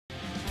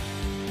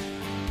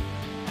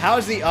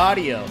How's the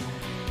audio?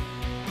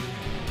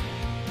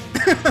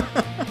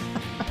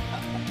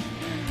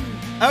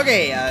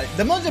 Okay,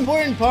 the most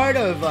important part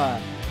of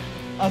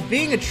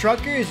being a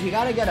trucker is you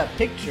gotta get a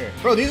picture.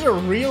 Bro, these are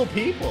real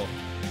people.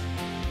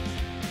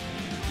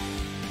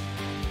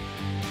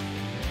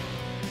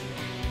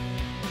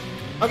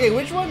 Okay,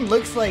 which one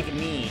looks like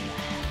me?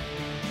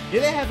 Do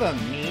they have a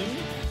me?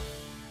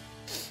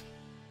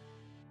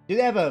 Do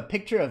they have a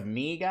picture of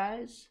me,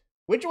 guys?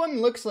 Which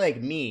one looks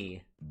like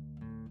me?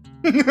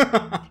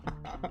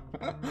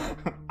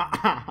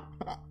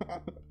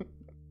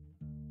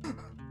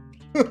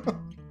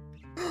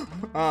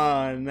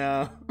 Oh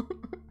no.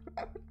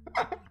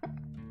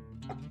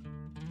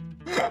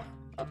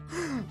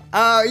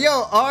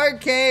 Yo,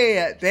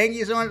 RK, thank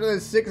you so much for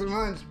the 6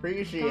 months.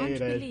 Appreciate it.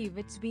 Can't believe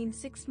it's been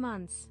 6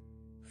 months.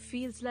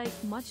 Feels like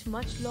much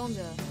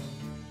longer.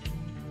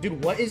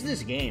 Dude, what is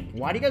this game?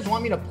 Why do you guys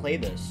want me to play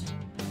this?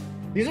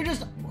 These are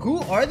just... Who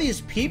are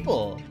these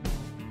people?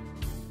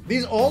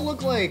 These all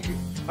look like...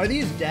 Are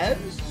these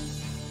devs?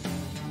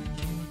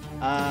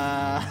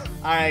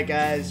 Alright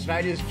guys, should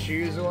I just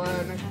choose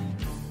one?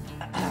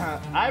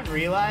 I've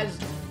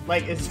realized...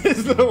 Like, is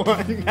this the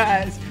one,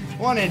 guys?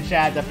 One in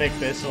chat to pick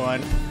this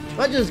one.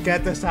 Let's just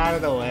get this out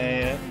of the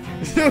way.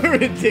 So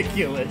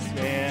ridiculous,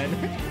 man.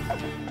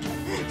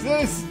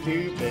 So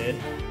stupid.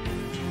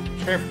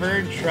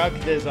 Preferred truck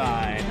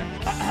design.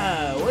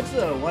 What's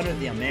the one with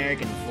the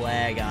American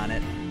flag on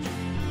it?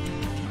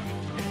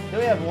 Do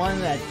we have one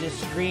that just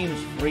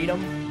screams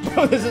freedom?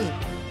 Bro, this is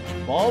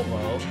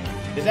Volvo.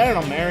 Is that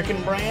an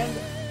American brand?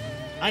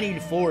 I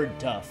need Ford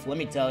tough, let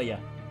me tell you.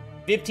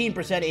 15%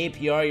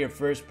 APR your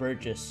first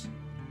purchase.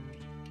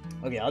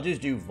 Okay, I'll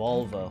just do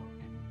Volvo.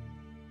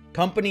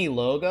 Company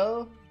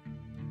logo?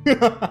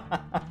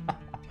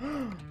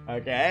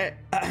 Okay.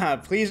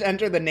 Please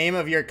enter the name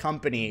of your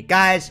company.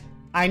 Guys,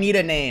 I need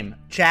a name.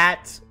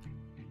 Chat,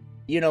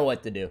 you know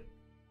what to do.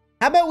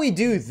 How about we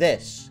do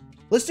this?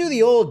 Let's do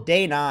the old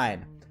day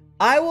 9.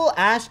 I will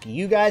ask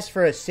you guys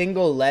for a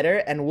single letter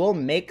and we'll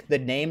make the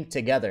name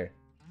together.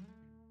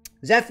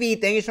 Zephy,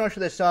 thank you so much for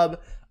the sub.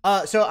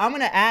 So I'm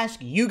gonna ask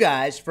you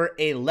guys for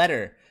a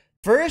letter.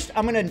 First,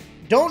 I'm gonna,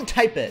 don't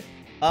type it.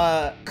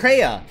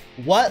 Kreia,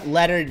 what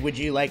letter would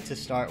you like to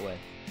start with?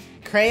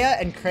 Kreia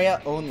and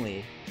Kreia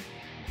only.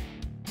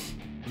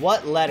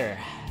 What letter?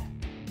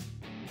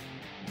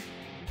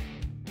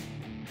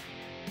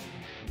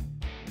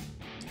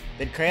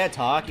 Did Kreia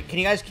talk? Can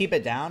you guys keep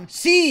it down?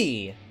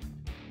 C!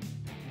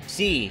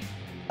 C.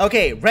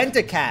 Okay,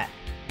 Rent-A-Cat.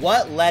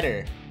 What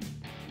letter?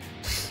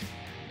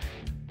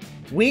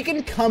 We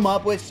can come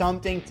up with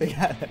something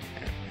together.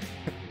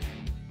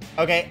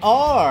 Okay,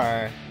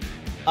 R.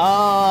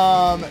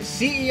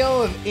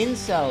 CEO of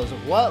Incels.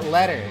 What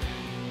letter?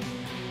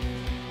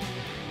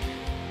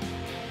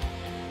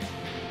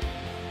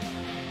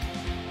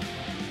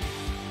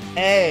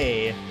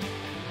 A.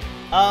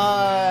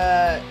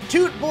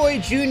 Toot Boy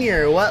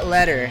Jr. What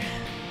letter?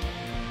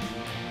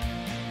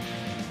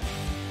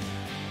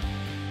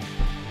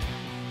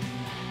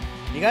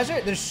 You guys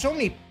are, there's so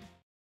many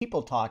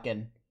people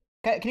talking.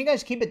 Can you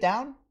guys keep it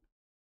down?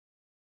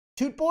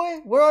 Toot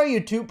Boy? Where are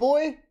you, Toot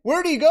Boy?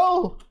 Where'd he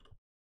go?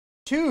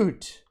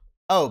 Toot.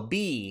 Oh,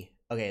 B.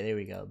 Okay, there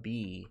we go.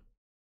 B.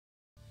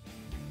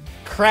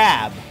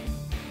 Crab.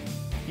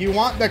 You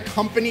want the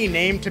company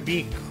name to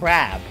be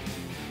Crab.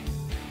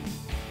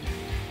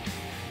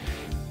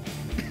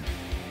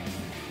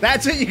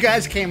 That's what you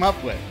guys came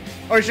up with.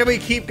 Or should we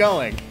keep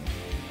going?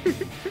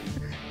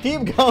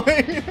 Keep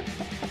going?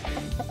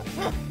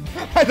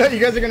 I thought you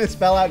guys were gonna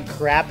spell out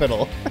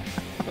crapital.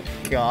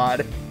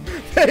 God.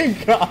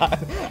 Thank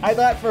God. I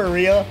thought for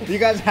real, you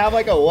guys have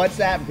like a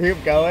WhatsApp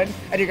group going,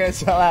 and you're gonna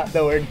spell out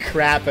the word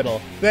crapital.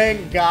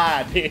 Thank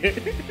God,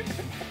 dude.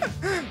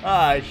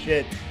 Ah,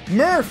 shit.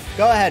 Murph.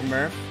 Go ahead,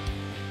 Murph.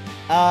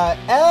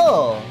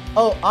 L.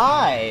 Oh,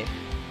 I.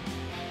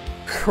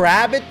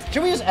 Crabbit.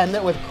 Should we just end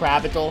it with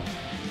crapital?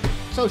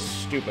 So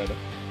stupid.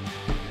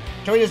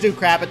 Should we just do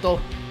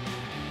crapital?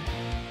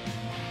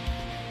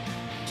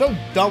 So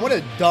dumb. What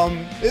a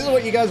dumb. This is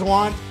what you guys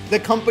want? The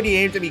company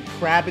name to be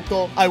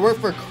Crabital. I work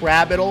for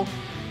Crabital.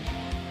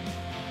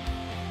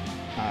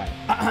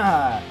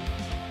 Alright.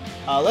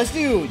 Let's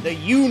do the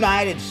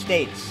United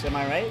States. Am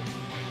I right?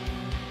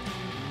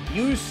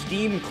 Use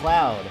Steam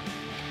Cloud.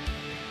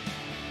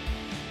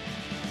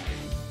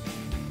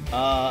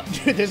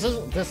 Dude,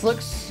 this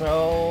looks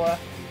so...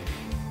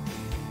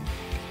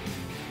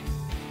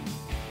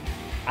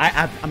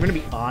 I'm gonna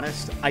be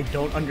honest. I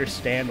don't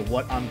understand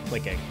what I'm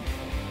clicking.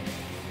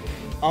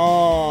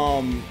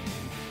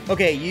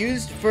 Okay,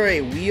 used for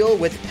a wheel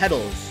with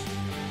pedals.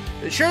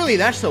 Surely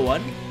that's the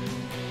one.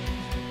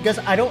 Because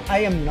I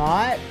am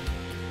not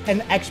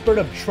an expert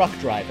of truck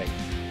driving.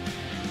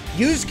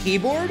 Use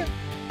keyboard?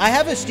 I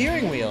have a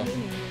steering wheel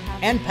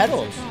and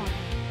pedals.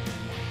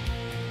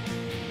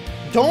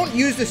 Don't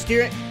use the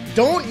steering,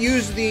 don't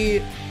use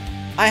the,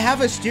 I have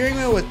a steering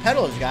wheel with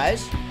pedals,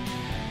 guys.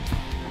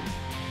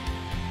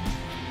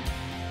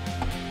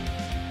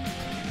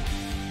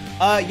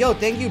 Yo,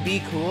 thank you,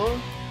 Be Cool.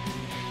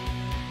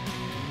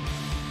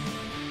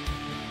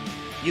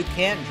 You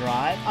can't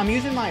drive? I'm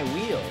using my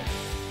wheel.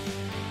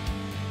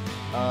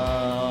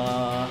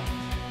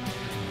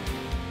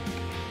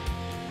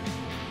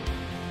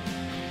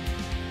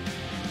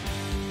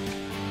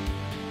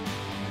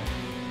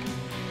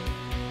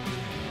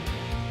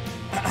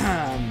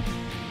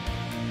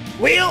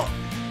 Wheel!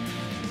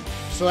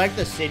 Select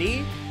the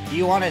city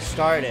you want to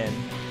start in.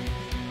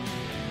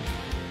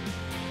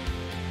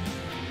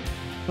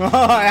 Oh,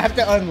 I have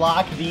to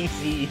unlock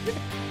DC.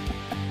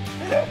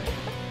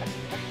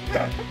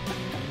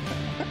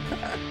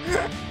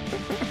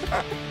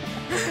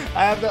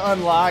 I have to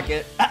unlock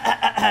it.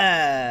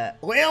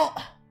 Well,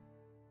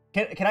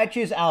 can I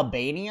choose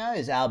Albania?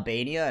 Is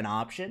Albania an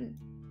option?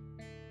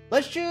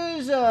 Let's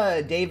choose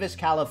Davis,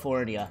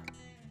 California.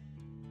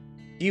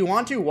 Do you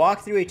want to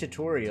walk through a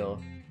tutorial?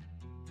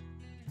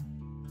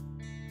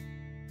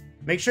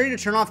 Make sure you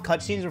turn off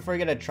cutscenes before you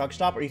get a truck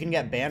stop, or you can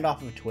get banned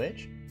off of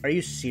Twitch. Are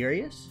you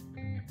serious?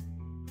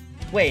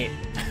 Wait,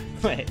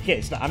 wait.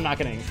 Okay, stop. I'm not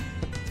getting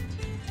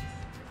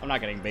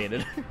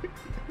baited.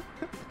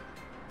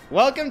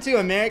 Welcome to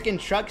American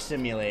Truck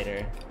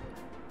Simulator.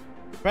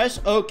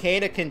 Press OK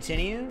to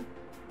continue.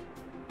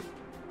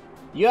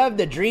 You have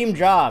the dream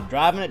job,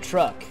 driving a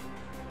truck.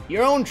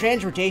 Your own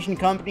transportation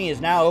company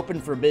is now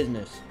open for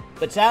business,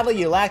 but sadly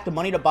you lack the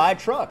money to buy a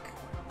truck.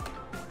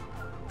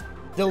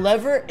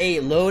 Deliver a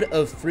load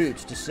of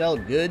fruits to sell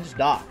goods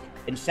dock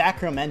in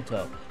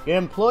Sacramento. Your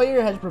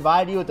employer has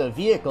provided you with a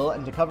vehicle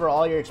and to cover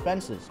all your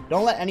expenses.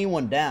 Don't let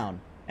anyone down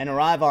and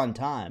arrive on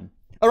time.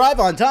 Arrive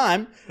on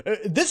time?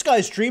 This guy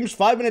streams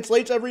 5 minutes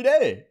late every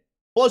day.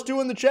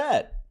 +2 in the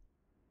chat.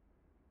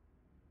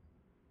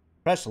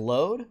 Press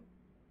load.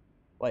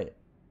 Wait.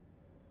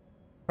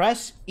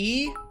 Press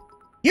E.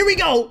 Here we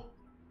go!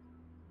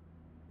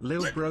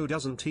 Lil bro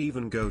doesn't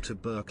even go to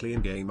Berkeley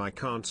in game. I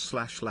can't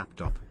 /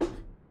 laptop.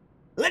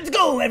 Let's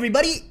go,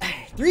 everybody!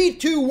 3,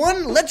 2,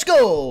 1, let's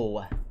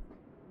go!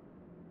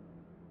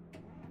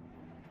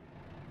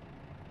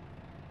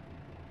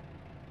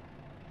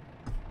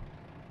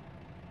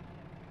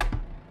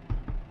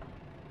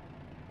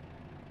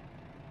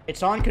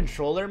 It's on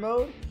controller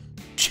mode?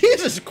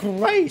 Jesus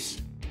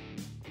Christ!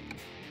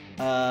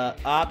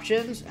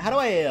 Options? How do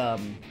I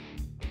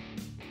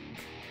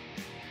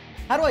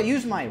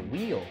use my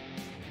wheel?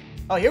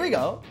 Oh, here we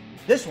go.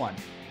 This one.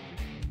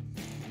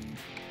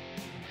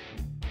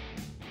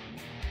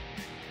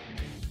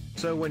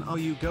 So when are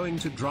you going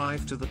to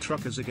drive to the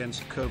Truckers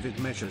Against COVID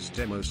Measures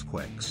demo,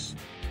 Squeex?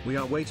 We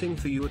are waiting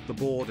for you at the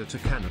border to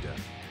Canada.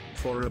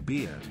 For a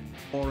beer.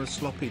 Or a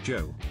sloppy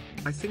Joe.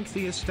 I think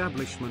the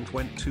establishment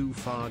went too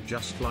far,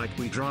 just like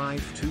we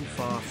drive too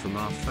far from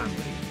our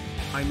family.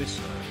 I miss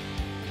her.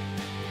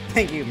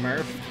 Thank you,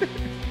 Murph.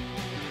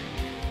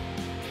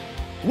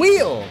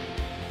 Wheel!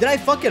 Did I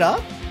fuck it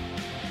up?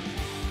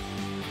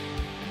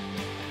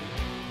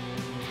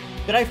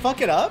 Did I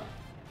fuck it up?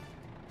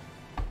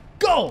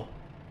 Go!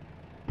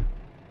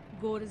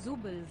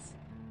 Gorzubels.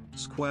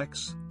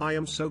 Squeex, I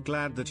am so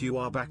glad that you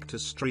are back to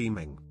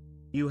streaming.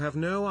 You have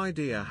no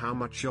idea how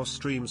much your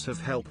streams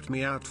have helped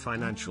me out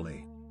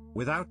financially.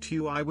 Without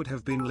you I would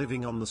have been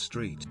living on the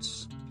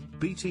streets.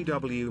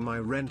 BTW, my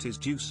rent is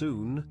due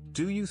soon.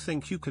 Do you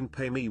think you can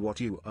pay me what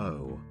you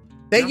owe?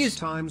 Thank you. Just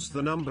times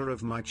the number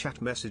of my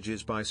chat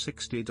messages by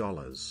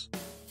 $60.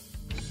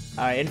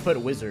 Alright, input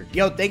wizard.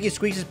 Yo, thank you,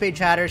 Squeex' paid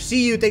chatter.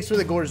 See you, thanks for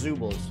the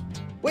Gorzubels.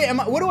 Wait,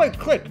 what do I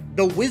click?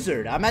 The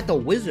wizard. I'm at the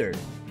wizard.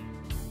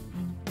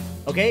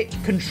 Okay,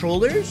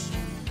 controllers?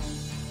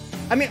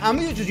 I mean, I'm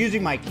just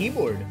using my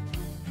keyboard.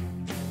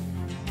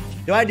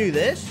 Do I do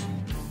this?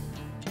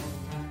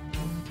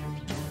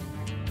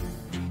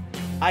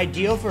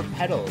 Ideal for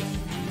pedals.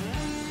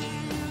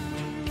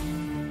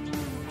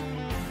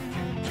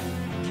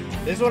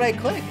 This is what I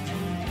clicked.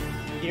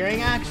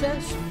 Steering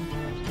access?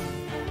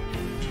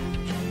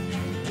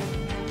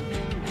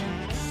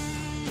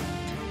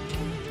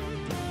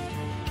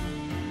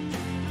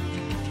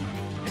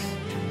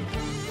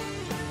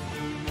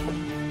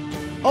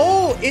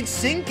 Oh, it's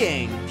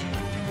syncing.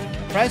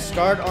 Press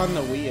start on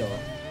the wheel.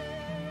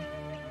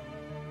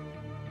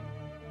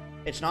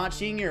 It's not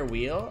seeing your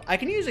wheel? I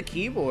can use a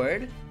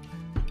keyboard.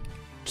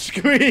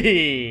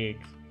 Squeex!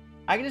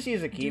 I can just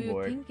use a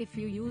keyboard. Do you think if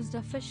you used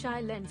a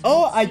fisheye lens...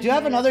 Oh, I do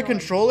have another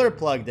controller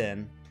plugged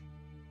in.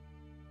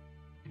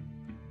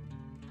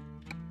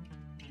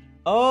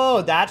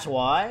 Oh, that's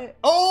why?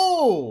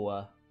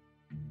 Oh!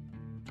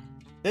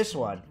 This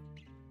one.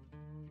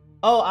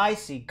 Oh, I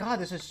see. God,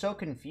 this is so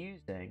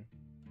confusing.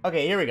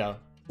 Okay, here we go.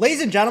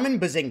 Ladies and gentlemen,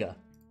 Bazinga.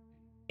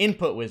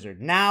 Input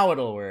wizard. Now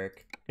it'll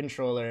work.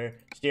 Controller,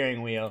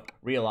 steering wheel,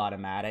 real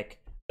automatic.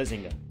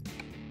 Bazinga.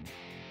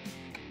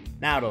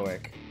 Now it'll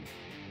work.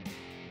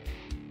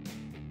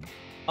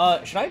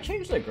 Should I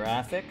change the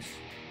graphics?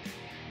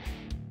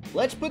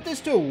 Let's put this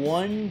to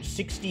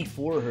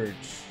 164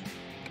 hertz.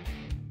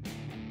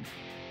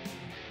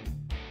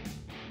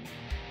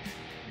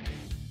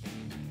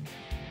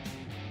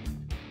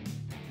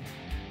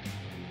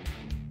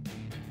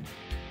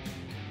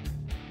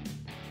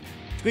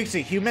 Squeaks, a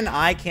human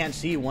eye can't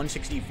see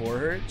 164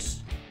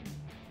 hertz.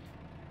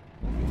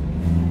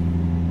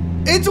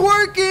 It's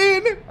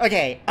working!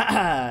 Okay.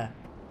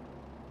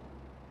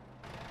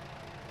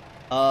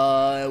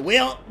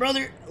 Well,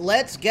 brother,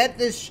 let's get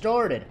this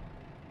started.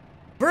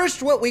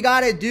 First, what we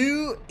gotta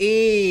do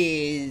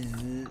is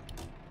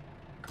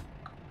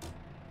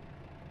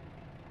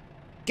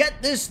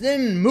get this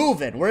thing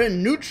moving. We're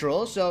in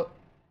neutral, so...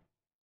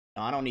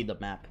 No, I don't need the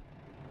map.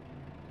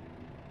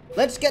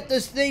 Let's get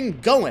this thing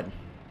going.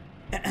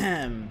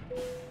 Let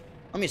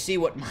me see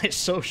what my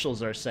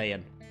socials are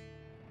saying.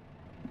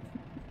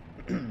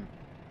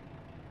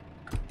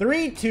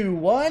 3, 2,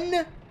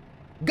 1,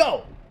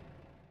 go!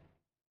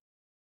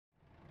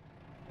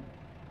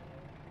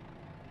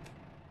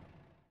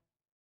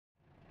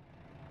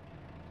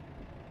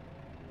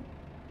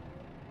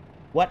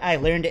 What I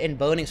learned in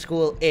boating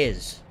school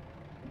is...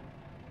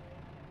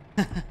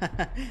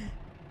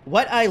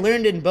 What I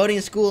learned in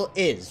boating school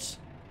is...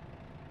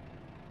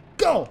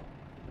 Go!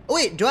 Oh,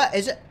 wait, do I...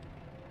 Is it...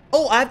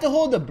 Oh, I have to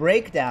hold the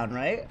brake down,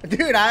 right?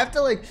 Dude, I have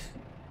to, like...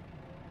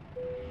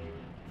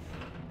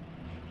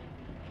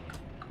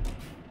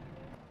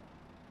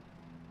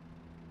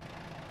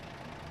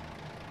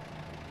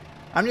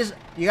 I'm just...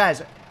 You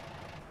guys...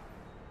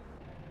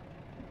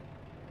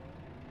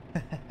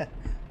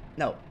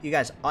 No, you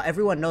guys,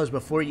 everyone knows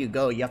before you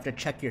go, you have to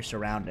check your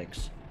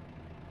surroundings.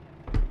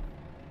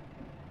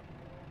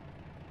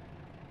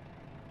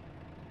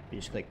 You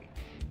just click.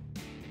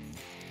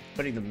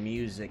 Putting the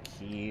music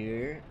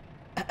here.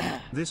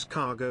 This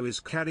cargo is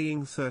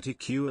carrying 30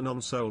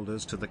 QAnon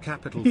soldiers to the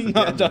capital for No,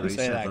 January don't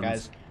say 7th. that,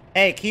 guys.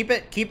 Hey, keep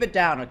it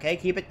down, okay?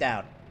 Keep it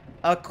down.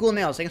 Cool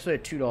nails, thanks for the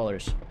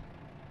 $2.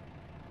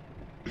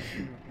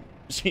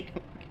 See,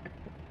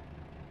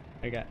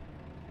 okay.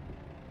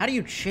 How do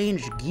you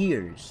change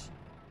gears?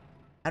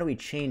 How do we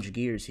change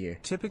gears here?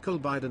 Typical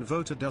Biden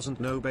voter doesn't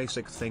know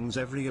basic things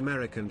every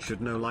American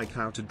should know, like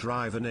how to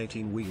drive an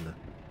 18-wheeler.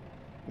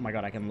 Oh my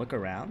god, I can look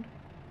around?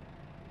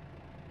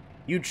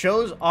 You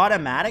chose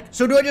automatic?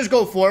 So do I just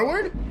go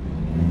forward?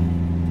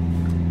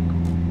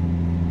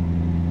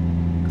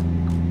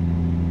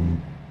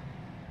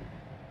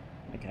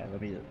 Okay, let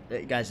me...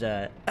 guys,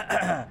 I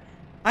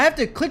have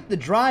to click the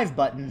drive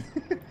button.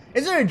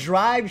 Is there a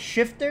drive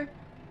shifter?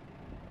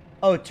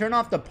 Oh, turn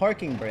off the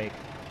parking brake.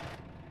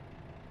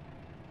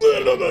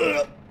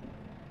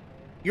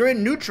 You're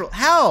in neutral.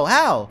 How?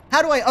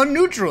 How do I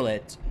unneutral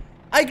it?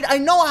 I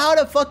know how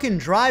to fucking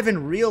drive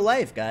in real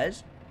life,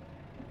 guys.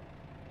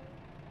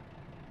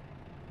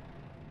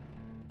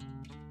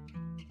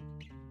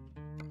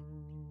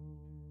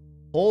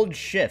 Hold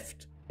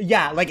shift.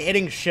 Yeah, like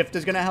hitting shift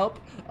is gonna help.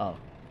 Oh.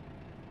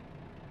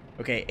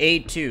 Okay,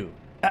 A2.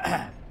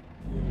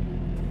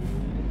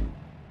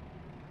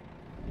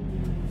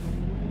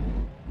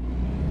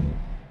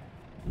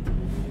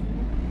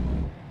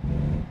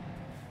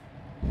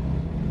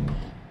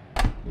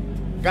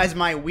 Guys,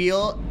 my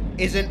wheel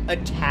isn't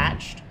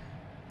attached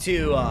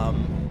to,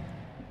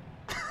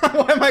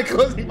 Why am I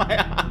closing my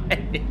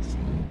eyes?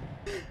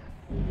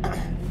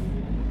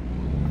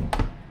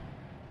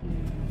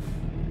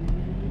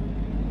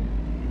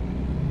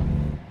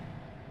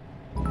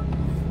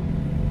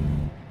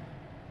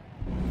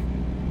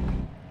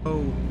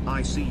 Oh,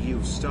 I see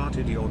you've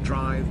started your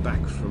drive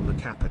back from the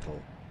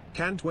capital.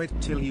 Can't wait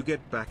till you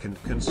get back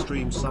and can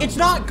stream some. It's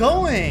not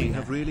going! We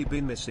have really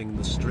been missing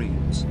the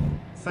streams.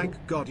 Thank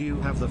God you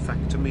have the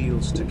factor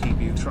meals to keep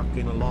you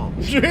trucking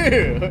along.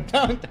 True!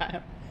 Don't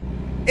time.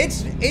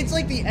 It's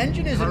like the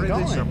engine isn't Hurry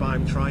going. this up,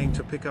 I'm trying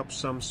to pick up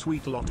some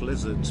sweet lot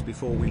lizards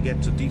before we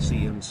get to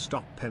DC and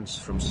stop Pence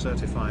from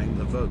certifying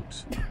the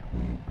vote.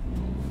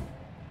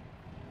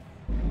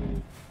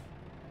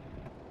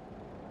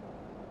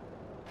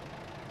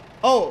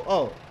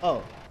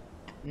 Oh.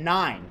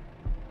 9.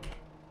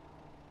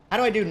 How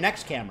do I do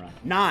next camera?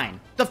 9.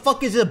 The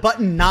fuck is a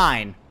button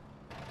 9?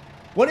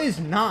 What is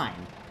 9?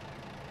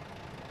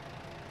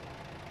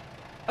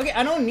 Okay,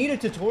 I don't need a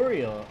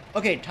tutorial.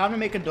 Okay, time to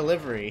make a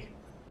delivery.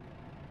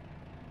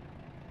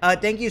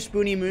 Thank you,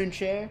 Spoony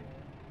Moonshare.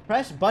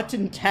 Press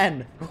button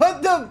 10.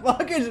 What the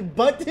fuck is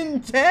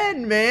button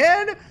 10,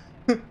 man?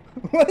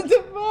 What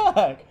the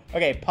fuck?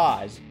 Okay,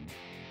 pause.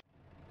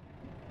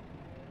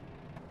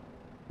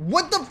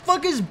 What the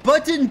fuck is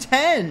button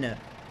 10?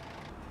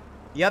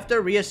 You have to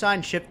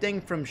reassign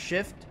shifting from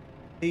shift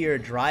to your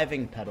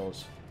driving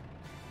pedals.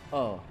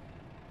 Oh.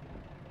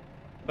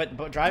 But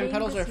driving Playing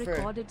pedals this are for...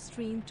 recorded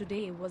stream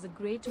today was a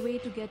great way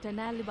to get an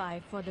alibi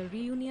for the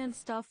reunion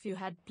stuff you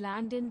had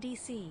planned in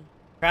DC.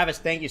 Travis,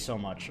 thank you so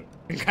much.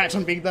 Congrats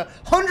on being the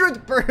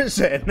 100th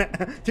person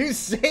to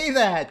say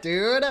that,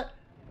 dude.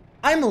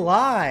 I'm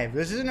live.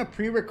 This isn't a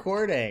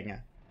pre-recording.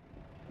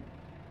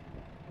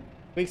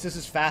 Squeex, this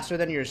is faster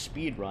than your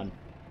speed run.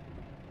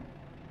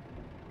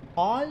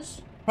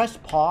 Pause? Press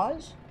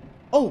pause?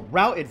 Oh,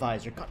 route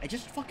advisor. God, I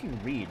just fucking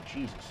read.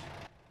 Jesus.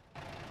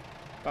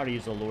 Gotta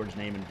use the Lord's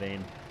name in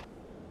vain.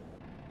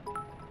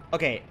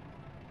 Okay.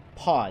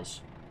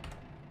 Pause.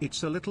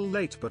 It's a little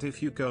late, but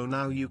if you go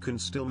now you can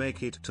still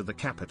make it to the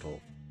capital.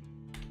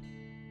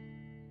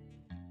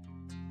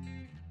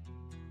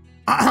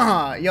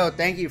 Yo,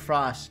 thank you,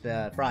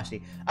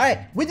 Frosty.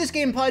 Alright, with this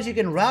game pause, you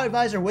can route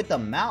advisor with the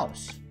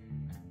mouse.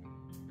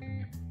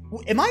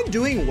 Am I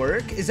doing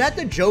work? Is that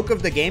the joke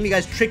of the game? You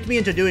guys tricked me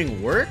into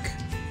doing work?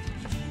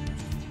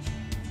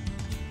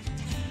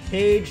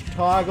 Page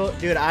toggle.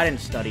 Dude, I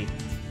didn't study.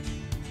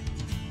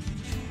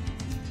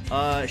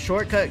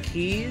 Shortcut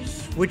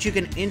keys, which you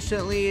can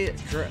instantly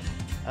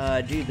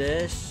do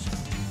this.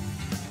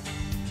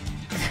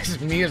 This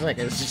music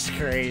is just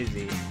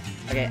crazy.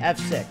 Okay,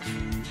 F6.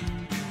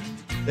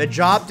 The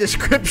job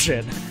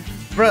description.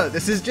 Bro,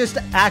 this is just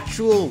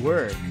actual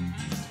work.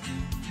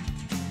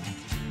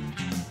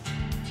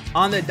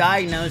 On the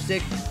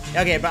diagnostic.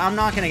 Okay, but I'm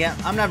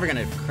never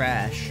gonna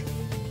crash.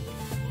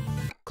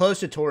 Close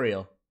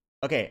tutorial.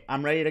 Okay,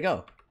 I'm ready to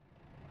go.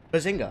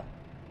 Bazinga.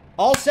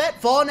 All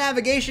set, fall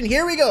navigation.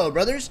 Here we go,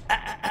 brothers.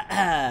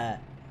 How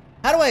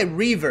do I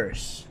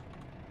reverse?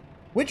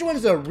 Which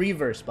one's the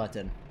reverse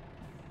button?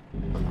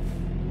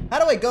 How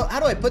do I go? How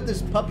do I put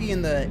this puppy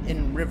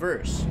in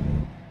reverse?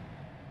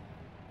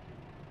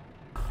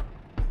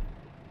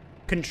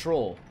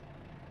 Control.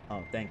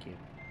 Oh, thank you.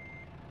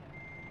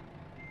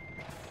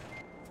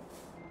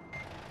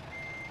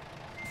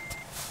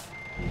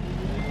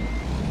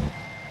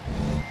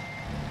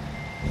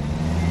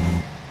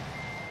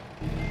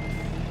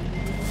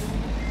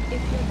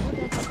 If you're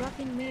good at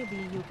trucking, maybe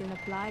you can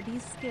apply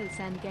these skills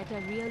and get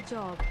a real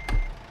job.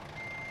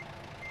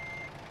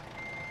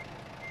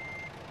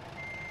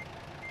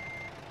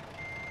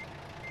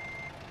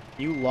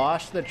 You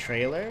lost the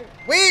trailer?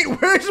 Wait,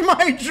 where's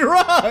my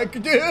truck,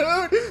 dude?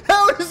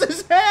 How does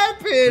this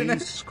happen?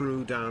 Please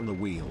screw down the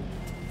wheel.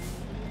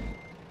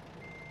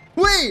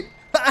 Wait,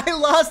 I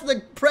lost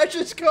the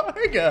precious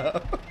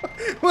cargo.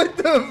 What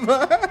the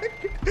fuck?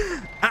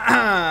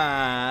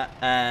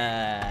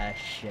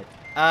 Shit.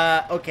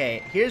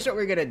 Okay, here's what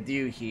we're gonna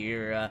do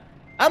here.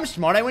 I'm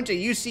smart, I went to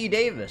UC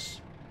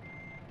Davis.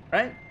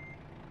 Right?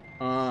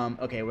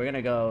 Okay, we're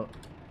gonna go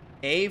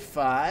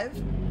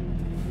A5.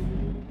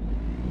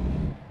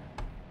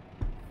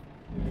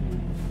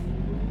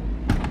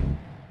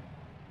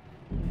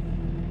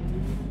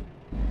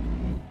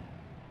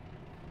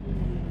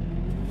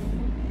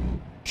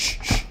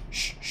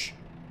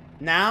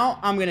 Now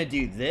I'm gonna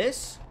do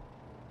this,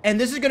 and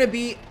this is gonna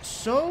be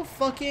so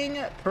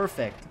fucking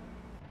perfect.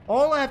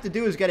 All I have to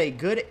do is get a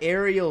good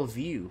aerial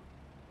view.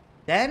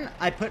 Then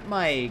I put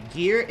my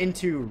gear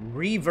into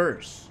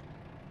reverse.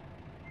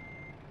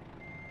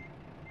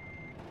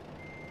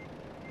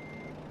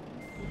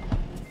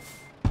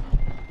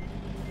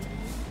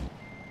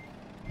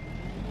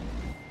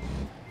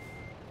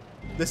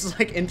 This is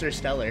like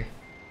Interstellar.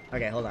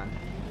 Okay, hold on.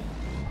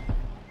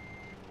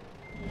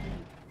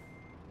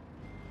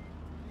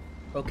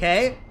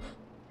 Okay.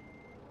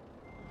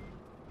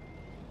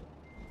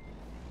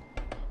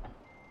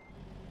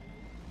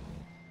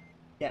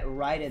 Get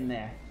right in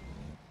there.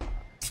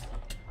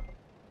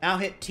 Now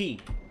hit T.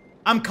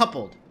 I'm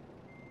coupled.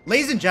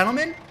 Ladies and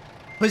gentlemen,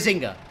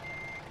 bazinga.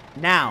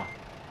 Now.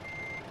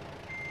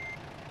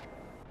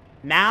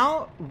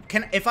 Now,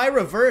 if I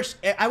reverse,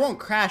 I won't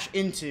crash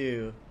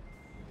into...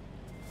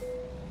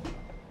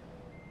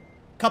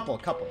 Couple.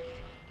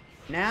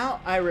 Now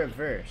I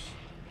reverse.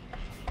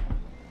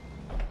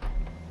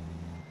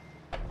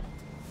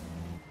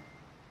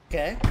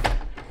 Okay.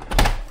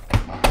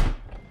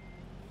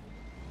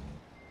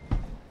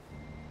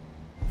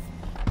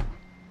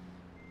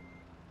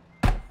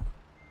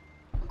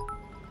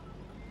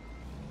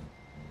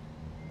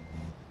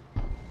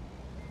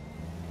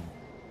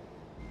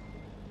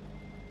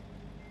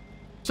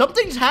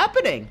 Something's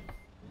happening.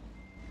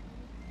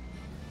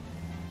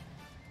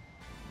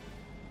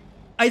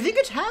 I think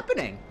it's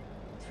happening.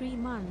 3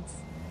 months.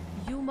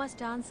 You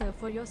must answer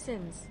for your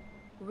sins.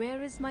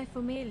 Where is my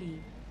family?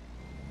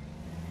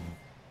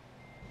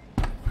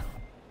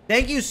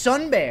 Thank you,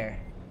 Sunbear.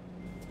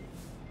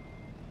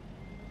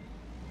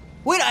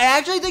 Wait, I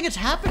actually think it's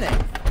happening.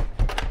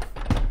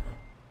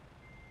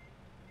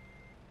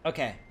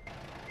 Okay.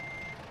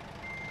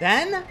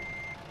 Then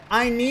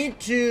I need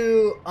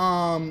to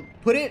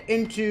put it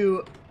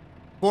into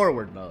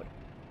forward mode.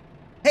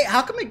 Hey,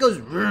 how come it goes?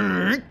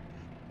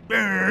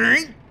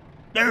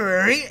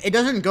 It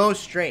doesn't go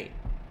straight.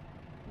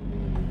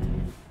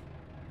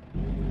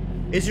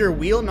 Is your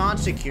wheel not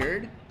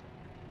secured?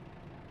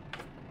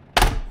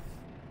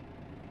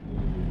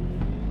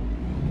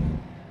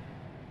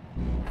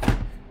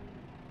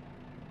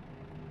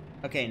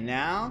 Okay,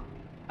 now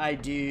I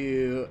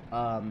do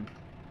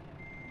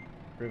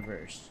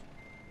reverse.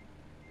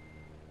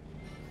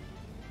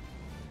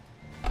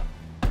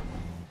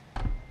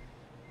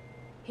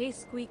 Hey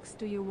Squeex,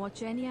 do you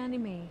watch any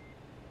anime?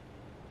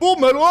 Full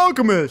Metal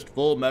Alchemist!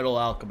 Full Metal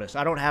Alchemist.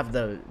 I don't have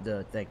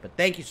the thing, but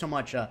thank you so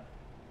much,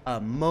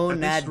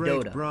 Monad At this rate,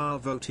 Dota.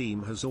 Bravo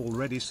team has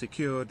already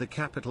secured the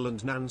Capitol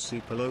and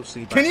Nancy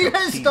Pelosi. Can you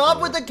backup guys stop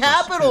keyboard with the plus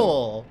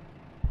Capitol?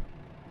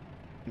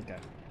 Okay.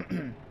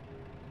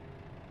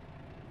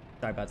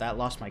 Sorry about that.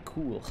 Lost my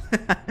cool.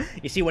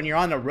 You see, when you're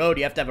on the road,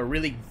 you have to have a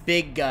really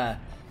big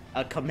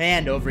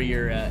command over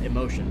your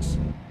emotions.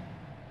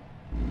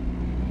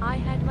 I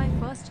had my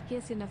first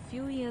kiss in a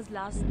few years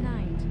last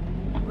night.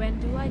 When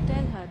do I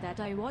tell her that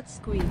I watch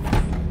Squeex?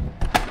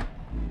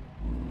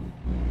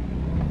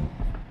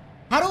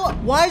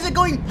 Why is it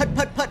going put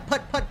put put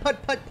put put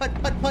put put put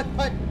put put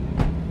put?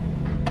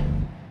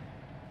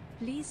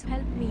 Please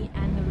help me,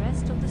 and the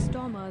rest of the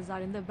stormers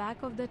are in the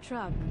back of the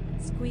truck.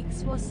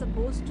 Squeex was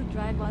supposed to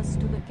drive us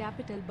to the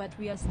capital, but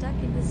we are stuck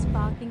in this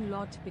parking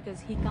lot because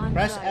he can't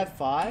Press drive.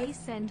 F5? Please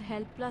send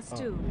help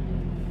 +2.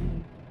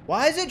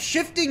 Why is it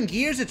shifting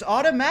gears? It's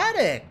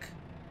automatic.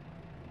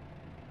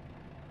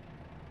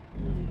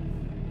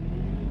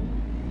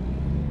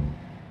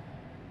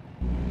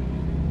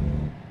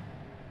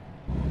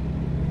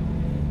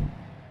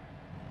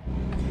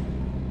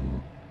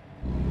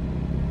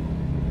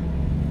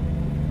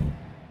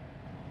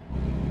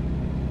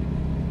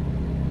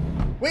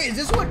 Wait, is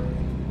this what?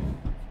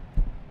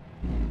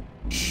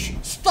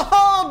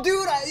 Stop,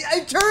 dude! I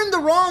turned the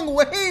wrong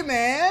way,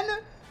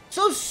 man!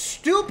 So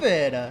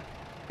stupid!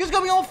 You guys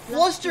got me all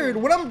flustered.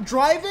 When I'm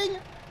driving,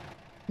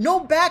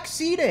 no back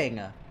seating.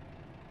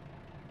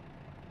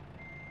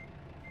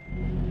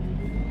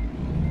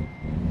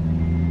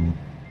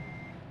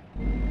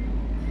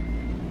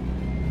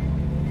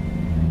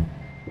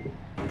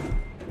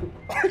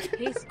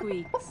 Hey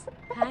Squeex,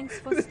 thanks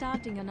for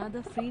starting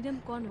another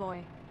freedom convoy.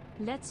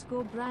 Let's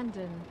go,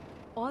 Brandon.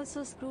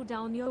 Also screw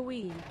down your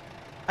wheel.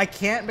 I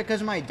can't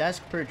because my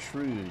desk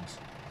protrudes.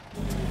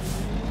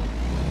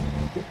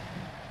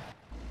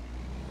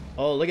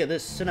 Oh, look at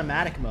this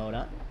cinematic mode,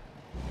 huh?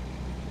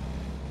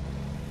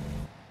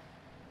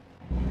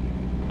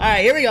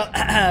 Alright, here we go.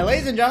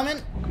 Ladies and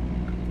gentlemen.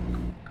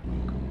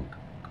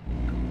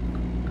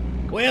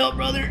 Well,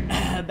 brother,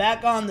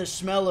 back on the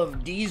smell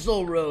of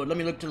diesel road. Let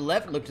me look to the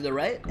left, look to the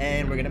right,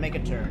 and we're gonna make a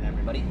turn,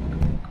 everybody.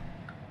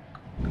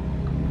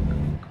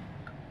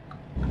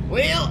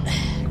 Well,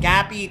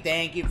 Cappy,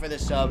 thank you for the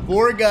sub.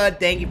 Vorga,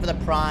 thank you for the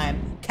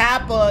prime.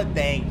 Kappa,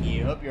 thank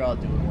you. Hope you're all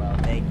doing well.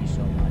 Thank you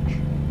so much.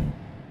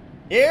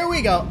 Here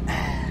we go.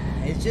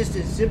 It's just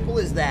as simple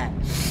as that.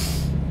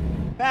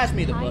 Pass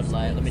me the Bud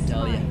Light, let me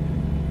tell you.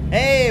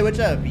 Hey, what's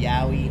up,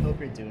 Yowie? Hope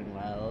you're doing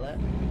well.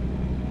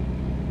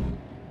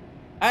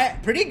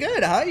 Alright, pretty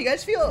good, huh? You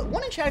guys feel...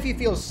 One in chat if you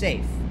feel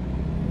safe.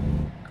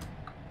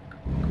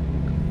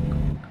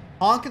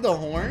 Honk the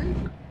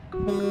horn?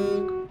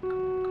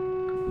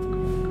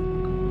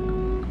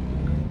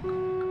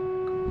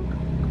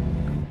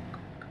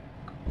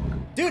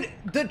 Dude,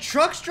 the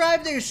trucks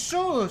drive, they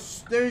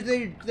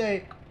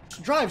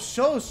drive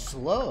so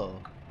slow.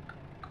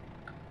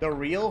 The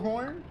real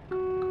horn?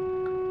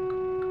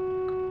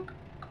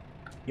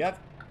 You have...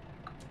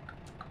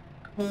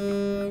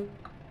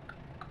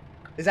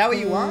 Is that what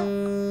you want?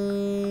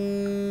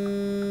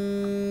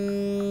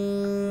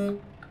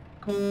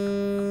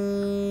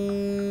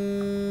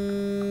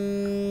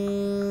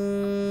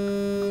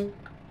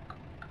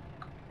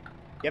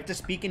 You have to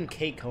speak in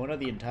K-Kona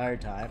the entire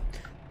time?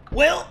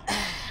 Well...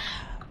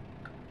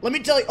 Let me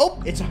tell you.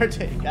 Oh, it's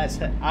RJ. Guys,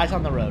 eyes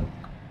on the road.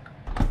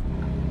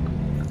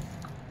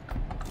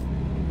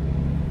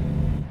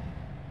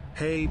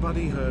 Hey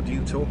buddy, heard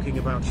you talking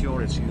about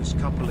your issues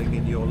coupling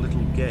in your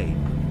little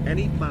game.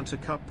 Any plan to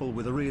couple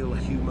with a real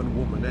human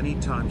woman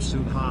anytime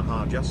soon?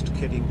 Haha, just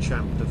kidding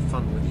champ, have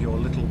fun with your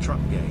little truck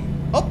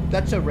game. Oh,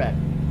 that's a red.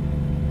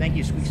 Thank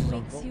you, Squeex'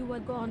 uncle. Squeex, you were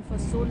gone for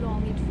so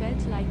long it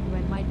felt like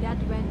when my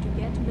dad went to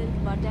get milk,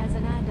 but as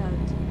an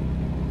adult.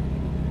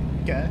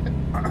 Okay.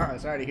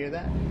 Sorry to hear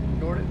that,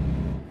 Jordan.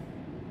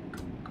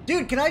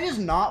 Dude, can I just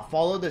not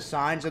follow the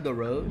signs of the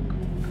road?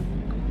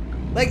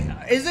 Like,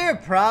 is there a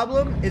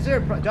problem? Is there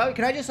a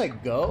can I just,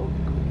 like, go?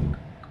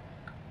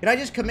 Can I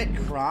just commit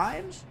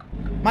crimes?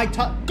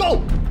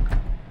 Go!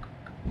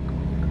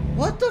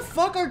 What the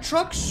fuck? Are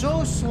trucks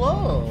so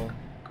slow?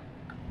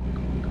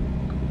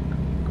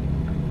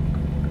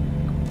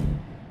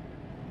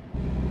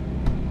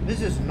 This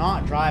does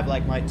not drive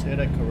like my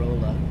Toyota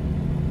Corolla.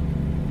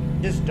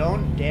 Just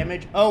don't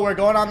damage. Oh, we're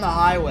going on the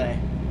highway.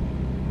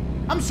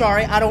 I'm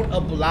sorry, I don't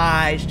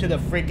oblige to the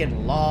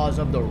freaking laws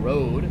of the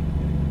road.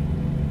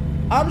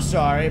 I'm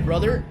sorry,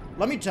 brother.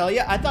 Let me tell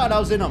you, I thought I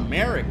was in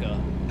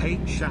America. Hey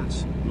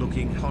chat,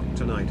 looking hot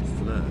tonight,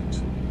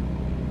 flirt.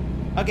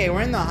 Okay,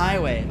 we're in the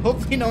highway.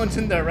 Hopefully no one's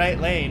in the right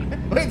lane.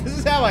 Wait, this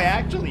is how I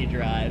actually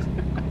drive.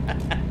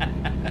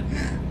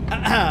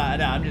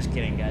 No, I'm just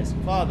kidding, guys.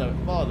 Follow the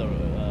laws.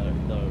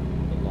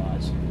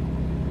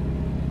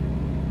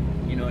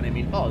 You know what I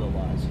mean? Follow the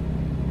laws.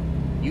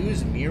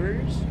 Use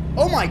mirrors?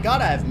 Oh my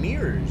god, I have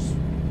mirrors.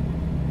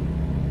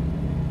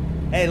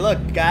 Hey,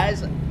 look,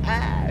 guys.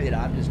 You know,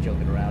 I'm just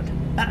joking around.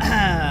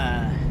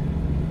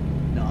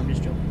 No, I'm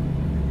just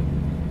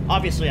joking.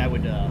 Obviously, I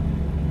would,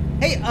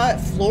 Hey,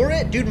 floor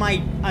it? Dude,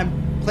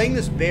 I'm playing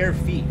this bare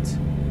feet.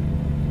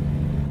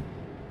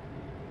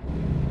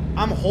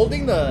 I'm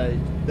holding the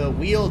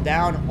wheel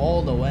down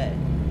all the way.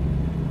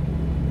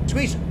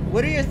 Squeex,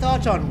 what are your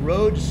thoughts on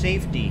road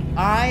safety?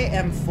 I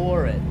am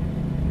for it.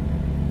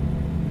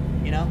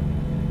 You know?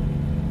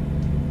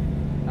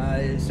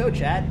 So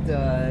chat,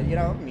 you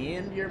know, me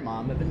and your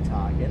mom have been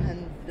talking,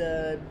 and,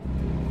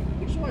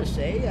 we just want to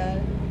say,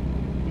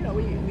 you know,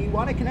 we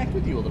want to connect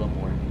with you a little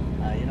more.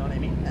 You know what I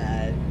mean?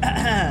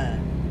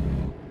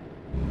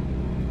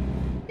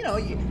 You know,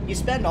 you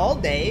spend all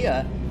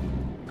day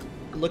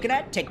looking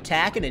at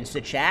TikTok and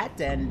InstaChat,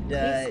 and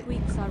Hey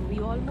Squeeks, are we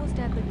almost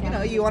at the you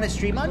know, you want to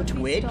stream on Would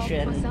we Twitch stop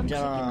and for some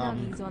chicken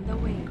nuggies on the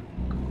way?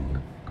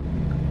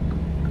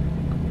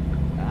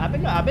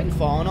 I've been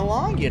following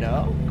along, you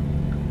know.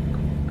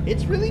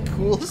 It's really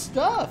cool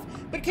stuff.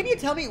 But can you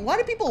tell me, why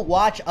do people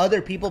watch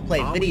other people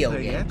play video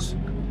games?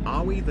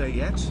 Are we there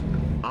yet?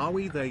 Are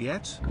we there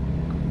yet?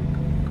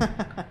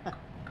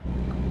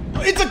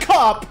 It's a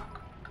cop!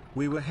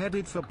 We were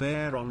headed for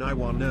Bear on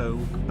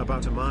I-10,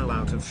 about a mile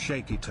out of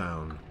Shaky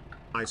Town.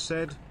 I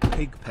said,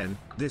 Pigpen,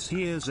 this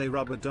here's a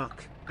rubber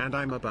duck, and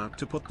I'm about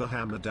to put the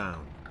hammer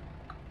down.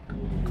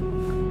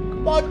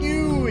 Fuck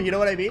you! You know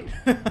what I mean?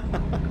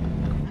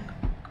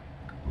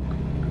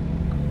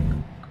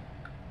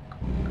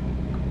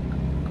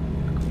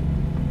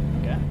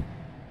 Okay.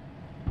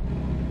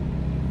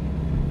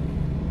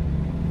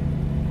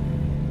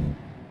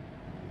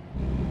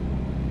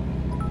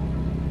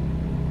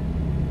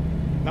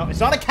 No,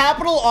 it's not a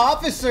Capitol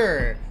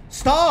officer!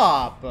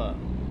 Stop!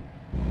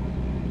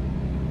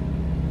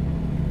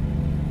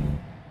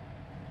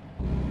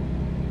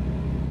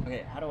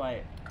 Okay, how do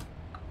I...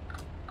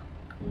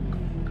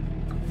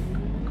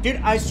 Dude,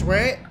 I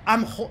swear,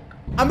 I'm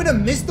gonna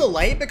miss the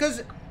light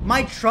because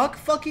my truck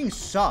fucking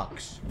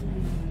sucks.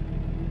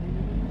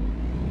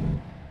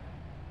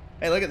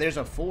 Hey, look at, there's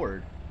a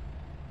Ford.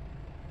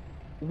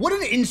 What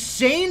an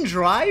insane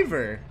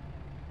driver!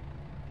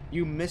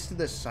 You missed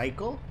the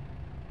cycle?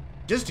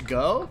 Just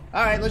go?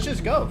 Alright, let's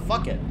just go.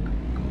 Fuck it.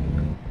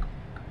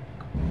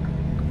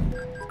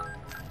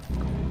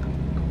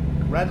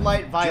 Red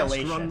light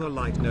violation. Just run the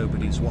light,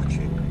 nobody's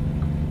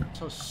watching.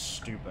 So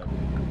stupid.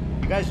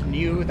 You guys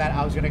knew that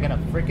I was gonna get a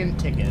freaking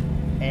ticket,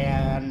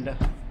 and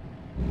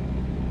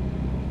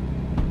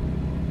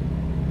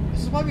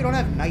this is why we don't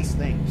have nice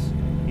things.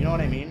 You know what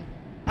I mean?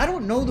 I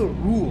don't know the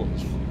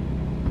rules.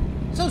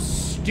 So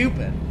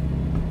stupid.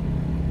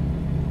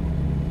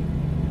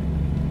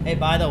 Hey,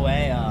 by the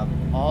way,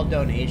 all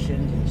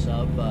donations and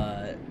sub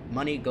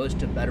money goes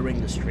to bettering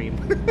the stream.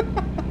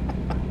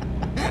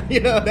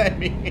 You know what I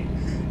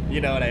mean? You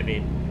know what I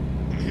mean?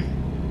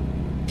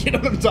 You know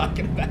what I'm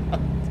talking about?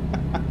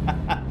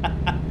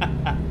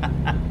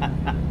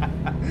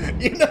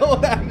 You know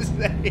what I'm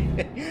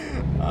saying?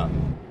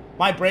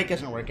 My brake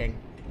isn't working.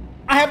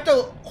 I have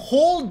to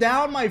hold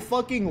down my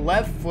fucking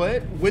left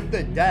foot with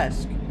the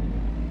desk.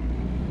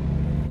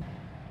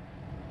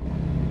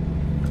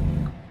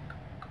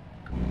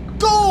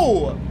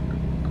 Go!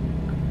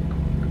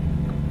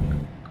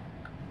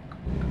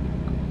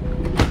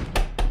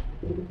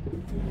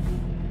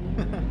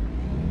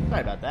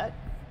 Sorry about that.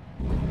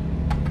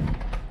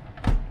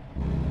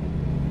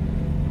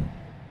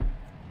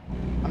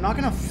 I'm not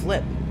gonna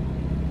flip.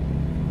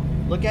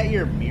 Look at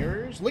your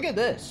mirrors. Look at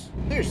this.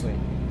 Seriously.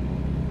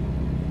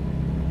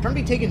 I'm trying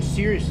to be taken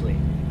seriously.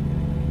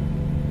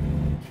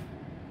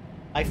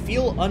 I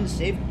feel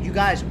unsafe. You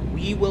guys,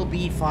 we will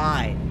be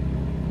fine.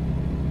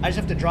 I just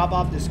have to drop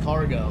off this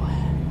cargo.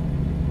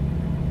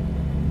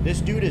 This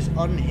dude is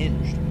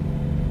unhinged.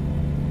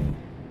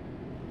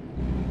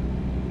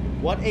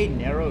 What a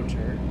narrow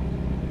turn.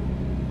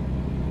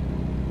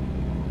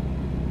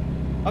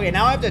 Okay,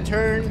 now I have to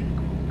turn.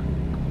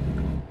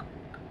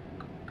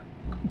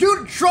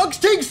 Dude, trucks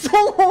take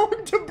so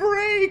long to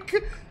brake!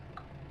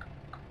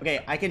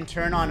 Okay, I can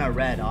turn on a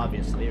red,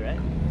 obviously, right?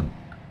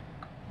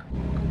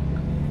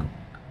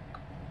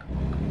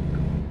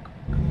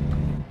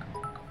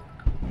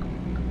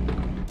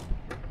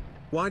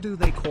 Why do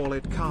they call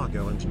it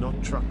cargo and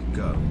not truck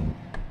go?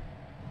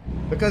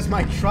 Because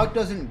my truck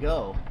doesn't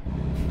go.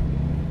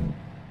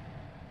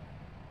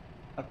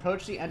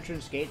 Approach the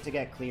entrance gate to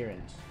get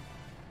clearance.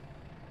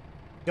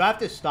 Do I have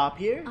to stop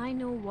here? I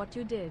know what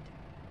you did.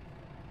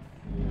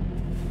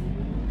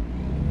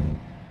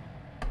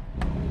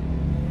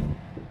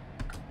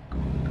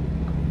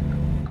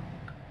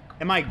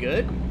 Am I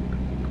good?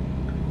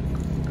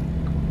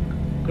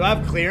 Do I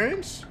have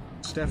clearance?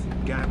 Steph,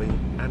 Gabby,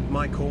 and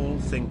Mike all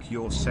think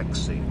you're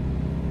sexy.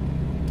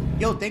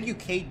 Yo, thank you,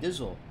 Kate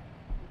Dizzle.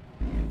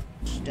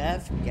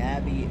 Steph,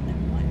 Gabby,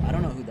 and Mike. I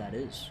don't know who that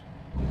is.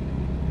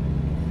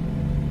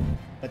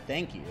 But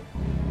thank you.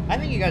 I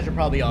think you guys are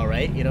probably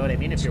alright, you know what I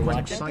mean, if you're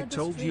watching. Squeex, I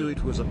told you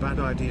it was a bad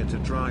idea to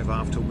drive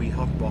after we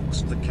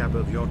hotboxed the cab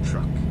of your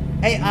truck.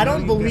 Hey, I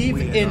don't believe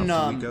in,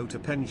 we go to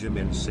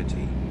Benjamin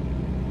City.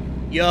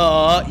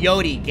 Yo,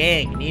 Yodi,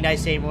 gang, need I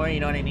say more, you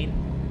know what I mean?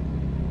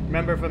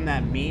 Remember from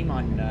that meme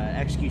on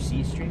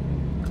XQC stream?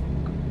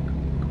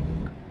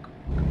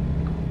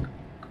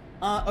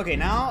 Okay,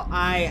 now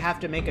I have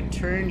to make a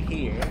turn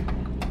here.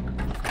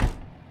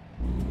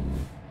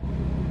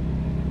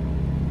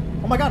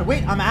 Oh my god,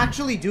 wait, I'm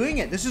actually doing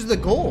it. This is the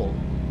goal.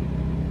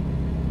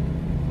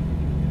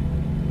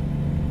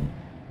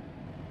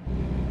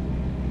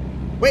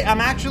 Wait,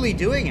 I'm actually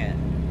doing it.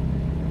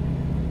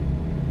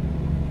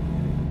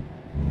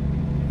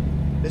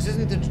 This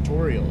isn't the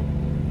tutorial.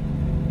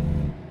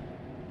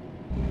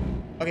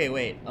 Okay,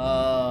 wait.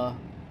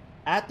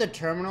 At the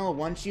terminal,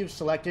 once you've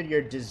selected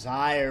your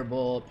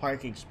desirable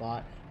parking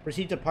spot,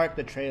 proceed to park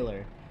the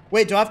trailer.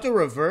 Wait, do I have to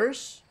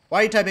reverse? Why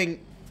are you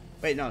typing?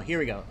 Wait, no, here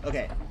we go.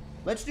 Okay,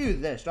 let's do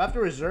this. Do I have to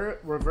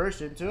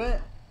reverse into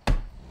it?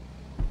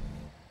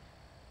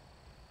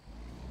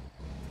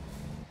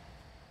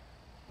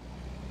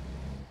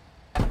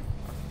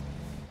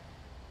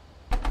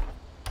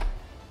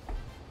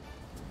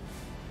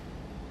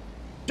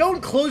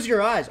 Don't close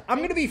your eyes.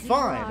 I'm gonna be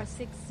fine.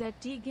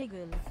 R6ZT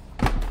giggle.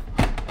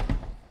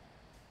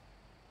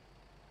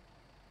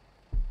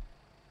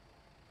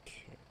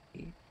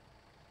 Okay.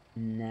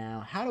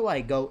 Now, how do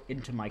I go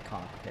into my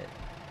cockpit?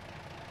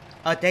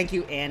 Thank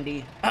you,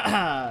 Andy.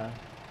 Okay,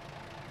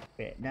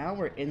 now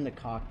we're in the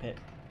cockpit.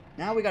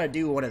 Now we gotta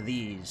do one of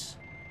these.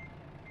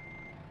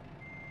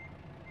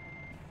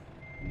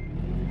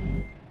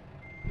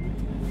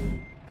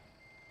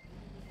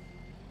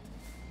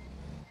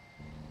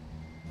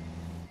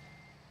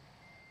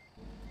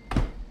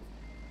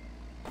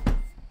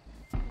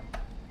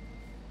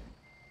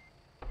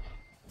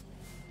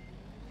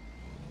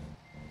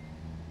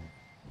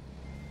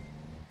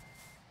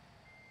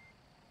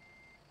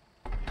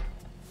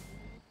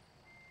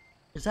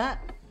 Is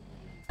that?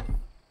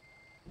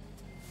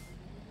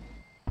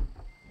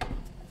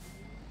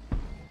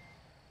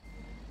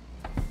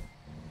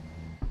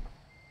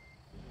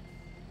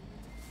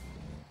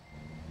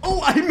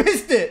 Oh, I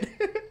missed it!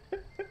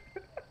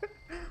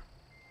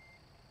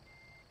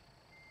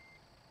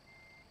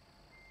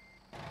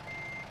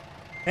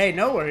 Hey,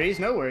 no worries,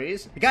 no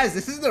worries. Guys,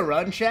 this is the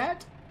run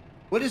chat.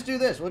 We'll just do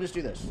this, we'll just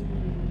do this.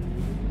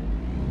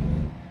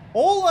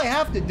 All I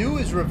have to do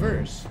is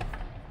reverse.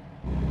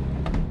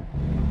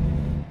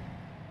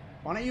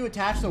 Why don't you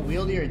attach the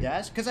wheel to your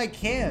desk? Because I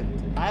can't.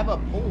 I have a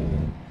pole.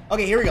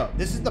 Okay, here we go.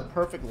 This is the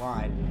perfect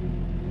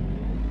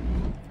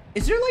line.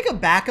 Is there like a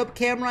backup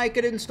camera I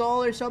could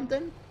install or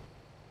something?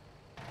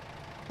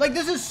 Like,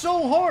 this is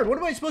so hard. What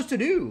am I supposed to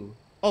do?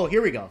 Oh,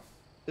 here we go.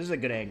 This is a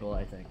good angle,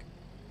 I think.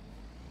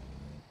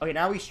 Okay,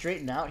 now we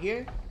straighten out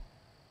here.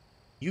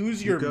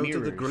 Use your mirrors. Go to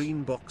the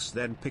green box,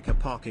 then pick a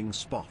parking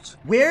spot.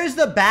 Where's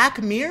the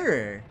back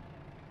mirror?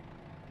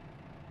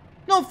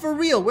 No, for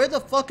real. Where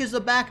the fuck is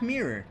the back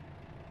mirror?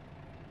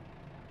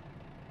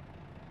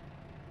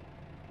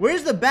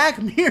 Where's the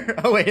back mirror?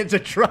 Oh, wait, it's a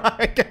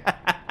truck.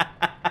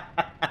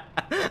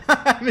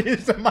 I'm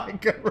using my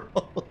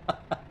girl.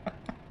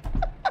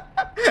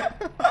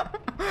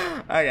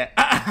 Okay.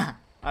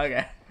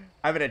 Okay.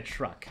 I'm in a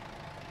truck.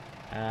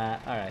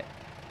 Alright.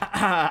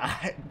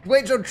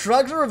 Wait, so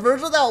trucks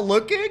reverse without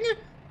looking?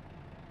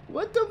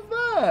 What the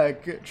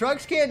fuck?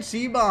 Trucks can't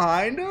see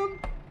behind them?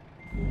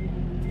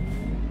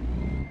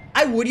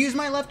 I would use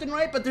my left and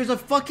right, but there's a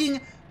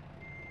fucking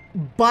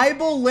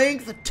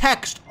Bible-length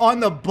text on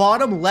the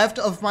bottom left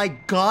of my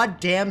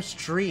goddamn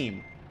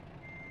stream.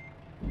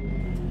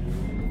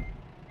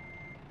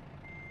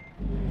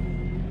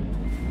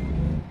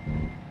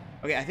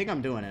 Okay, I think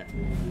I'm doing it.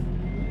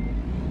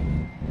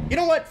 You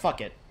know what?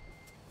 Fuck it.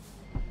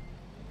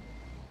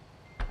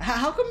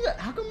 How come,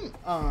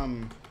 oh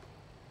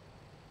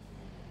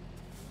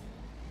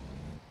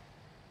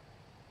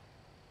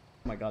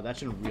my god,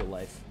 that's in real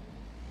life.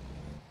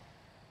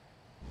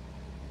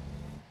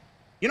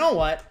 You know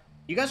what?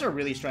 You guys are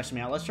really stressing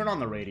me out. Let's turn on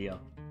the radio.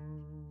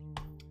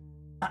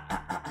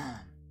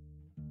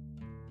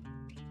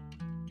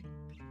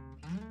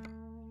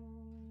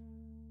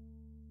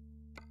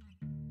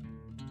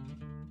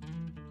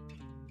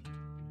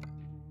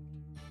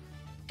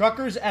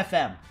 Truckers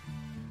FM.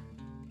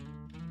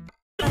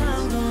 Squeex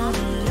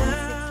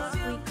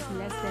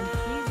less than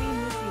 3. We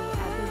miss you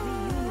at the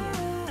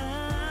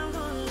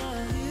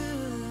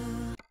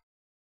reunion.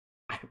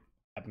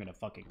 I'm gonna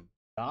fucking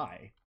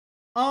die.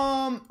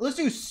 Let's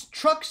do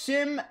Truck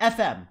Sim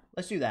FM.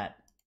 Let's do that.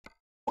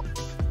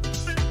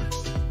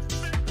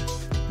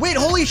 Wait,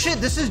 holy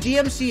shit, this is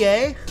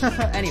DMCA?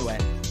 Anyway.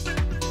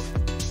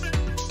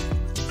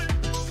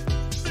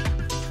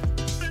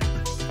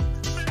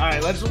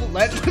 Alright, let's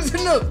listen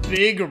to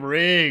Big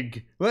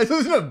Rig. Let's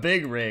listen to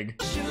Big Rig.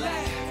 She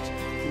laughed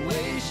the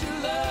way she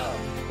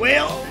loved.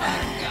 Well, Oh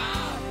my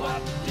God,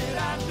 what did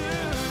I do?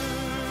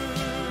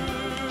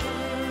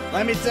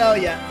 let me tell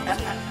ya.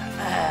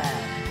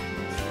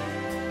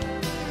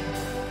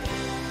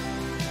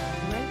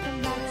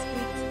 Welcome back,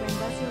 Squeex. When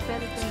does your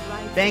Peloton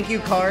ride? Thank you,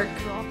 Kark.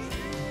 Drops?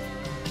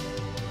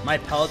 My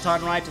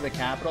Peloton ride to the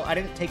Capitol? I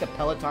didn't take a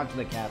Peloton to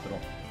the Capitol.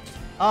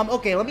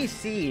 Okay, let me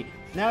see.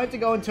 Now I have to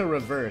go into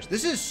reverse.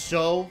 This is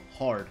so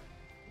hard.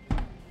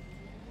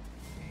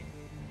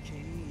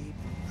 Keep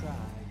crying.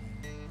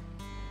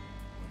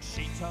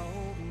 She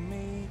told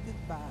me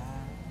goodbye.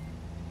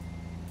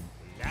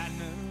 I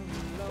knew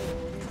the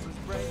Lord was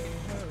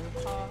breaking her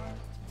heart.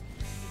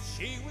 But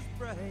she was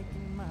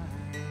breaking mine.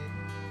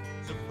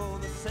 So for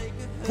the sake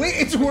of her, Wait,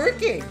 it's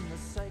working. and the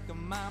sake of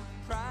my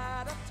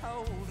pride, I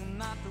told her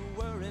not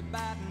to worry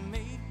about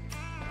me.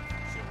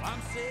 So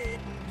I'm sitting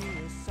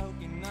here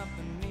soaking up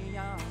the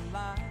neon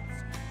lights.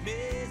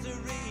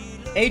 Misery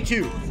looks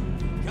A2.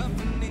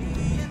 company,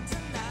 and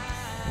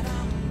tonight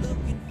I'm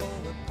looking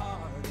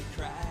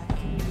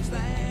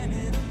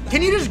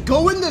Can you just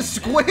go in the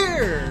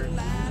square?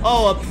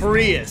 Oh, a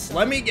Prius.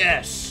 Let me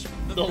guess.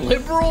 The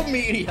liberal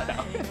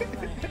media.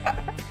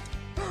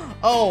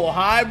 Oh,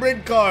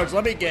 hybrid cars.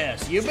 Let me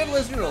guess. You've been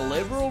listening to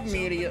liberal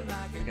media.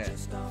 Okay.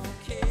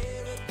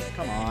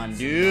 Come on,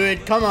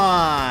 dude. Come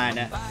on.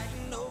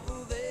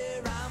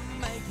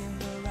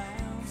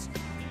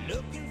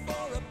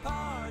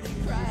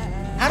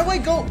 How do I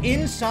go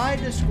inside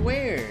the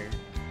square?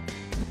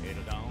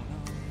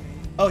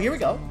 Oh, here we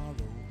go.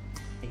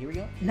 Okay, here we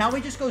go. Now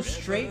we just go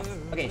straight.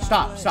 Okay,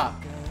 stop,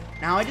 stop.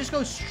 Now I just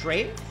go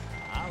straight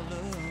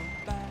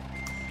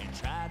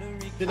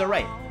to the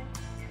right.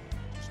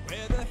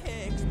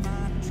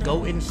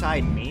 Go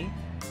inside me.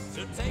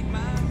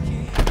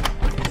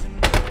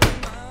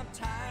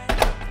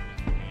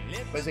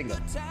 Where's it go?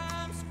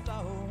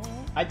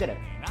 I did it.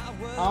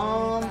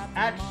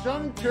 At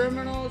some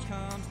terminals,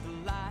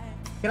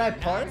 can I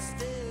park?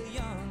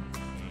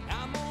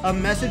 A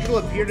message will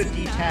appear to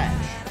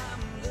detach.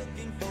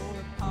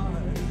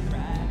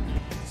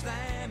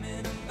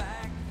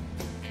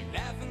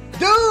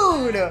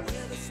 Dude!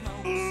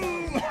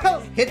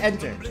 Hit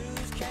enter.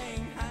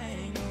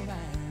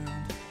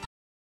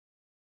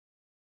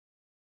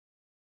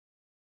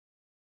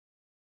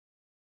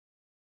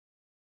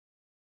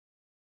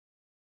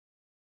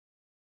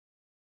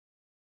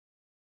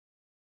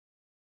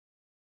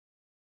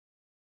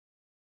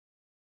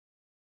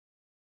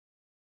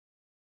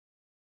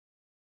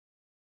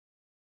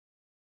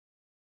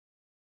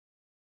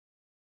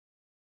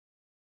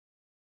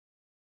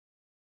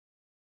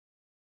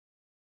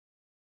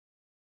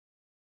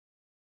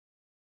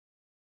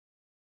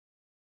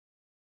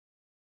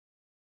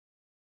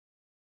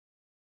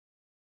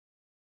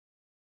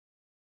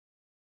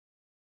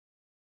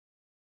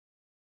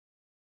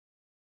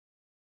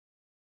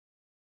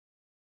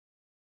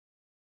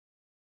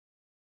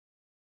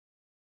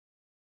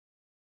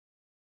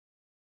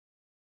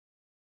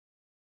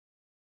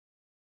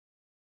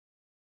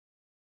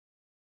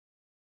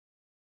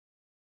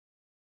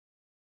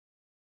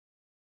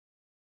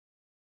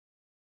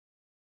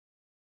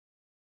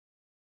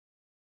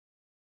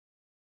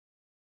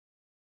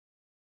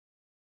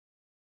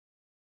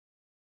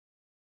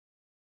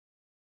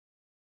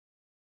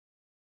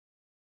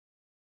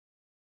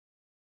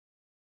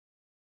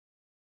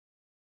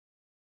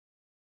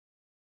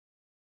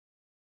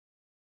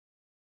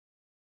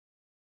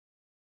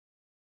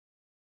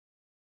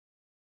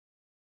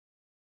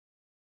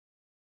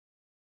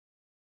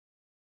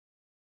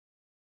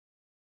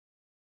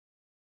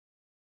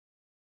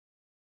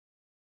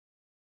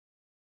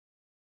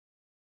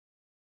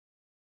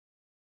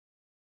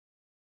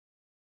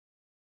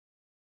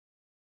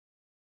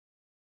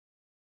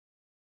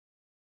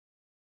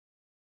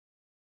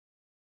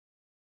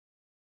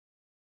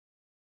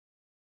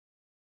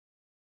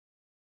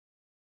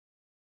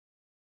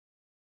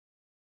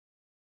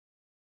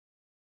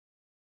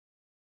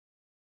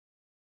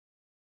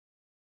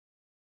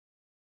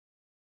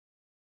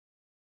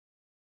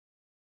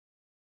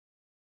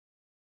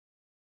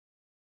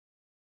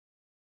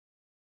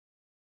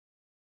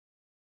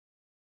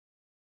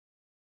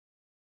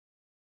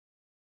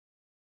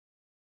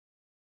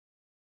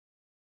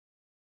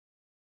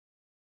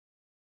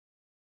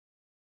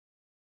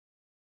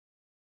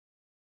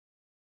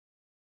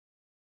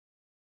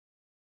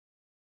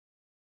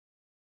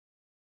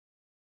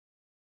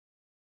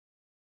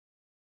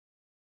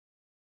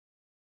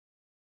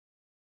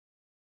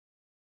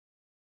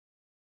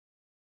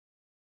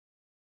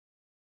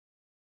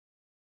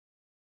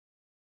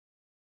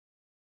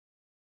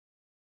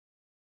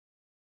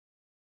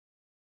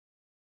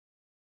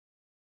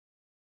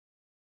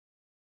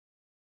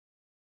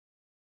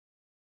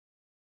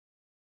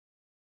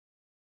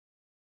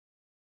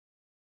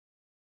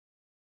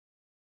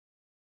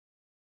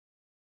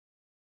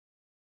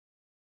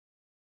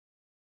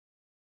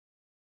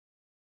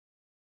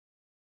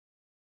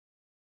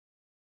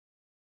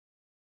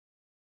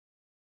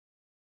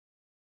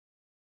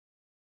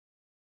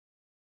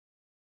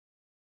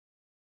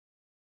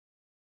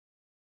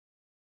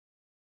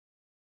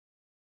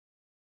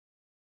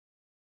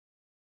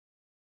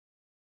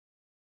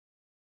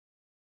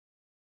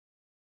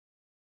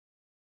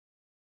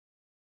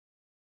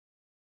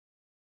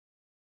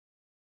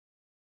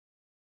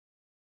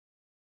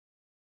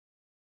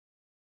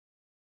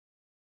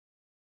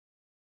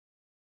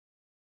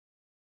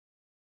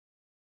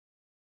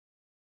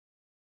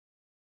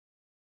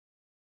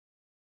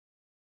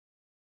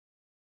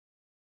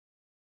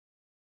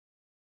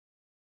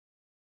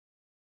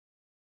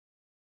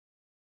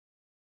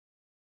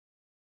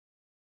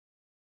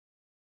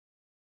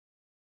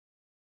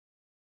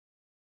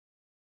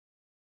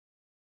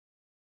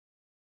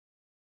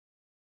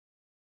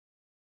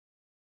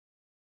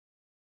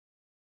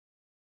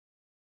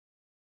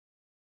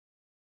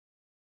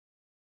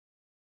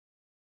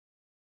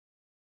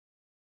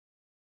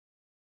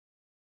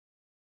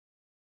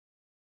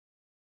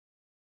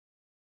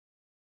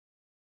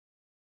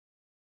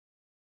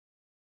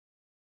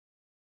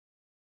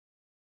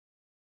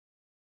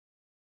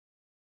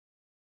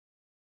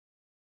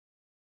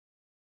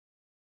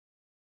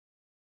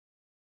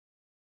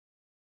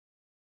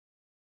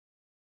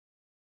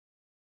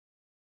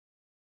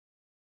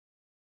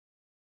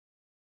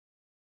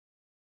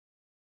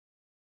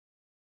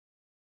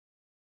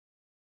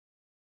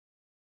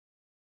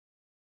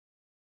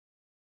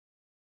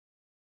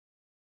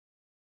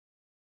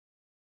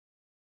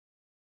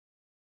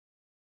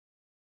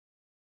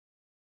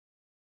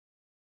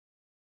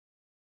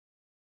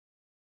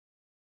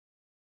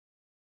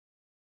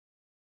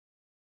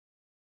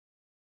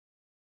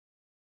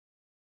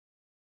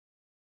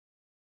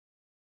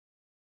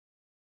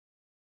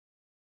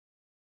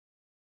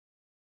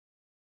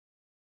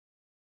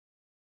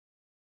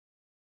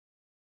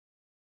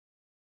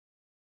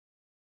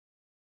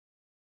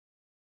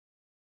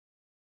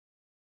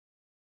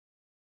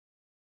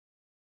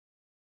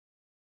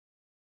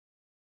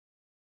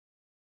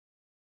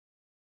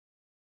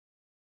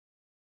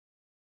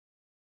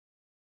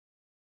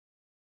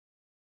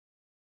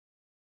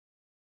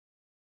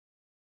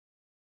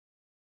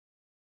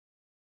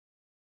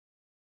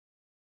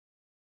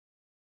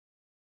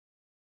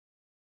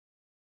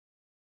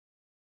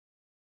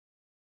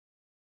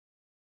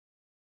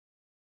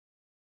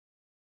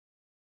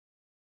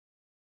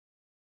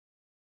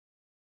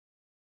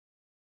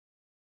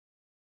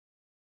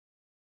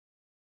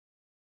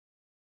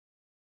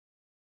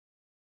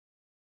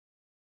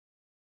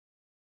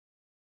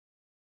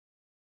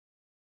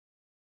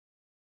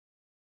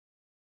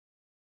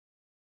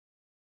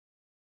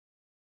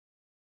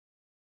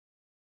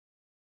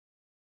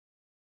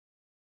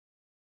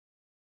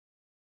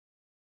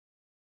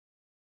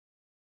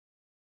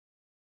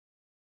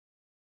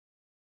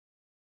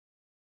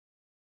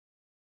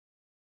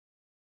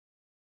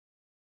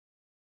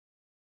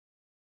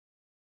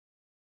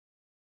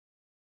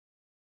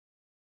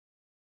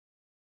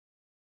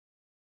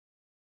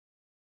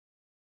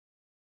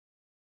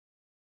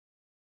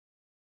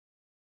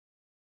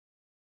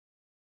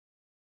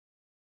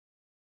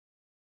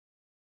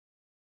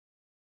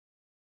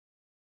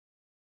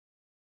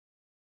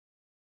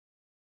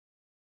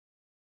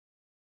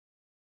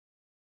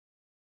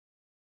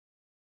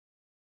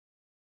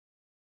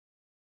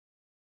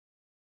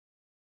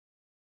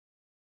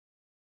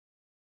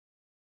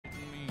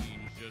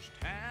 just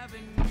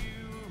having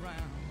you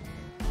around.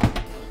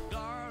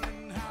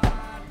 Darling, how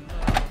I'd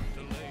love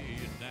to lay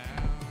you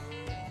down.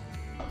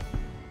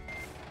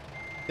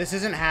 This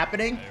isn't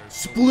happening?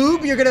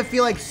 Sploob, you're gonna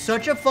feel like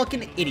such a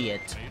fucking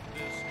idiot. Made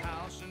this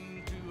house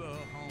into a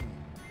home.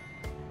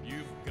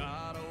 You've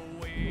got a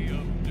way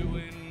of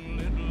doing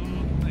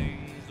little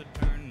things that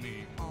turn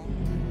me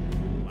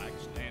on. Like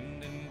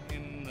standing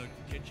in the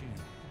kitchen.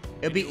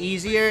 It'd be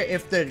easier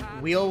if the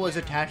wheel was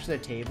attached to the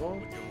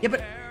table. Yeah,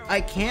 but I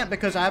can't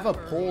because I have a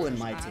pole in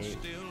my tape.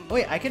 Oh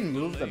wait, I can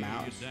move the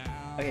mouse.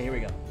 Okay, here we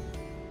go.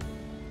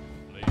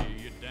 Lay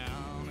you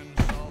down and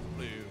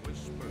softly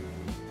whisper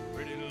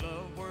pretty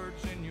love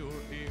words in your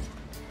ear.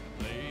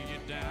 Lay you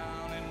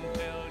down and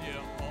tell you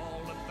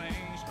all the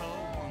things a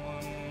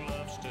woman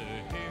loves to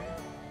hear.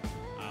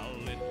 I'll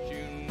let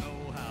you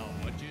know how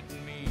much it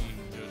means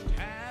just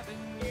having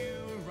you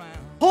around.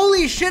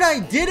 Holy shit, I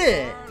did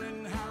it!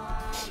 Darling, how I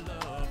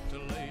love to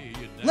lay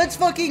you down. Let's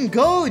fucking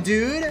go,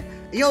 dude!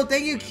 Yo,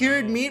 thank you,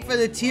 Cured Meat, for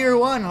the tier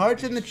 1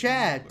 hearts in the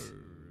chat.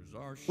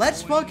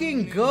 Let's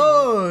fucking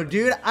go,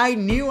 dude. I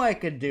knew I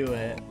could do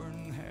it.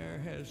 Auburn hair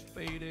has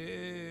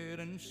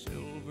faded and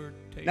silver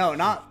takes No,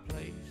 not. its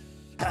place.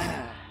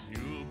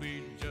 You'll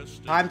be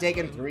just I'm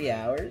taking 3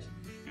 hours.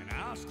 and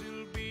I'll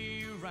still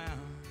be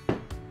around.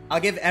 I'll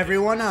give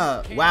everyone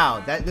a. Wow,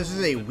 this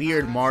is a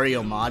weird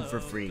Mario mod for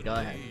free. Go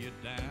ahead.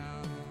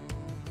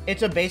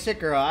 It's a basic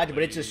garage,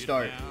 but it's a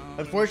start.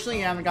 Unfortunately,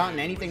 you haven't gotten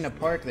anything to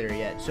park there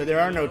yet, so there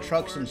are no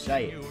trucks in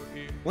sight.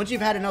 Once you've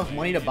had enough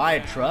money to buy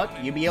a truck,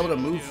 you'll be able to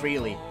move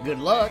freely. Good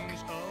luck.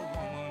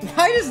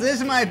 Why is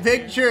this my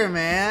picture,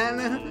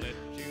 man?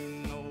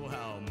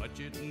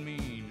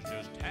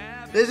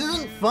 This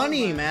isn't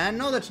funny, man.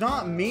 No, that's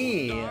not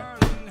me.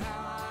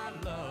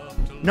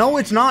 No,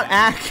 it's not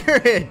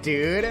accurate,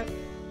 dude.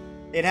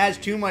 It has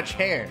too much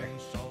hair.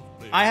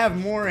 I have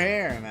more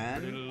hair,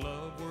 man.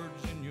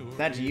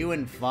 That's you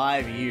in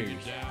 5 years.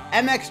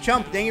 MX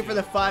Chump, thank you for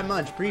the 5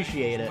 months.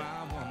 Appreciate it.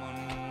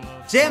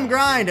 Sam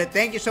Grind,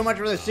 thank you so much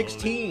for the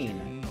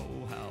 16.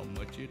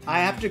 I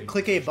have to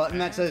click a button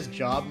that says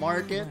job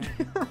market.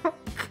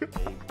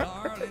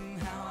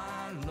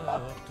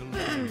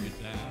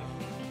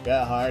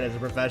 Got hard as a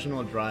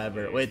professional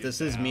driver. Wait,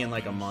 this is me in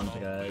like a month,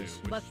 guys.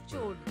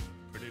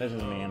 This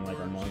is me in like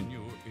a month.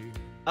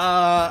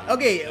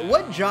 Okay,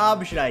 what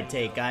job should I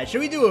take, guys? Should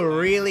we do a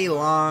really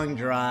long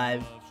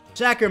drive?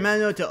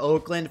 Sacramento to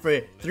Oakland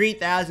for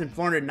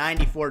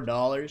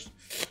 $3,494.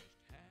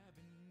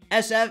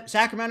 SF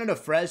Sacramento to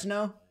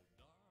Fresno.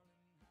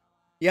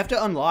 You have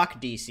to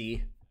unlock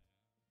DC.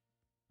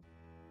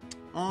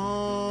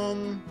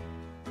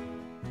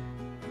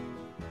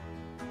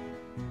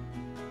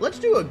 Let's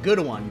do a good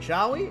one,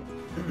 shall we?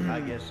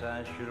 I guess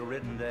I should have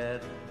written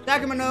that.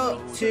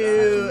 Sacramento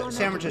to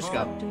San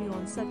Francisco. To you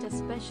on such a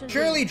special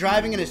Surely day.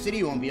 driving in a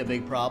city won't be a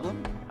big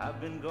problem.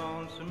 I've been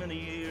gone so many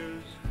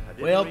years. I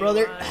didn't Well,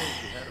 brother, realize you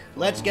had a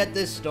let's phone. get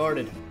this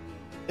started.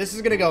 This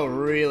is gonna go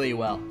really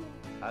well.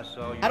 I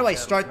saw How do I your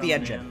start the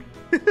cattle engine?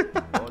 coming in.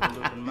 Boys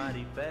looking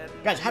mighty fat.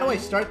 Guys, how do I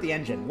start the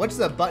engine? What's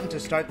the button to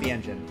start the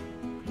engine?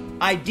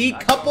 I I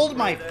decoupled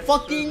my that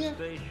fucking service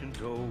station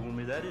told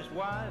me that his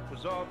wife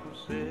was awful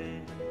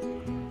sick.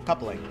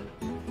 coupling.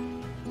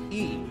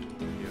 E.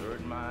 You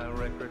heard my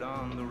record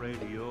on the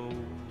radio.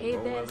 Hey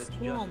Oh, there, well, it's just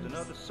Squams.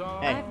 another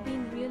song. Hey. I've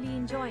been really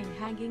enjoying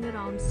hanging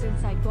around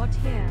since I got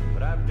here.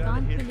 But I've got a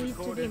Can't hit believe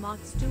recorded. today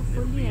marks 2 It'll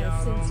full be years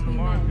out since on we the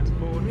market met.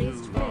 for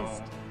Raised too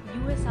West, long.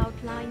 US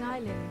outlying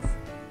islands.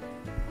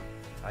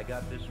 I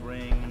got this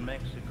ring in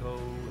Mexico.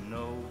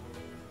 No,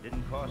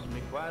 didn't cost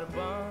me quite a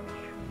bunch.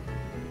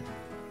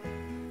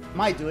 Am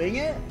I doing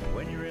it?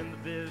 When you're in the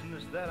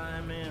business that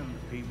I'm in,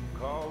 the people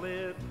call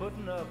it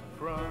putting up a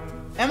front.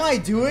 Am I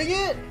doing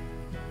it?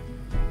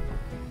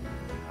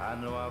 I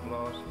know I've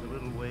lost a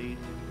little weight.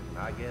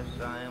 I guess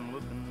I am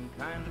looking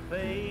kind of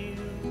pale.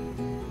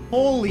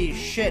 Holy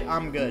shit,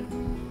 I'm good.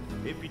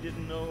 If you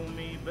didn't know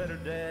me better,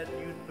 Dad,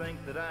 you'd think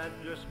that I'd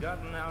just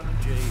gotten out of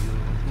jail.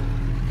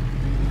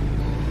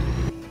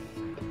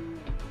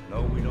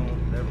 No, we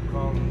don't ever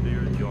call them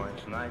beer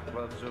joints.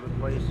 Nightclubs are the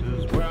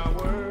places where I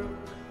work.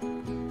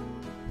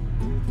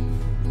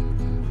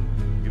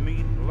 You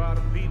meet a lot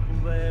of people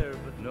there,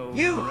 but no,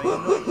 there ain't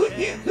no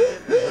chance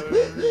of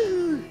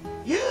getting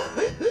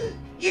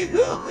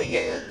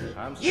hurt.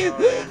 I'm sorry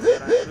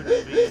that I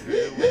couldn't be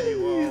here with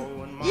you all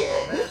when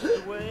Mama passed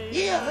away.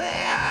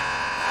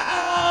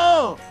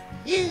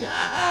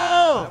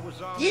 I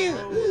was on the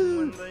road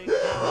when they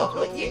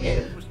told me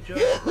it was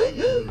just too late.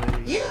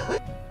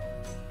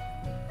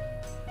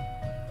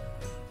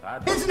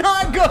 It's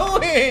not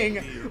going!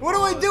 What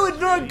do I do? It's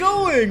not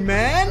going,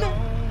 man!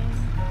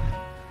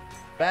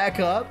 Back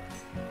up.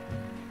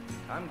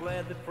 I'm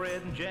glad that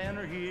Fred and Jan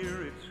are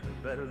here. It's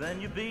better than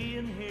you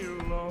being here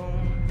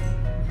alone.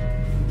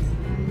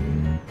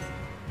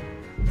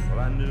 Well,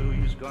 I knew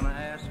you was gonna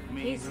ask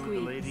me Hey who the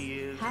lady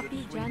Squeex, is. happy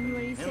that's sweeping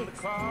January in the 6th.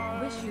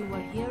 car. Wish you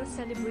were here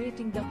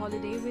celebrating the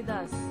holiday with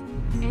us.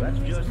 That's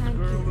Anyways, just a thank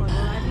girl you for who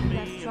driving me,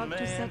 that and truck to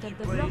man, set she up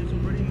the plays a pretty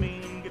blocking.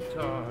 mean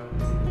guitar.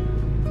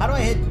 How do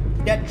I hit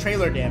Get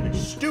trailer damage.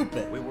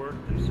 Stupid. We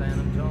worked in San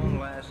Antonio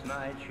last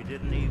night. She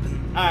didn't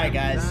even. Alright,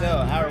 guys, so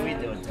how are we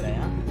doing today,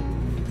 huh?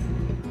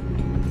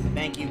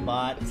 Thank you,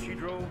 bot. She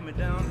drove me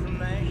down from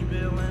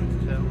Nashville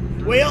and tell.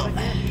 Well,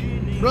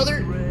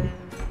 brother,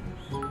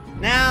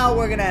 now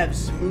we're gonna have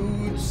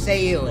smooth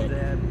sailing.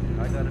 Dad,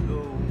 I gotta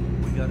go.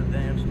 We gotta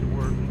dance to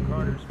work in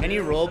Carter's. Can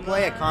you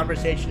roleplay a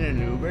conversation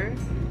in an Uber?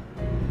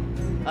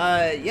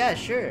 Yeah,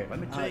 sure.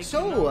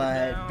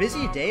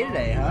 Busy day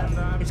today,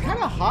 huh? It's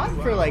kind of hot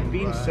for, like,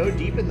 being so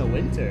deep in the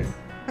winter.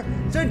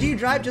 So, do you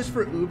drive just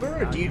for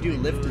Uber, or do you do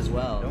Lyft as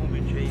well?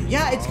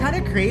 Yeah, it's kind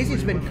of crazy.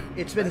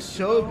 It's been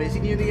so busy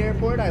near the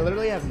airport, I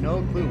literally have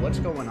no clue what's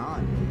going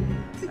on.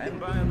 And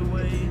by the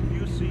way, if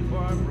you see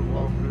Barbara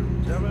Walker,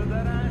 tell her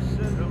that I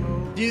said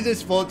hello. Do you do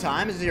this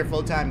full-time? Is this your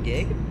full-time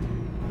gig?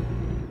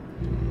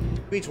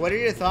 Squeex, what are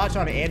your thoughts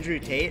on Andrew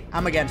Tate?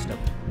 I'm against him.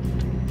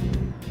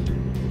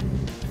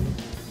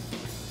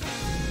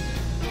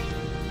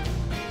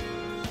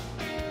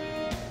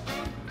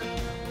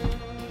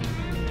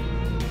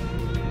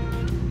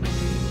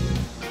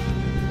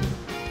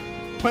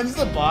 When's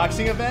the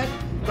boxing event?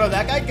 Bro,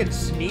 that guy could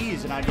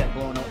sneeze and I'd get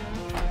blown up.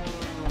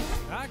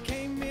 I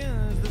came in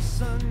as the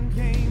sun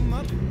came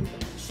up.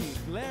 She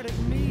glared at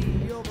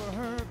me over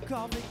her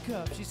coffee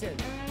cup. She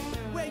said,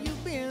 "Where you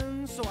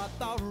been?" So I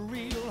thought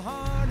real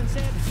hard and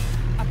said,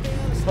 "I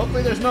fell asleep."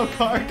 Hopefully there's no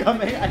car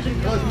coming. I should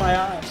close my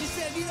eyes. She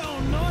said, "You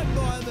don't know it,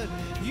 boy, but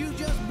you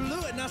just blew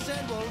it." And I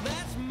said, "Well,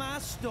 that's my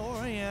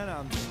story and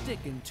I'm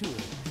sticking to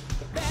it."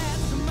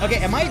 Okay,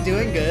 am I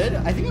doing good?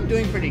 I think I'm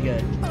doing pretty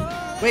good.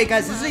 Wait,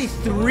 guys, this is a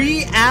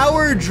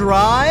 3-hour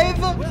drive?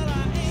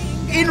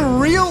 In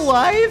real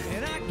life?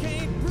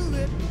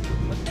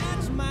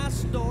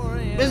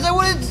 Is that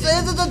what it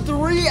says? It's a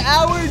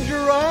 3-hour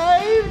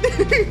drive?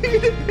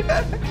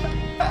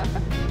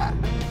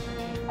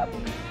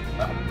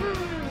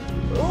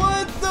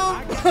 What the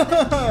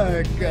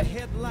fuck?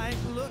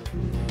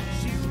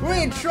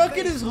 Wait,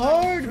 trucking is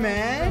hard,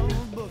 man.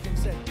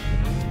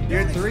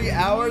 Your 3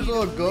 hours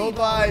will go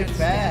by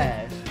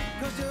fast.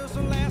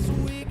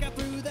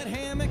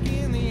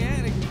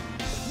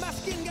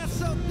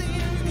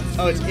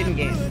 Oh, it's in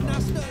game.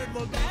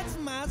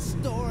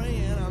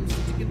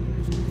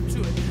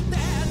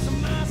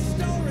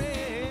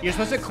 You're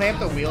supposed to clamp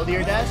the wheel to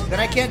your desk? Then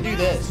I can't do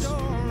this. Do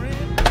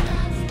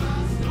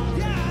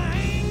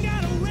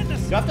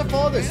I have to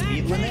follow the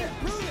speed limit?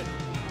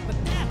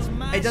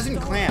 It doesn't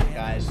clamp,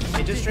 guys.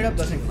 It just straight up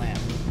doesn't clamp.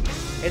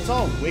 It's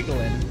all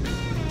wiggling.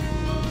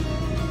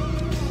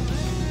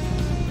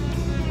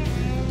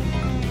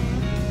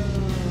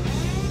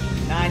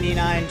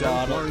 $99.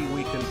 Don't worry,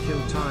 we can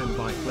kill time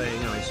by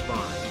playing I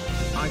Spy.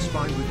 I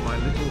Spy with my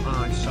little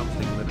eye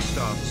something that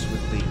starts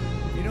with B.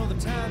 You know the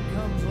time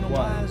comes when a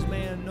wise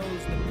man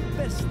knows the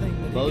best thing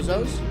to do.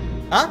 Bozos?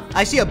 Huh?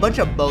 I see a bunch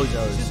of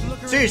bozos.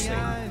 Seriously.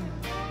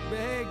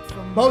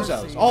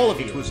 Bozos. All of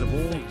you. It was of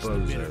all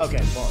bozos.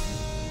 Okay, well.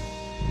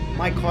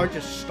 My car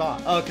just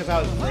stopped. Oh, because I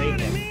was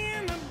braking.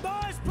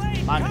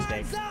 My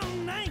mistake.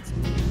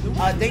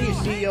 Thank you,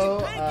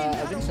 CEO.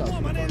 I think so.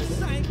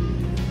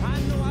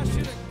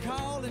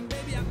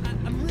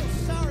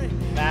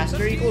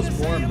 Faster equals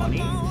more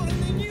money.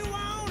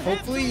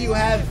 Hopefully you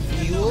have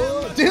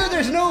fuel. Dude,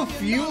 there's no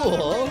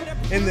fuel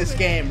in this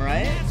game,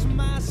 right?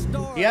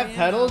 You have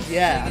pedals?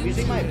 Yeah, I'm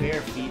using my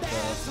bare feet,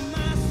 though.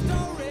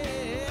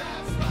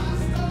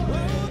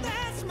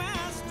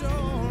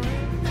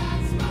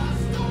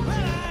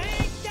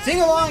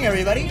 Sing along,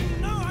 everybody.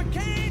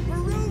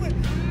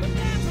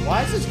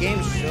 Why is this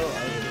game so...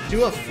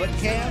 Do a foot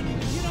cam?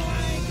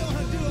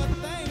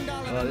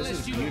 Oh, this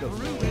is beautiful.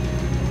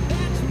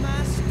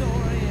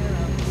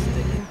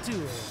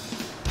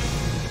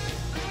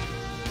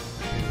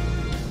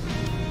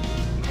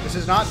 This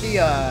is not the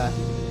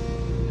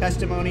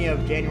testimony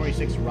of January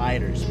 6th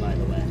rioters, by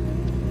the way.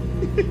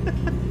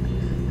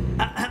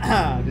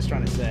 I'm just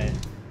trying to say.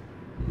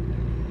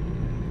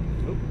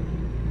 Oop.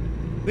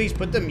 Please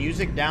put the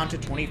music down to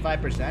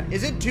 25%.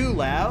 Is it too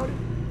loud?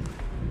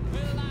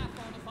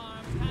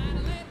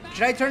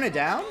 Should I turn it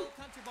down?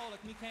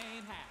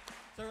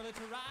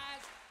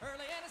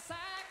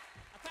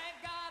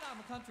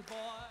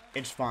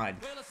 It's fine.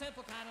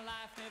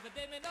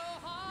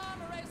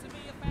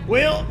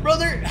 Well,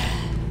 brother.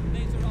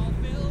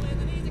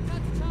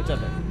 What's up,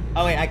 man?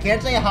 Oh wait, I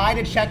can't say hi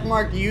to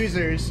checkmark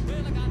users.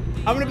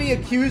 I'm gonna be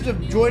accused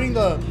of joining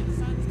the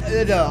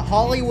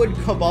Hollywood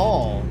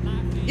cabal.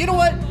 You know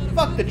what?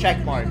 Fuck the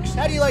checkmarks.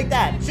 How do you like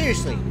that?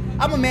 Seriously,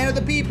 I'm a man of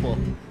the people.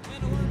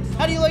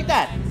 How do you like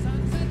that?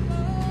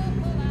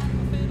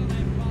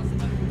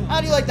 How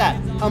do you like that?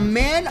 A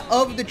man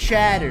of the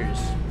chatters.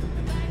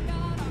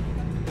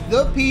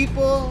 The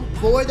people,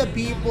 for the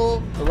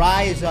people,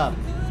 rise up.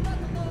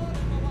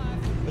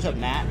 What's up,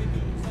 Matt?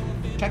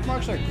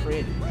 Checkmarks are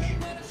cringe.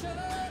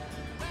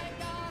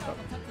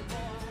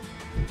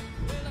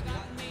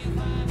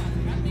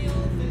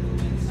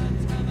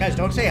 Guys,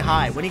 don't say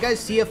hi. When you guys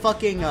see a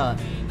fucking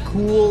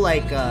cool,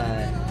 like,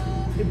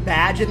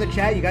 badge in the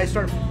chat, you guys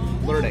start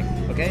flirting,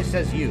 okay? It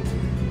says you.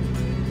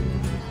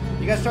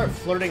 You guys start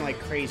flirting like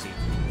crazy.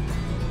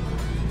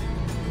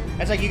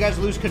 It's like you guys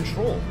lose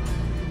control.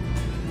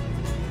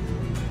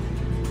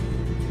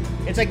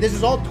 It's like this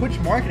is all Twitch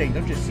marketing,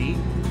 don't you see?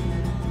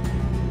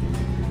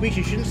 Wait,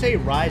 you shouldn't say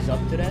rise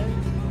up today?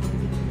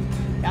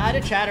 I had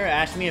a chatter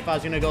ask me if I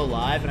was gonna go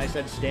live, and I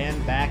said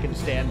stand back and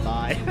stand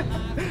by.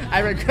 I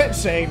regret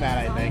saying that,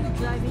 I think. Are you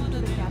driving to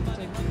the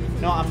capital?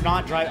 No, I'm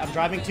not driving. I'm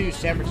driving to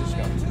San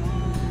Francisco.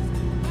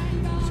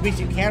 Squeex,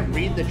 you can't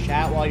read the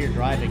chat while you're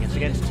driving. It's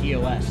against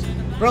TOS.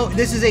 Bro,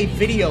 this is a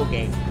video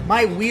game.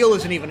 My wheel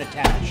isn't even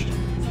attached.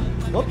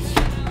 Whoops.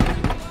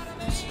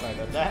 Sorry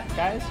about that,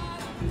 guys.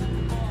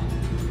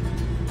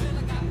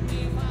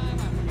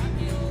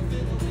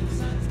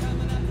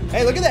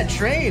 Hey, look at that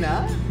train,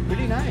 huh?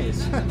 Pretty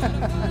nice.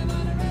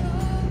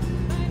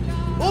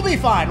 We'll be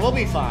fine. We'll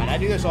be fine. I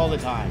do this all the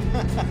time.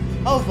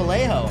 Oh,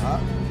 Vallejo, huh?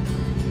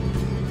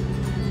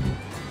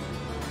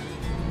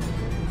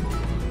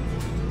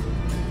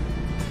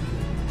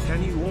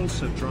 Can you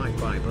also drive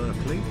by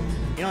Berkeley?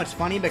 You know, it's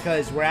funny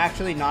because we're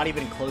actually not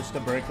even close to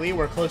Berkeley.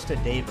 We're close to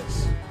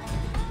Davis.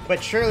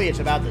 But surely it's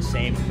about the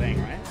same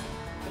thing, right?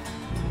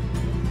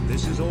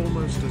 This is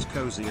almost as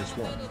cozy as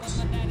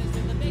Watts.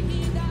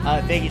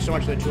 Thank you so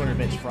much for the 200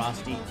 bits,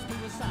 Frosty.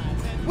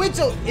 Wait,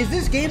 so is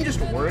this game just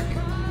work?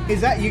 Is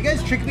that, you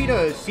guys tricked me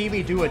to see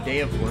me do a day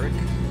of work?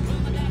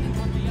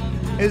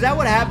 Is that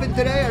what happened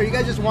today? Or you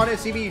guys just want to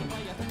see me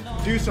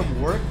do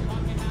some work?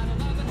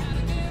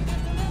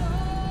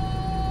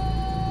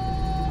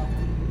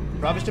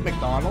 Rubbish to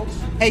McDonald's?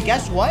 Hey,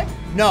 guess what?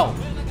 No.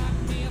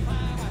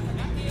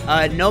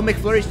 No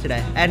McFlurries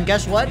today. And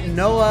guess what?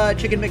 No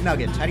chicken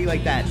McNuggets. How do you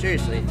like that?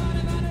 Seriously.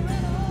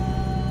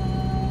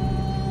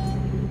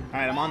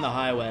 Alright, I'm on the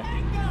highway.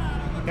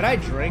 Can I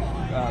drink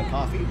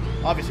coffee?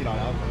 Obviously not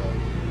alcohol.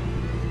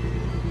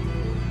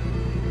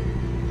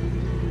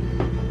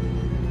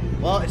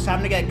 Well, it's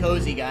time to get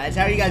cozy, guys.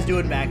 How are you guys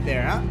doing back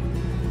there, huh?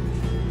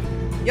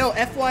 Yo,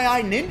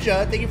 FYI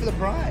Ninja, thank you for the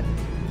prime.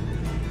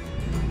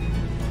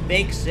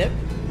 Fake sip.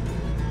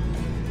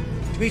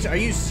 Squeex, are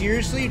you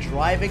seriously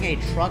driving a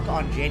truck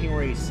on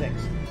January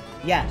 6th?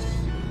 Yes.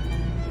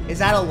 Is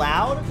that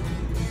allowed?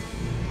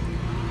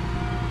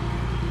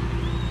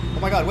 Oh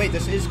my god, wait,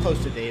 this is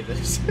close to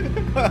Davis.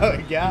 Oh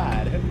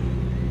god.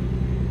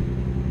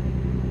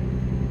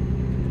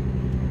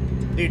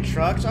 Dude,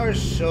 trucks are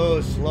so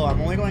slow.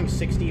 I'm only going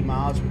 60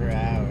 miles per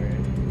hour.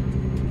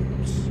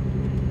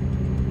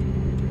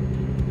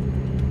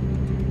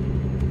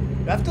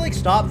 Do I have to, like,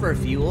 stop for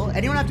fuel?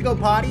 Anyone have to go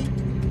potty?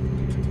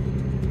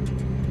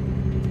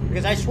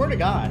 Because I swear to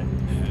God.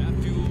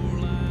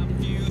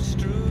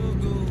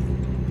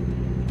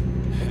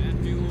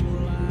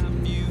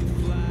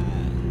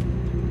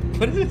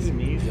 What is this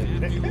music?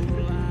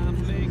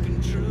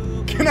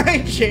 Can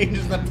I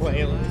change the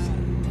playlist?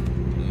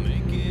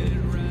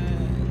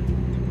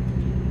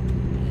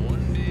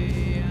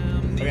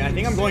 Okay, I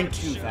think I'm going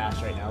too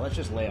fast right now. Let's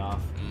just lay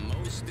off.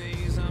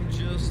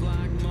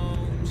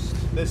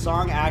 This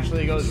song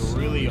actually goes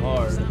really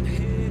hard.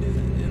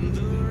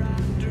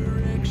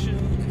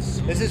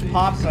 This is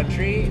pop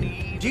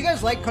country. Do you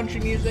guys like country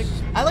music?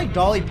 I like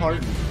Dolly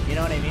Parton. You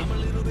know what I mean?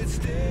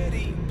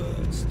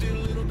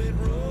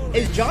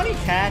 Is Johnny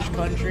Cash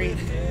country?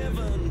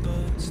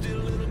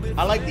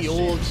 I like the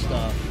old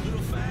stuff.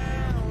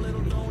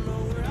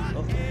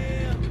 Oh.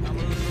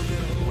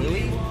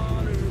 Willie?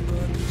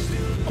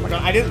 Oh my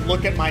god, I didn't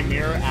look at my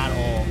mirror at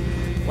all.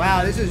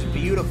 Wow, this is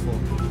beautiful.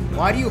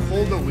 Why do you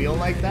hold the wheel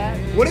like that?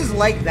 What does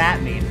like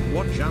that mean?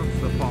 Watch out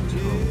for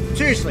pothole.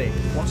 Seriously.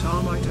 What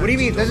are my What do you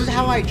mean? This is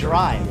how I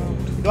drive.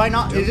 Do I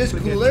not? Is this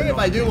cooler if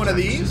I do one of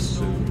these?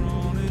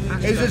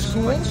 Is this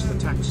cool? The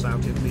tax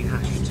out in the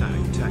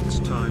hashtag tax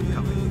time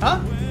coming.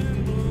 Huh?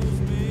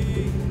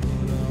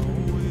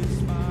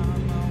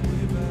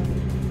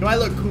 Do I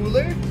look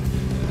cooler?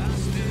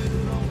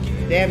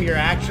 Damn, you're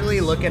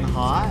actually looking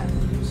hot.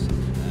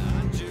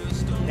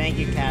 Thank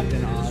you,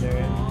 Captain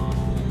Otter.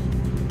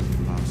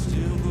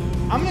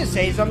 I'm gonna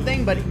say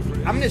something, but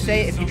I'm gonna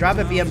say if you drive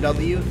a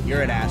BMW,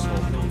 you're an asshole.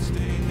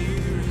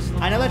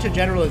 I know that's a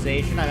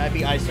generalization. I might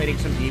be isolating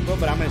some people,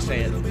 but I'm gonna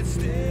say it.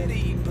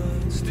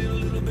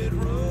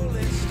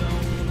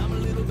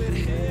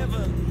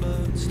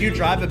 Do you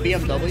drive a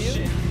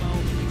BMW?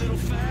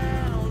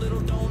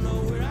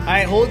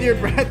 Alright, hold your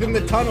breath in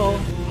the tunnel.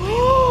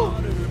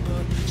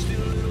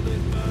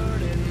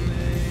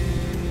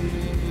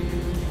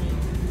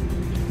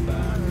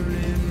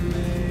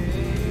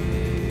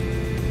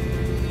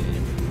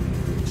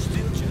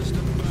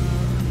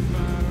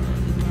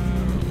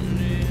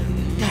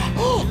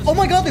 Oh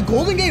my god, the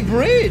Golden Gate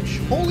Bridge!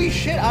 Holy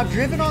shit, I've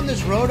driven on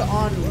this road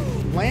on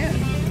land.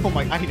 Oh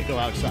my, I need to go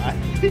outside.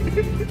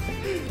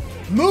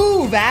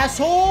 Move,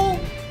 asshole!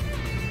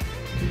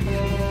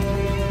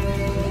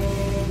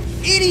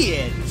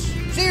 Idiots!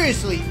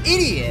 Seriously,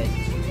 idiots!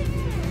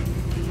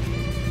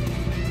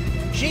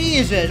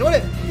 Jesus,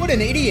 what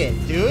an idiot,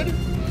 dude!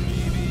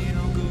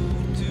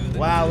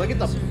 Wow, look at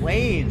the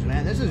planes,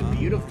 man. This is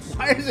beautiful.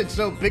 Why is it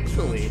so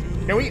pixely?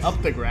 Can we up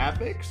the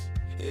graphics?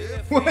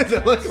 What does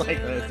it look like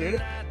this,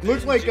 dude?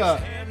 Looks like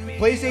a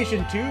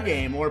PlayStation 2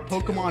 game or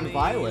Pokemon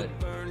Violet.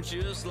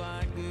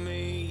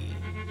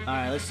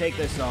 Alright, let's take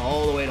this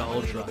all the way to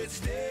ultra.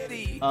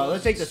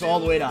 Let's take this all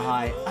the way to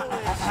high.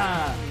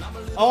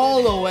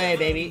 All the way,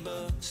 baby.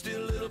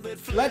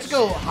 Let's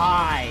go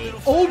high.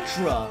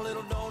 Ultra.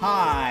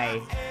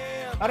 High.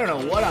 I don't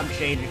know what I'm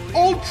changing.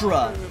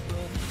 Ultra.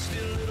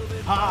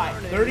 High.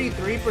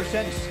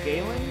 33%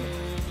 scaling?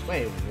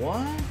 Wait,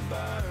 what?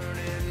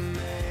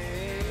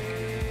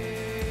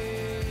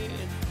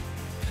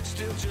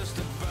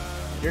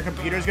 Your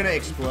computer's gonna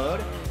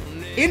explode?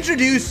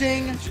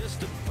 Introducing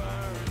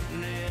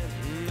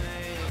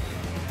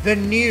the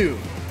new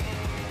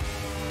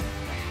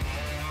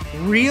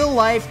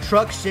real-life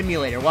truck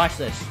simulator. Watch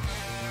this.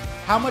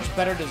 How much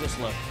better does this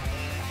look?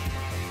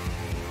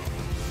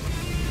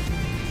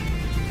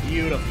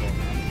 Beautiful,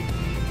 man.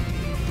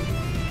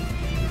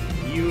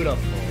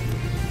 Beautiful.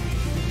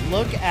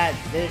 Look at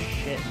this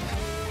shit, man.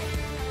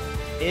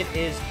 It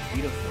is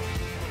beautiful.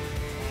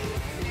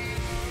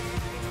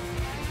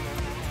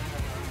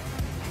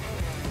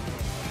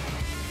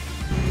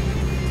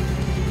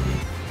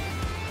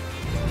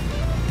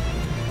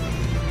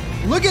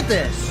 Look at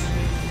this!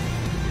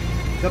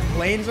 The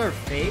planes are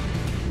fake?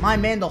 My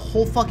man, the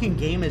whole fucking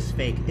game is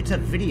fake. It's a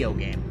video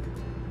game.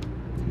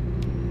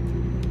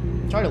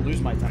 I'm trying to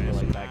lose my temper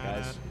like that,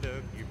 guys.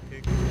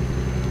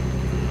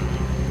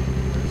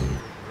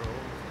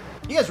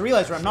 You guys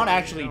realize I'm not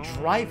actually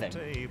driving.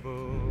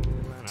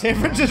 San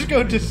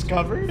Francisco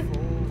discovered?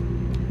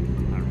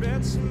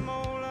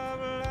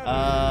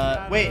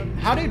 Wait,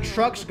 how do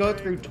trucks go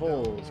through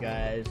tolls,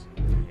 guys?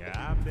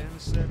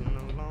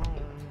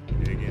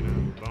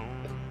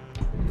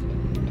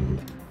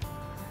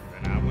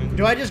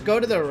 Do I just go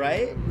to the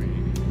right?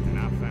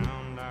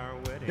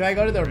 Do I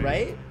go to the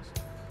right?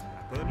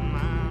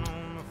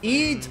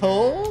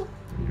 E-toll?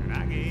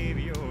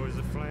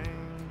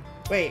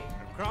 Wait.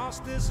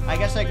 I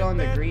guess I go in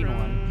the green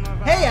one.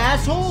 Hey,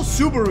 asshole!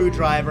 Subaru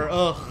driver.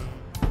 Ugh.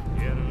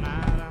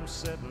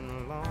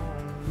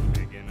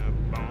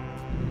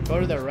 Go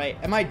to the right.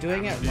 Am I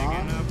doing it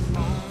wrong?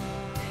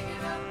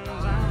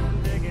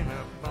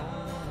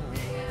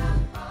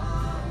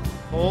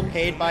 Toll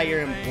paid by your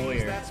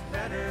employer.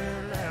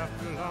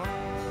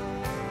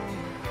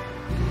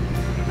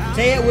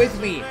 Say it with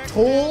me.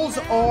 Tolls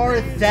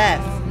are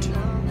theft.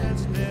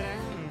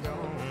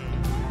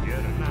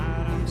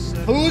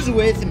 Who's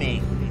with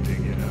me?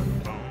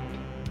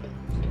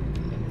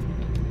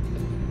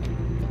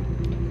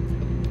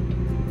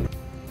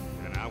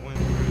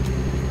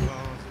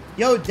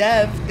 Yo,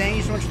 Dev, thank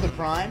you so much for the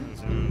prime.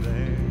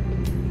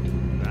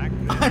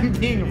 I'm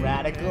being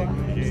radical.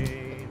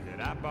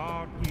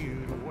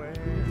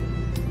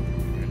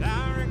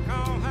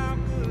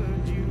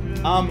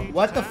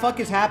 What the fuck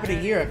is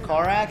happening here? A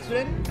car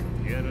accident?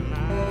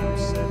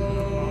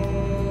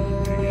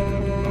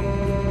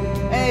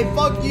 Hey,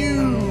 fuck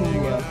you!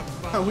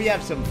 We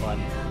have some fun.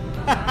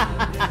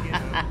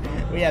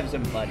 We have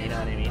some fun, you know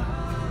what I mean?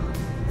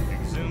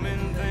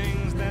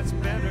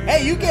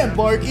 Hey, you can't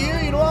bark here,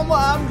 you know,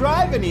 I'm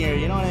driving here,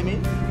 you know what I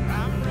mean?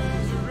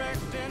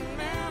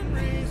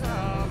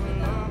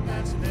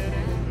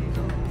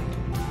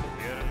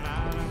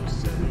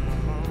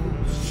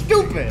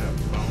 Stupid!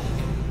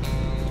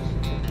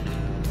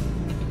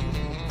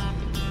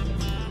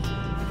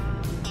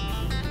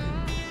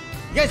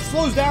 You guys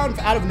slows down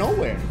out of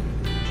nowhere.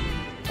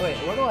 Oh, wait,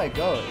 where do I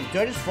go?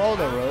 Do I just follow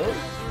the road?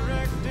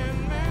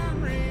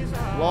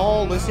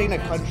 Lol, listening to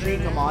country?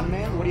 Come on,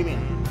 man. What do you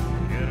mean?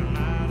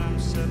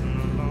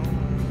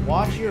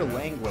 Watch your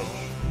language.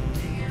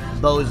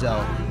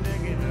 Bozo.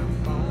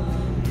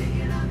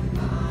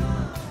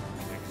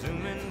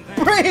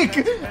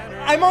 Break!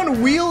 I'm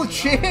on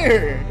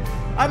wheelchair!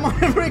 I'm on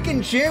a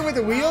freaking chair with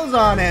wheels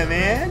on it,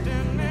 man!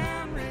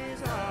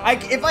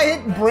 If I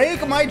hit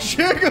brake, my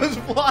chair goes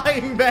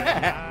flying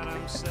back!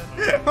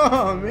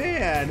 Oh,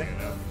 man!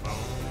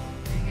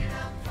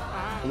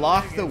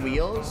 Lock the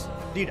wheels?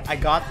 Dude,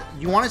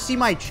 you wanna see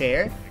my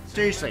chair?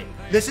 Seriously,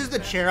 this is the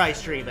chair I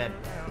stream in.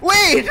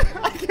 Wait!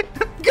 I can't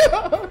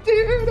go,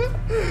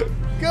 dude!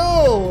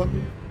 Go!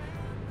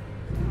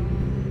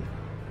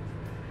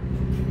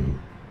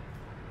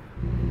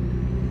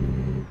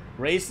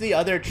 Race the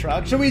other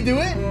truck? Should we do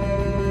it?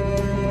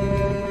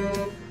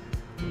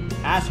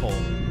 Asshole.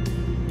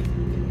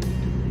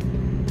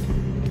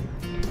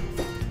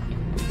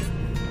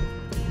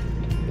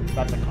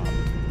 That's a cop.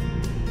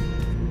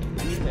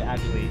 I need to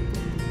actually...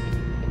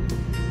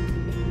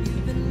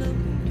 You've been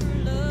looking for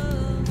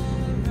love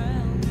all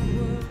around the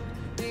world.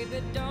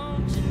 Baby,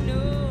 don't you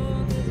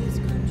know that this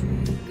country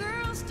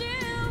girl's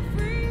still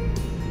free?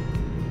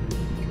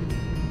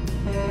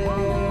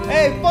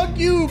 Hey, fuck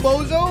you,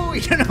 bozo!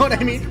 You know what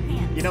I mean?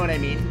 You know what I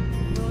mean?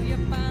 Will you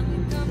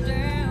finally come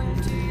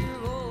down to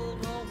your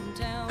old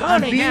hometown?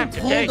 I'm Only being have to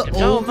pulled take the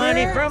toll over?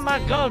 money from my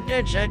gold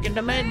dead Second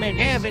Amendment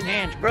having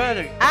hands,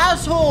 brother.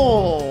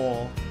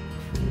 Asshole!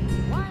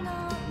 Why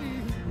not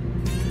be?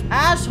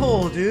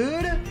 Asshole,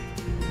 dude!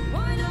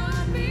 Why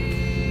not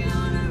be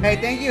on a Hey,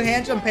 thank you,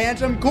 Handsome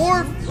Pantsome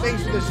Corp!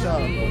 Thanks for the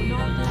sub.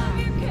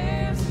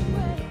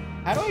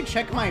 How do I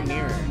check my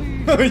mirror?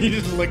 You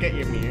just look at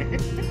your mirror.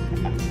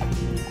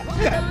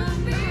 Why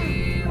not be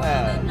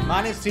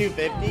Minus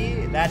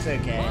 250? That's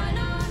okay.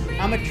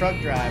 I'm a truck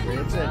driver.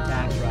 It's a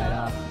tax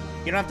write-off.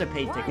 You don't have to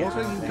pay tickets. What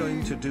are you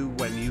going to do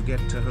when you get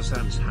to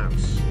Hassan's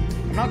house?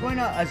 I'm not going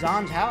to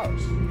Azan's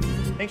house.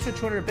 Thanks for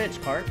 200 bits,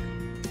 Cart.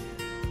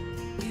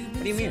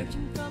 What do you mean?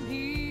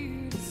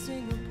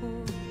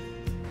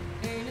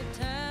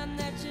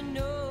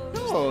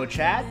 Hello,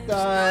 chat.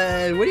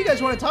 What do you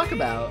guys want to talk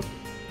about?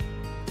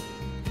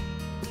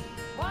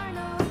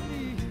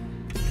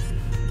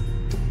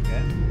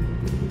 Okay.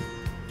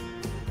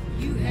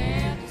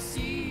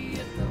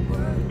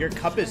 Your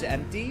cup is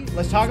empty?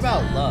 Let's talk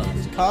about love.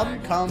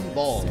 Come,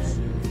 balls.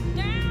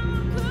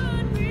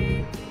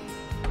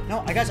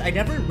 No, guys, I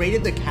never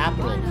rated the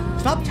capital.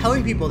 Stop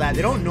telling people that.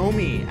 They don't know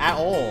me at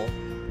all.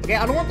 Okay,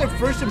 I don't want their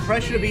first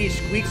impression to be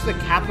Squeex the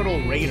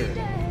capital raider.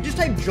 Just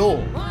type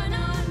Joel.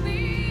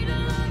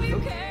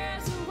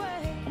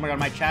 Oh my god,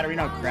 my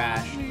chatterino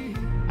crashed.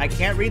 I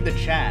can't read the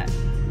chat.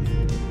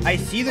 I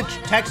see the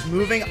text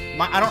moving.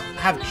 I don't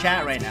have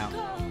chat right now.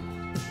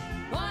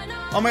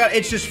 Oh my god,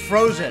 it's just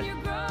frozen.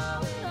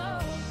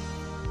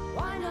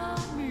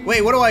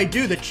 Wait, what do I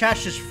do? The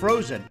chat's just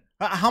frozen.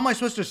 How am I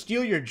supposed to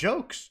steal your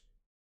jokes?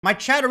 My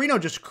chatterino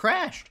just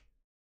crashed.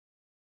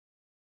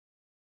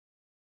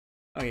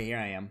 Okay, here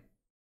I am.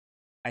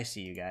 I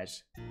see you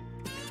guys.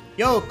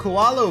 Yo,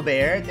 Koala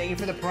Bear, thank you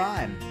for the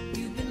prime.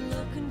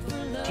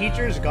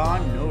 Teacher's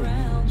gone, no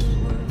rules.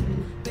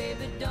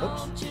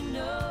 Oops.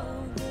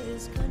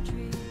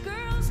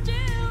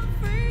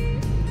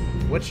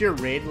 What's your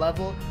raid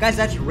level? Guys,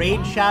 that's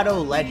Raid Shadow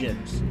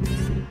Legends.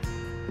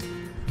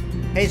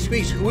 Hey,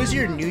 Squeex, who was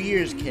your New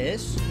Year's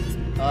kiss?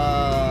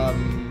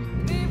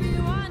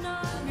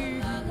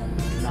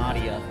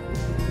 Nadia.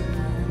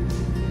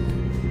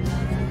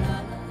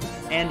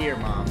 And your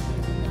mom.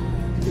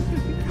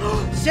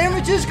 San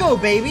Francisco,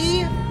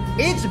 baby!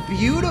 It's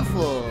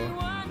beautiful!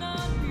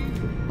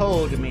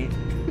 Hold me.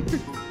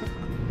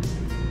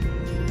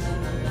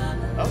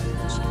 Oh.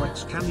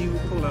 Squeex, can you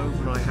pull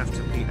over? I have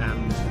to pee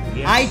and...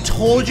 Yes. I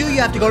told you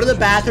have to go to the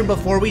bathroom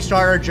before we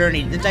start our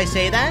journey. Didn't I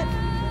say that?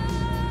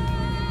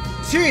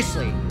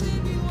 Seriously.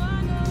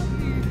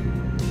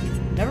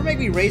 Never make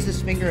me raise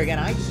this finger again.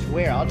 I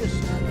swear, I'll just...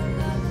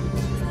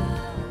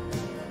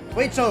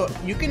 Wait, so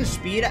you can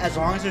speed as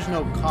long as there's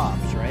no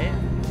cops, right?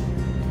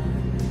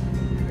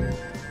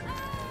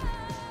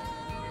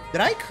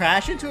 Did I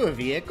crash into a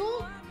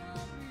vehicle?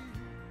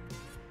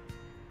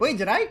 Wait,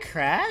 did I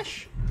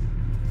crash?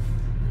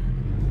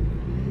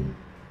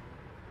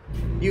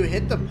 You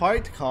hit the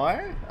parked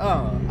car?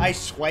 Oh, I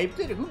swiped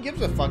it? Who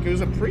gives a fuck? It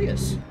was a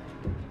Prius.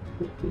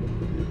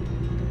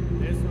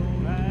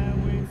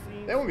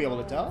 They won't be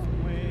able to tell.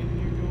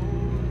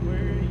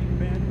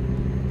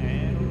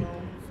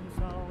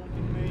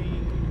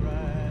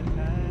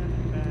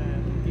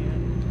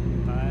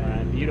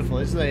 Alright, beautiful.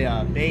 This is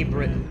the Bay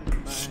Brit.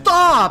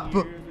 Stop!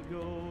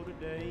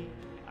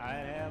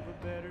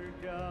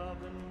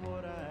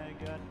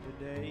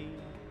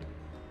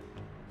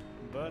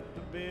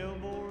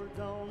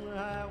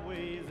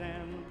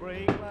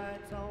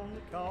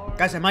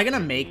 Guys, am I gonna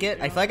make it?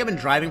 I feel like I've been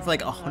driving for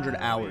like 100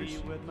 hours.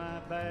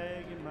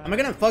 Am I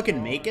gonna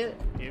fucking make it?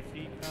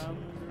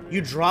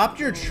 You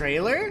dropped your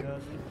trailer?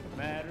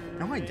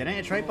 No, I didn't.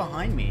 It's right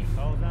behind me.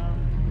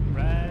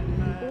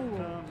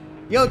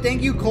 Yo,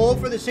 thank you, Cole,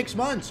 for the 6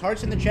 months.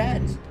 Hearts in the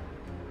chat.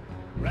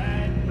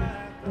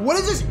 What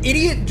is this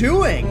idiot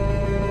doing?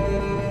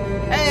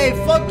 Hey,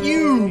 fuck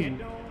you,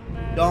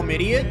 dumb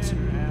idiot.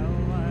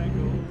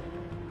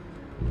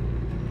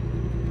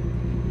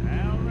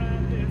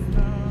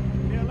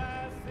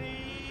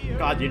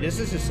 God, dude, this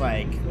is just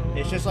like,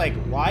 it's just like,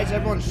 why is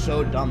everyone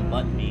so dumb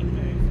but me?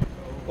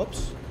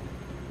 Whoops.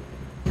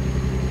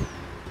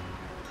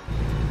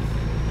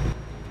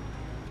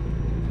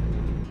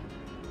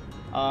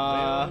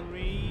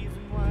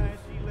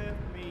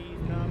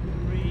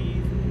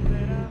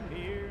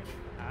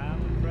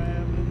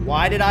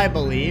 Why did I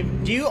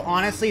believe? Do you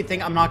honestly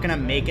think I'm not gonna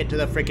make it to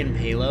the freaking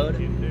payload?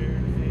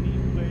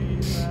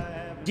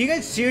 Do you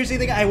guys seriously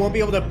think I won't be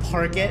able to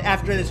park it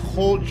after this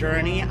whole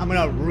journey? I'm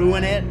gonna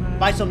ruin it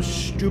by some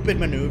stupid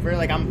maneuver,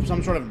 like I'm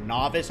some sort of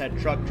novice at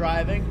truck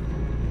driving?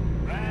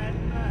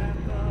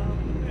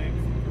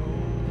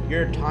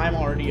 Your time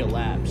already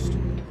elapsed.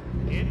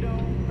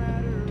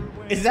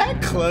 Is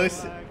that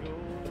close?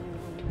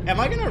 Am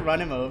I gonna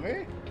run him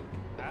over?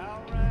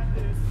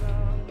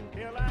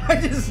 I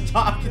just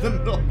stopped in the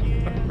middle of the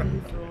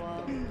road.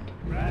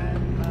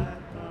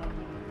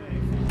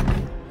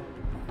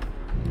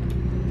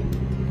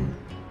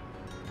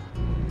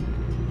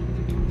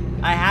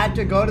 I had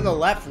to go to the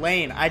left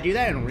lane. I do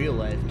that in real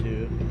life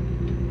too.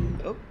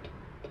 Oh.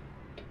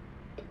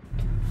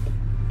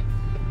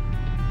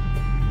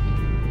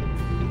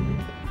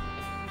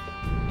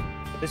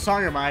 This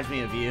song reminds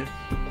me of you.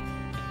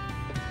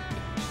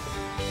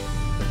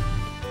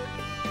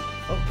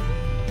 Oh.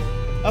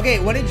 Okay,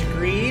 when it's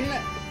green,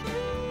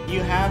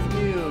 you have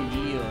to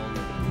yield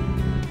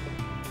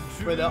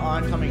for the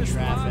oncoming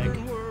traffic.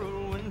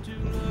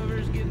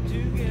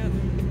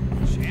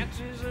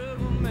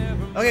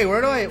 Okay,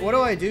 what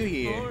do I do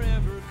here?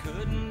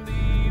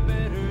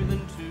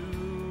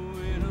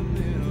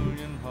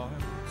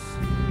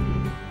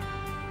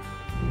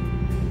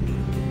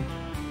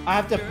 I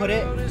have to put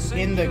it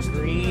in the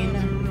green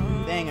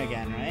thing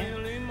again, right?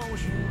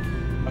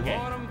 Okay.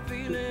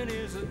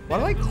 Why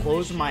do I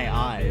close my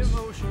eyes?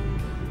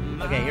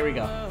 Okay, here we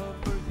go.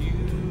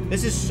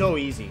 This is so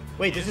easy.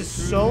 Wait, this is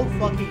so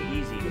fucking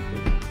easy.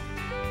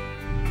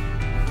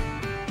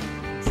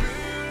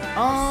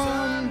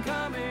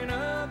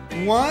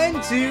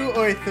 1, 2,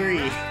 or 3?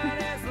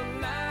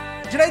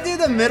 Should I do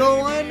the middle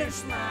one?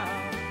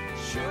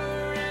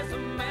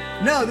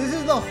 No, this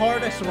is the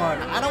hardest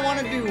one. I don't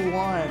want to do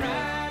 1.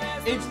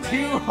 It's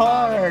too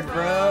hard,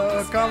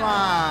 bro. Come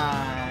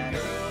on.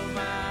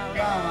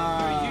 Come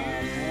on.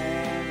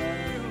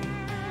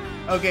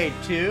 Okay,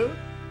 2.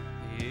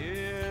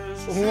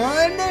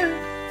 1.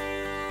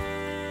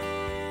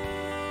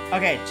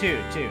 Okay,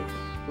 2.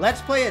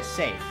 Let's play it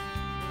safe.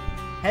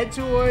 Head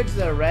towards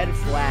the red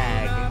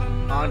flag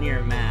on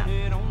your map.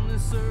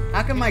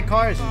 How come my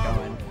car isn't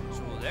going?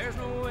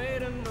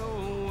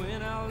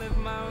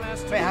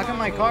 Wait, how come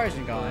my car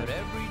isn't going?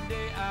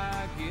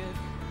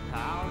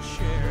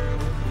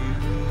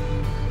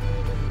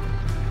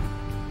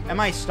 Am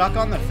I stuck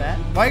on the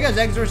fence? Why you guys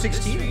Exor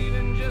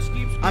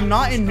 16? I'm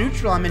not in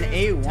neutral, I'm in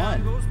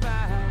A1.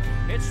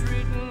 It's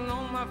written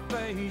on my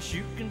face,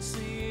 you can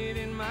see it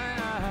in my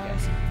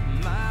eyes.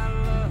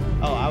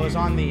 Oh, I was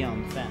on the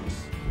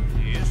fence.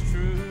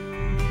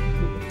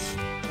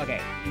 Okay,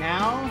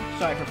 now,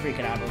 sorry for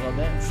freaking out a little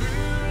bit.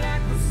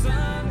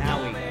 Now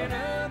we go.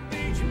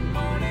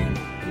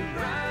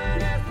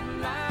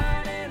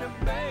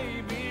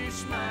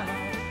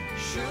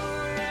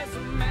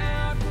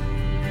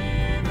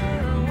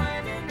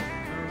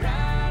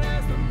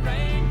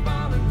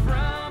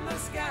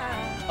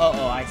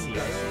 Oh, I see.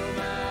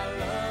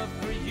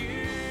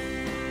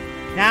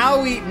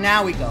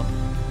 Now we go.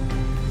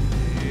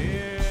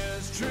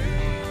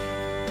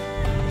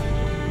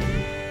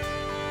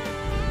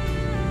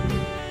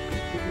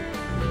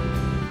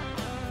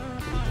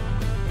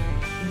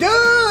 Dude,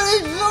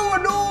 it's so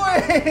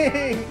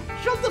annoying!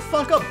 Shut the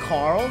fuck up,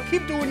 Carl.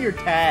 Keep doing your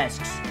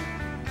tasks.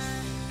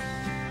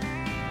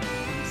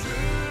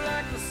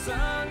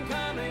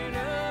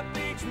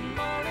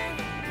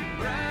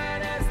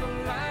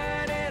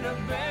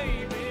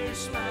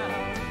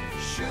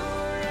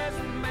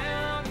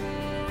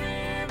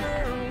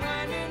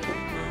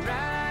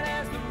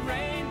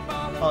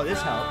 Oh,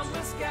 this helps.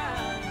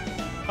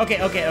 Okay,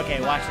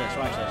 watch this.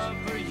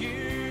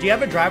 Do you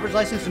have a driver's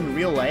license in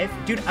real life?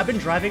 Dude, I've been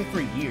driving for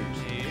years.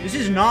 This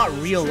is not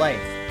real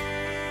life.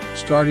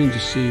 Starting to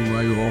see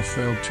why you all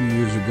failed 2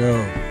 years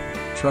ago,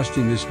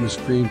 trusting this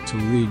miscreant to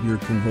lead your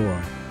convoy.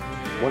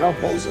 What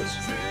else is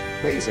this?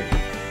 Amazing.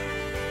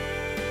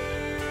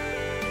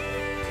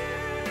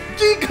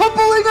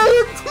 Decoupling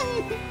our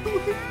team!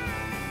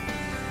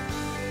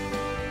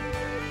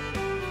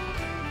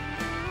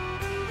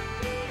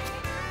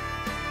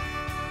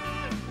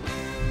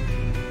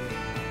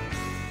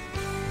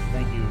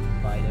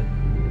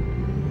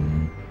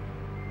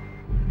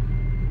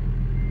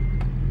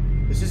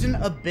 This isn't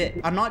a bit.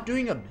 I'm not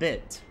doing a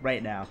bit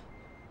right now.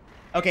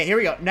 Okay, here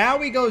we go. Now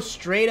we go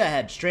straight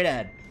ahead.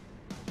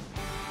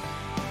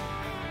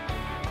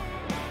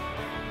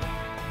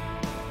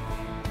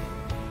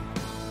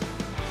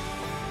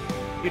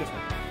 Beautiful.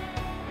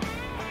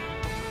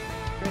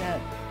 Straight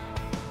ahead.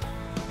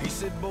 He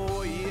said,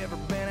 boy, you ever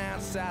been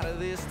outside of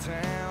this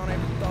town?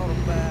 Ever thought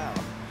about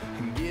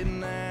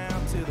getting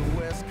out to the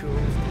west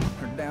coast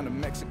or down to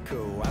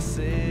Mexico? I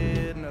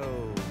said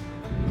no.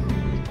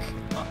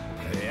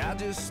 I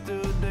just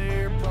stood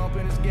there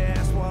pumping his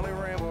gas while he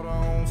rambled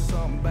on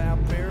something about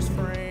Paris,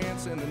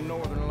 France, and the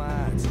Northern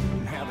Lights,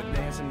 and how the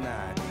dancing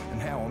night,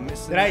 and how I'm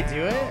missing. Did I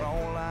do it?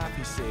 On life.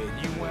 He said,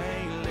 you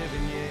ain't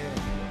living yet.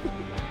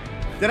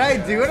 Did I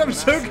do it? I'm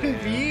so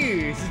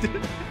confused.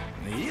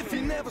 If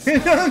you never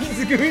Don't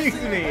squeeze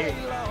me.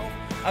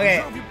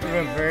 Okay,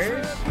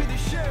 reverse. with your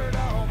shirt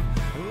off,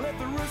 let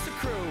the rooster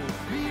crow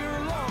be your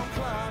alarm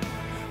clock,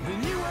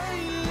 then you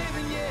ain't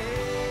living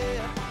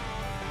yet.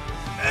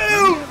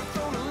 Ew!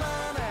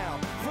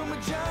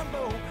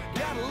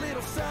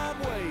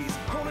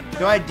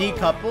 Do I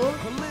decouple?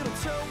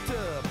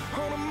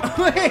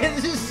 Wait,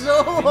 this is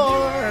so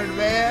hard,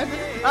 man.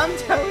 I'm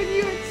telling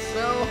you, it's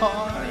so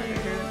hard.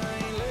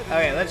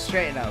 Okay, let's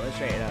straighten up.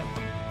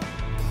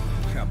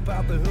 I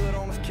popped the hood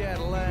on his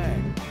Cadillac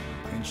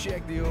and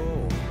checked the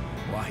oil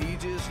while he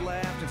just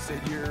laughed and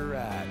said, you're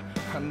right.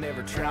 I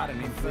never tried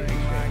anything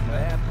like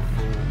that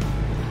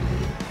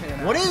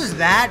before. What is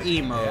that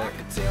emote?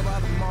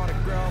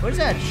 What is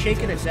that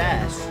shaking its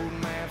ass?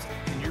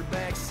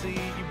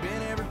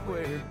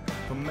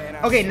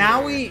 Okay,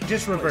 now we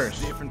just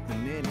reverse.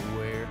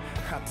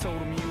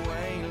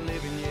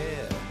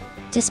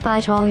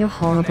 Despite all your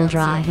horrible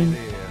driving,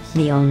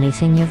 the only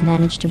thing you've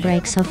managed to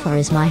break so far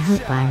is my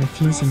heart by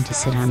refusing to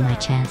sit on my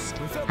chest.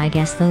 I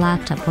guess the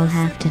laptop will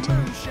have to do.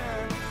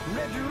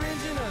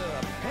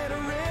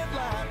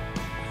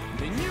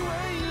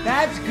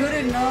 That's good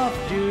enough,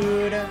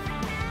 dude.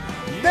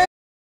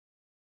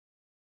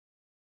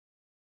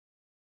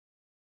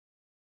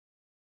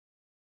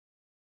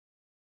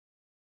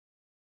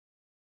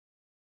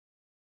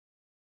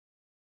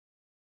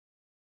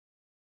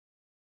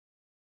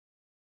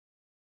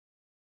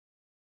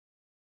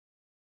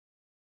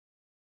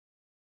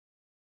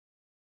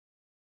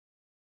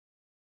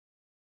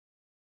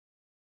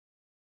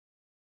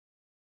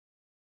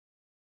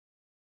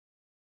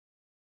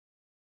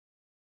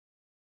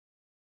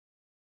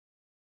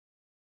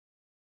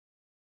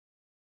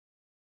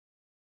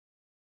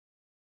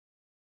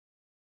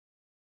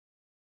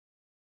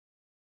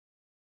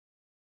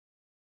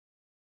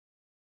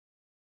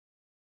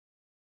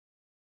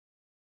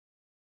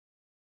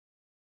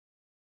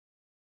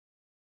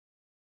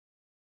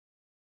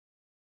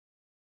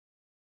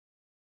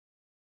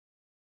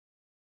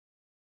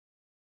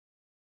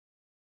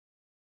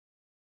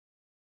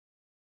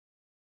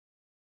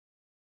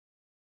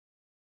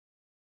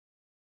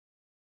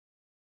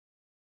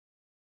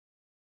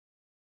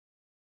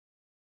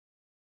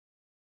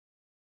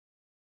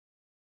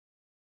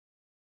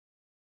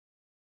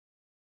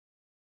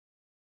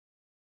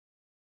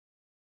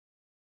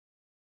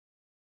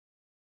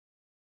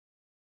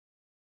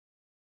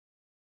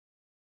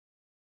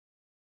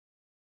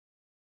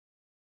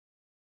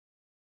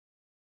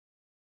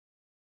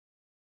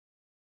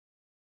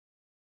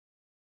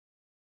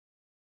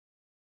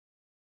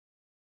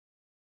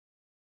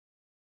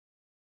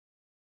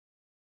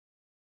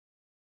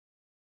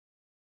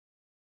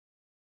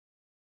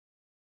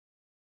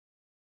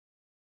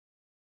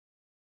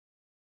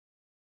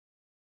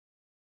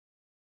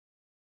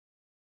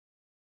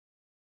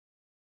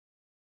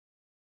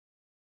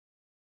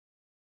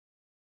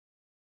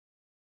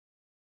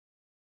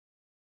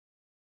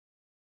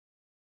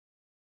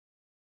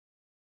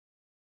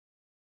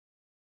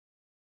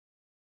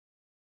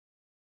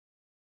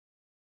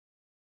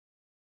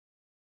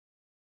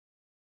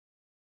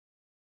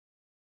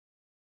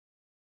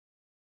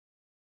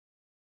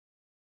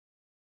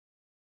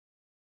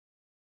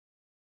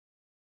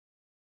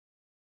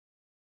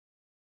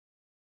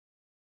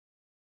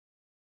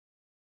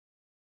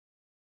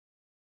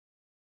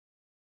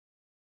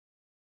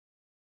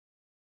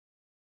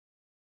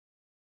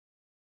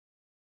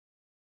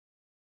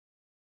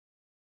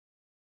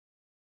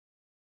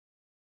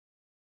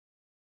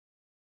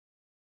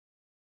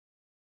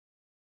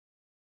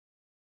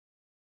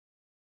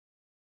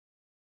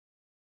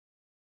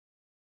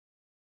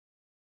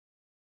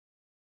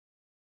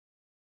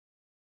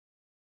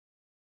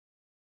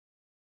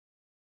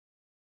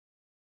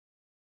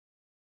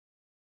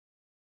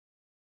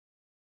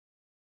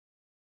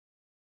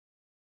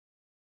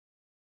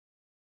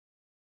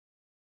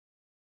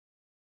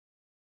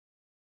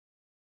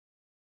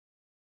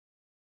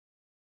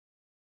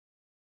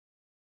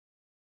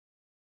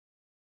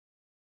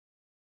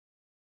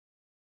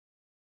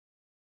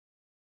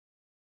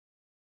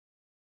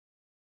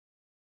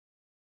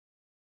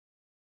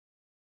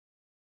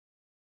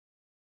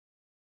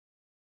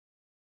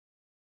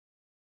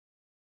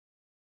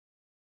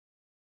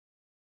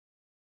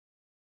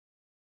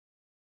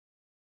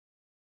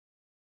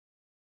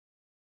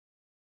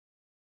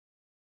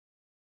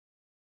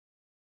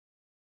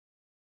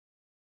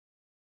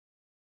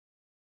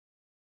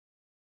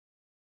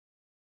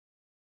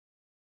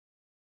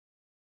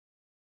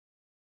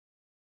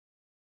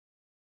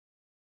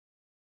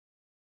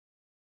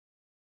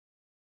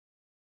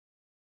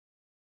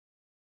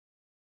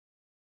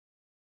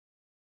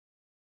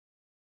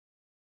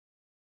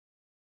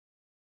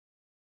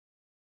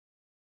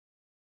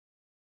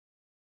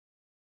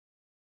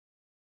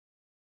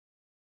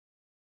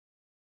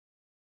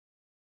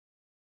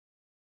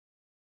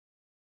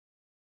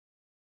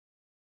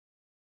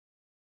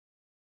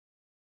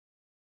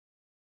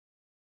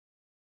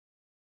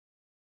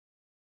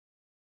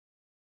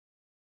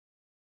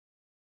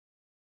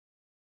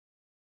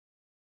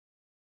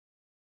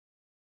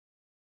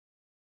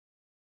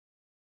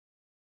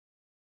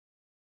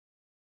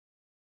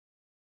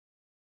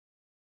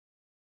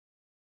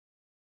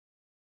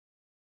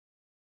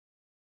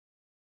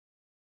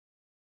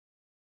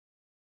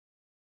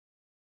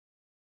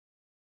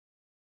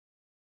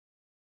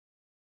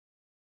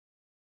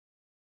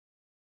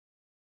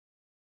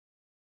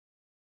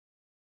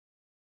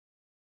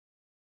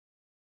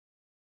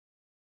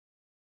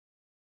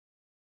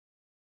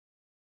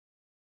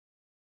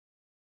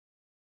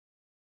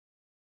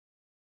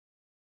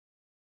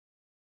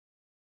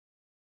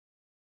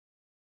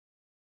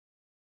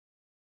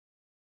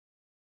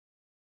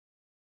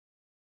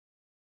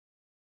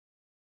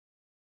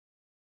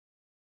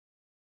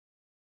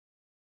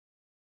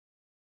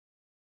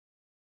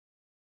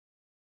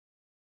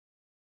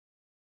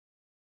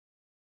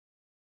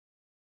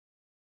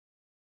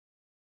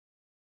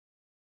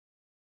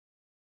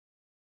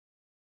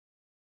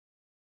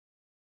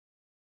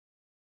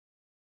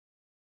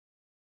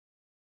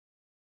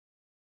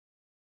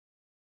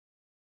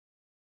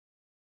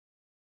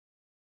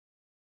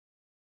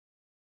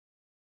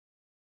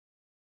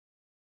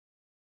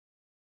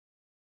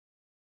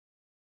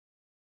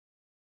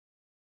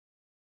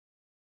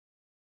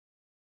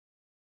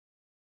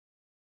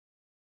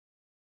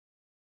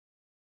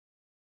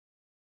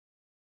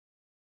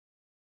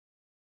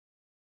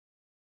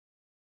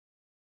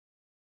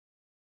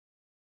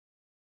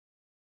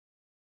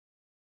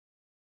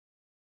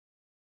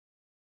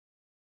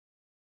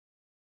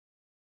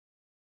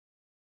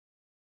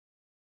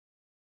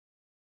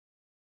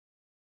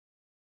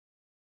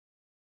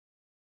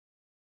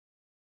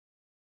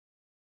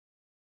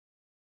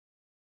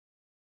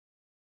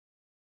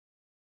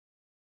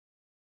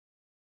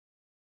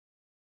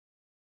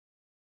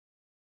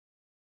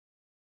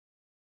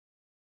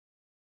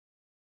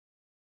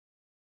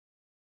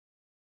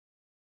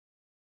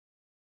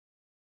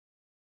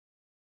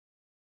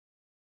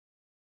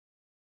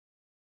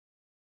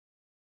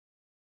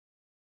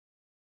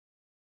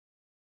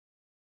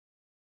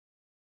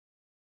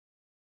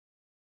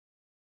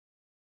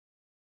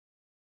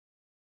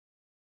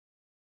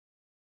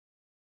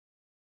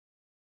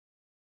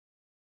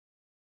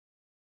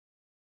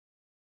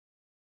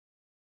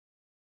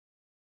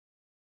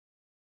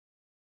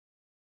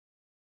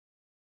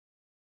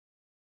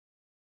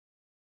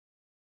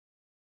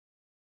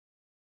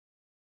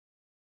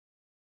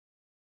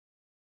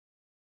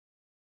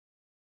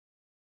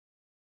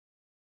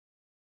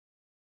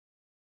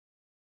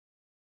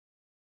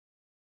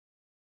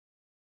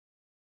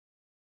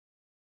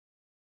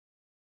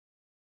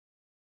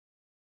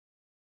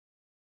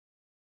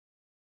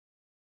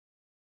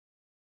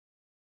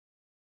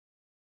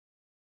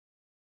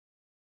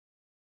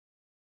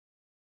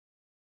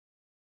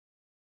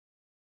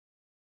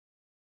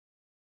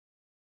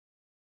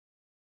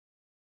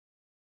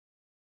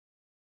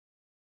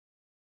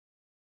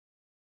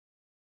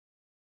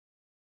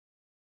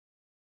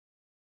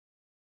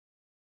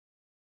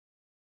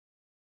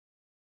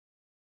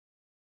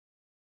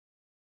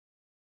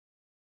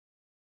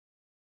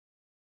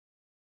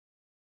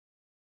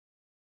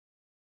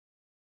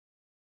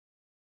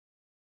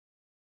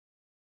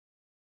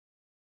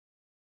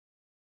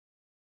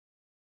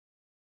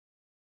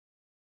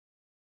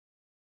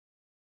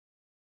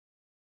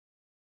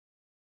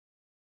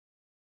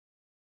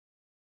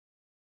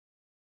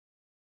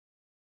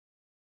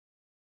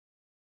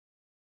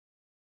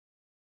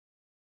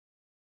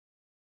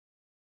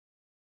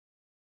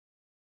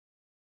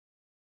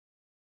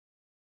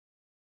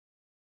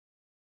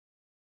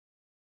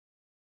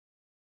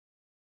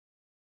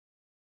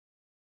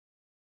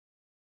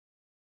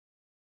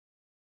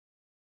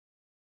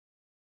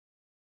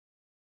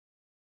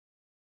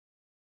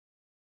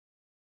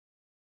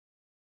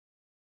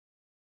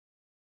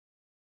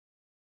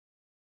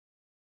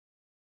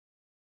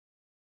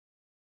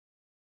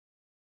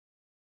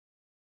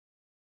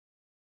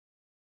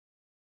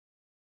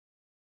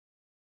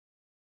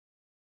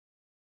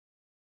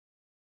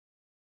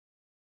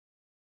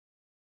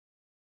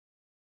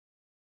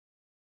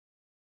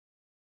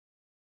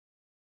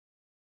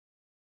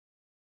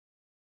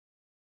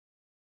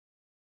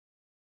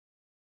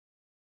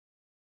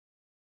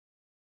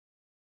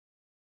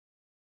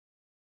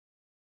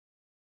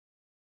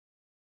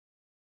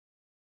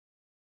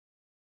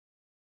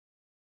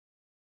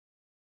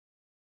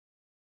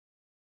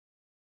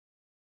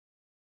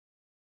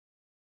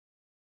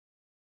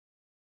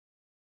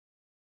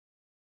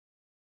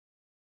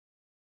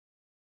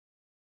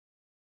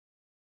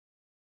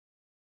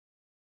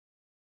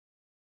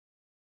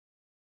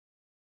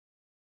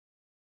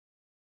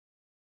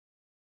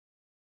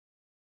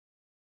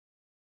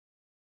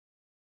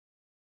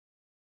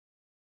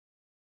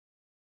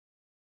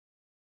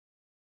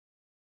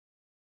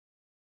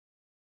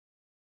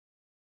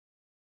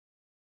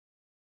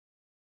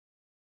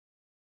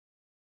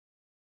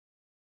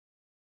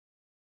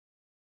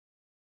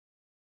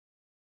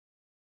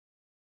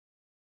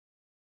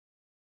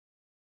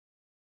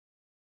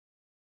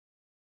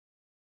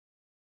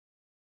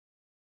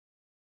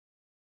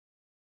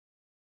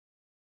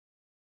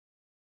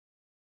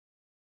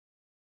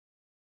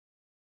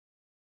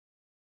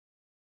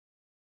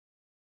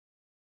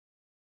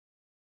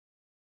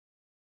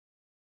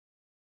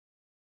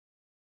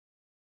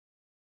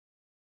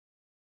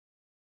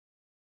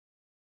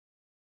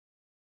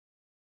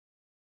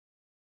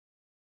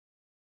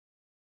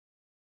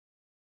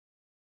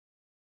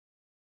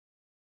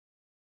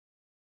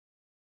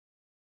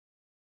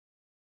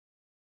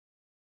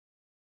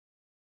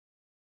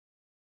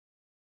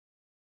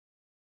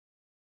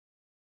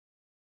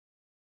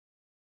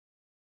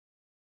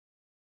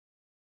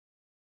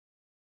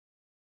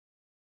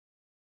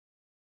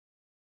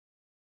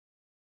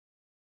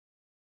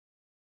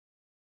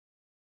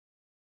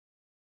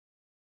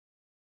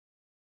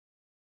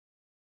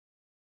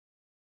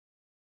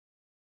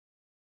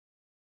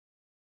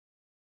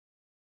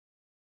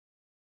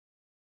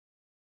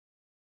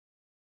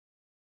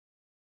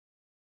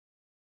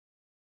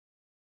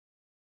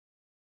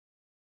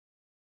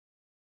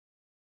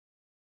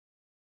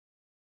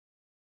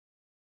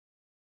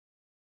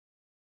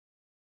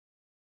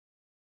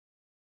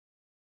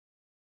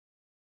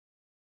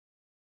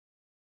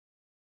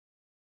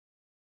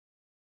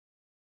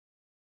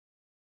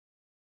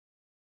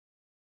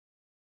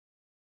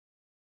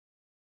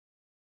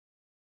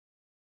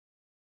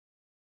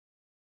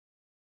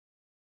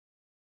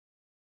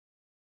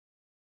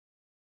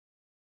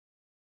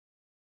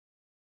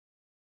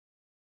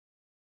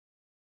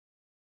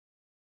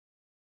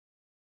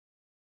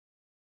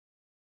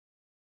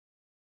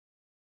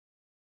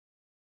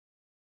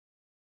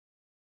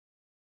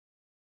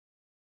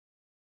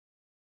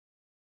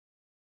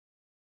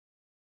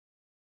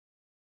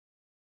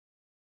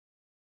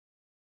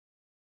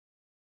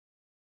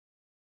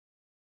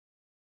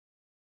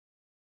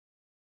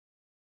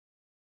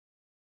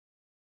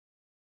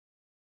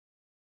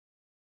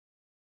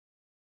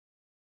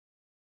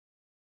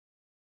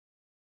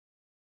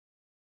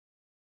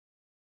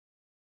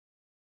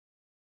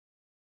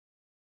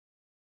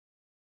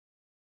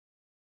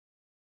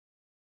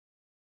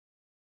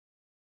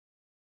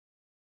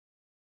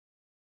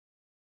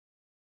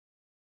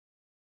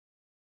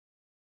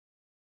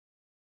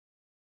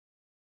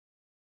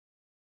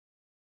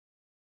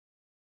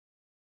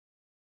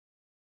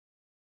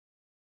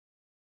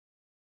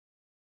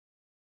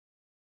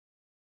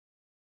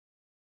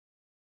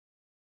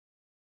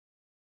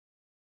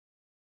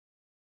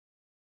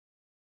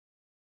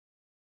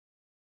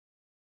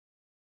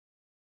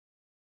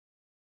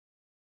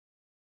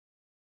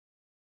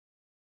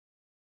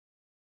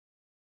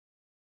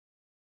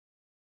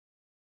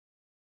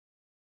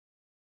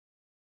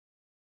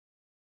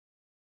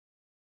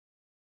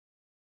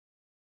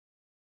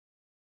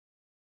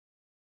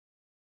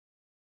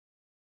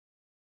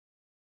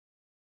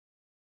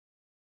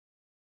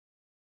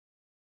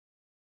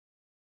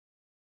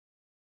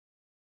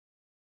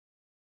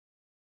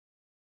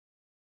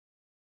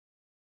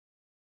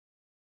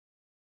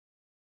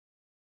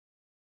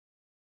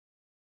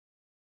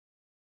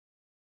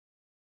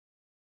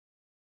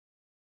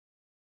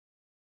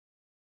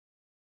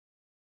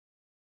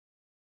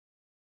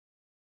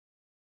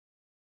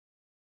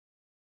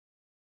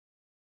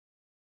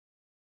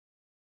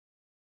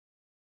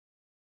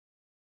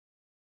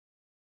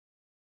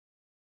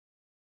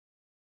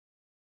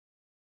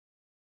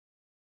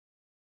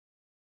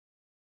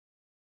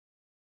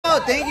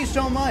 Jojo, thank you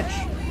so much.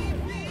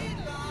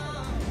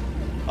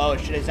 Oh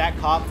shit, is that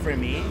cop for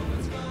me?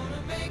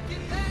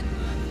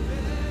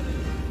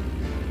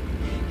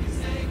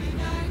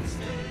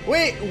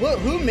 Wait,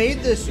 who made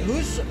this?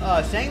 Who's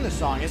sang the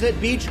song? Is it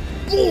Beach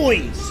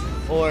Boys?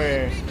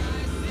 Or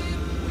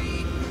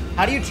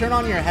how do you turn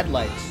on your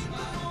headlights?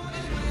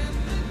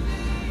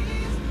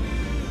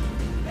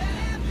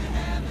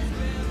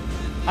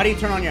 How do you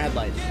turn on your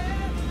headlights?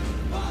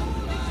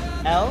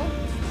 L?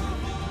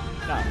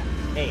 No,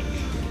 H.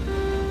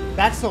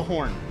 That's the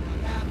horn.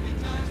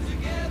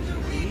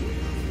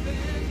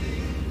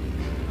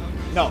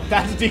 No,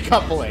 that's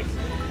decoupling.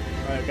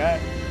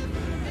 Okay.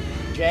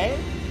 J?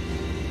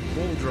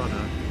 Bald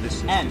Runner, this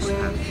is N.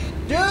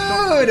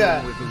 Dude!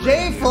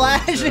 J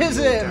flashes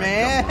it,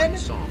 man!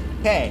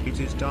 Okay. It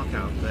is dark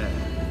out there.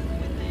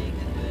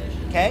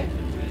 Okay.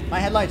 My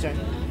headlights are.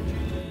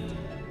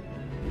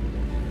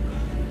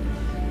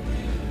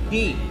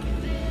 E.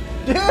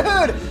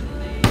 Dude!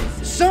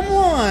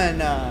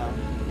 Someone!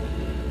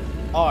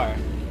 R.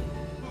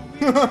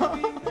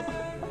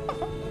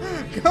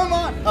 Come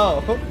on!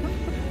 Oh.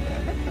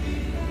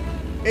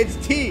 It's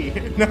T.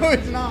 No,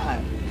 it's not.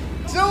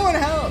 Someone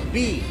help!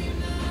 B.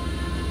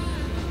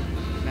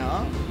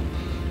 No.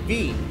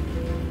 V.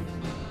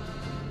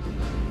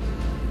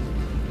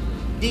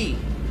 D.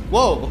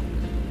 Whoa.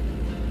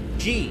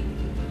 G.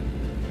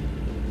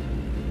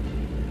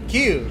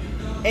 Q.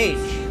 H.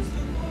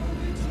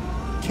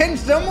 Can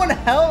someone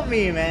help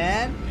me,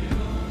 man?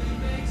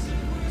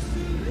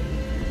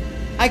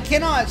 I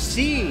cannot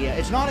see.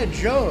 It's not a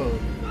joke.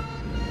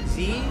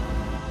 C.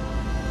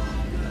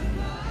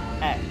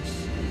 X.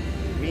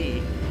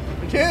 V.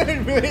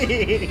 Dude,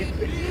 please.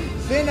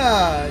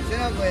 Cinna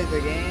plays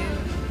the game.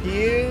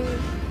 Q.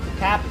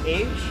 Tap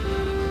H.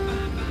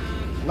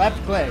 Left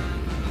click.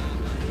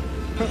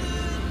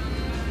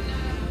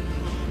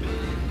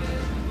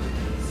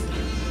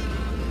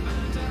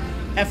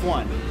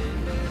 F1.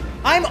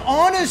 I'm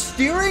on a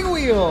steering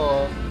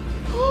wheel.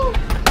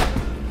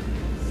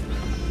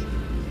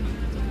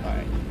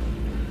 Alright.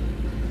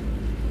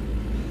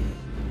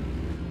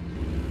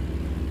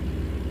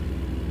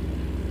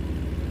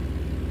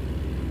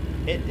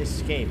 It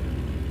escaped.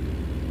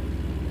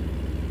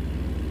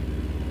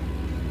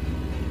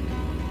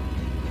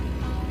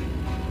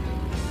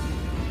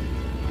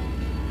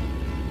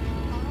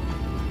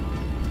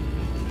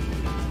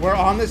 We're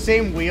on the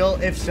same wheel.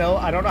 If so,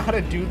 I don't know how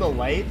to do the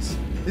lights.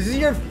 This is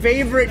your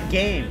favorite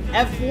game.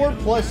 F4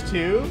 plus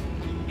 2?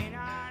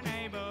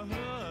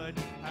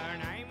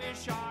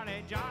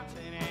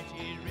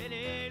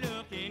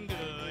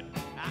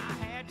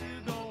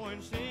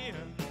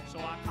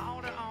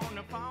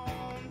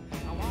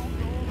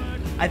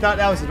 I thought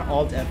that was an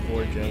Alt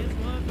F4 joke.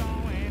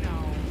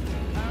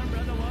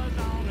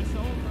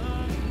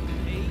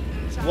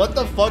 What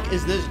the fuck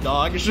is this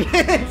dog shit?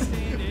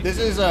 This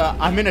is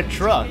I'm in a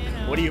truck.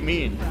 What do you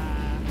mean?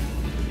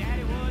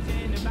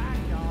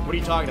 What are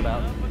you talking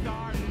about?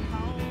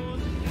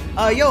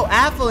 Yo,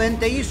 Afflin,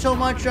 thank you so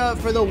much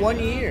for the 1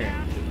 year.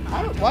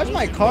 Why is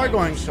my car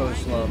going so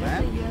slow,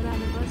 man?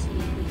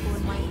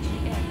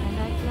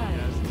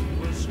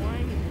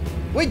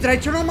 Wait, did I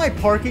turn on my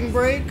parking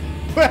brake?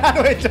 How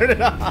do I turn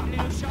it off?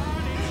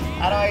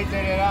 How do I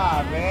turn it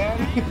off, man?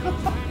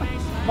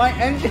 My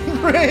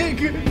engine brake?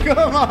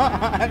 Come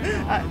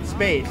on!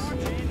 Space.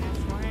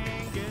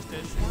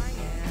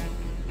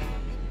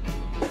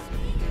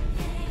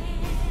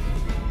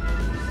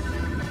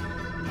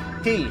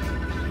 T.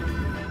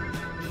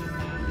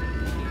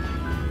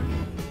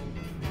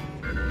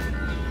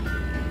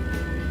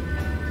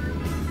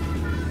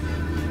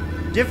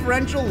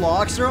 Differential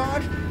locks are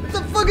on? What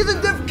the fuck is a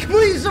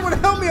please, someone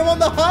help me, I'm on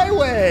the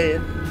highway!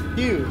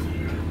 U.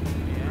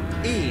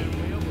 E.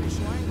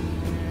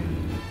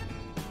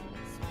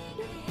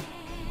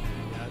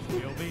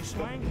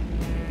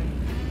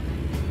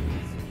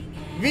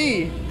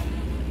 V.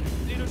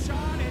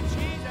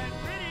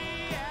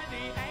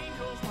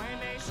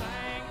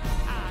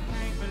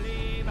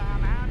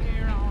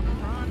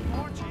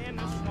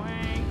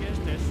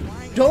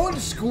 Don't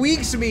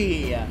squeaks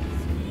me!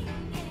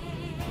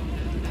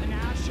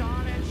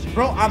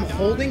 Bro, I'm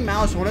holding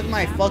mouse one with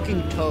my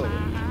fucking toe.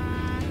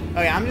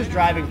 Okay, I'm just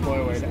driving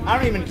forward. I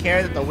don't even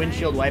care that the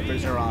windshield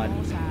wipers are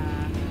on.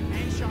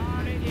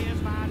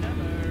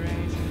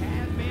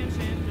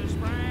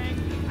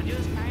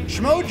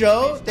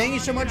 Schmojo, thank you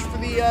so much for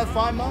the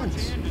 5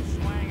 months. So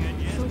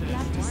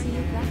glad to see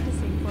you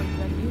practicing for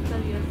the new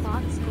career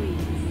path,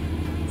 Squeex.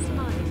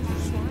 Smile.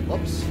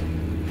 Whoops.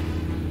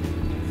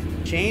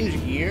 Change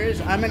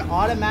gears? I'm an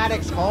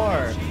automatic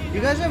car.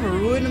 You guys have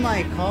ruined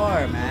my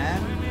car,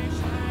 man.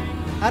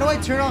 How do I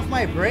turn off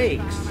my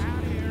brakes? Still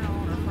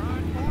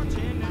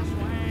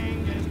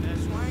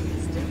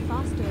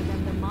faster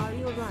than the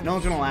Mario run. No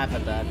one's gonna laugh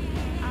at that.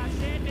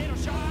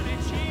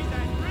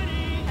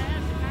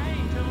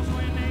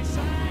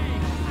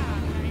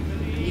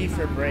 E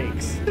for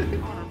brakes.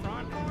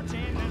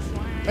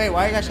 Wait,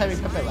 why are you guys having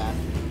Pepe laugh?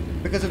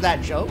 Because of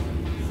that joke?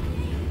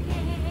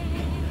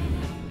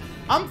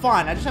 I'm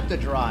fine, I just have to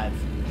drive.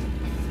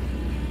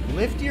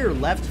 Lift your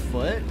left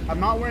foot. I'm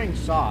not wearing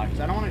socks.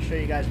 I don't want to show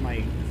you guys my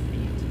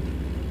feet.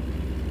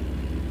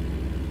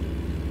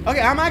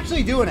 Okay, I'm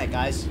actually doing it,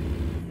 guys.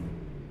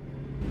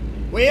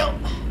 Well.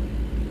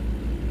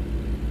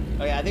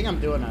 Okay, I think I'm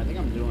doing it.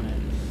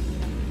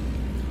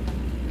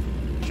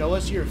 Show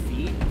us your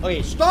feet.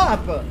 Okay,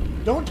 stop!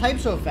 Don't type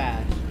so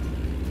fast.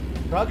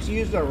 Trucks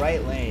use the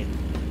right lane.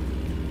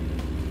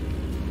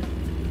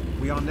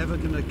 We are never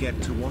gonna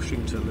get to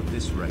Washington at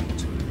this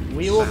rate.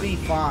 We will be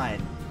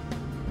fine.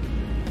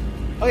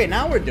 Okay,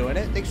 now we're doing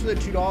it. Thanks for the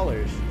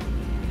 $2.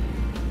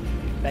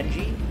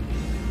 Benji.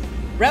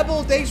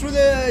 Rebel, thanks for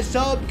the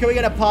sub. Can we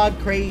get a pod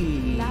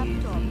crazy?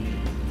 Laptop.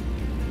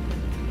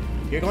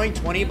 You're going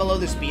 20 below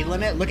the speed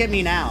limit? Look at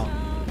me now.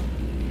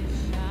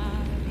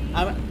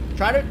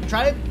 Try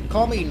to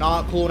call me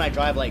not cool when I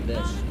drive like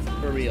this.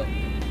 For real.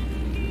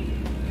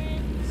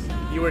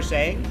 You were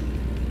saying?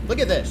 Look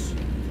at this.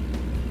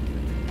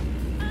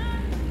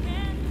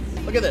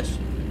 Look at this.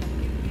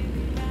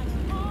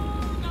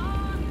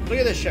 Look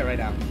at this shit right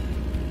now.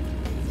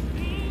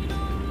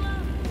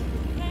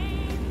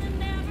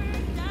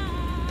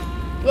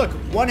 Look,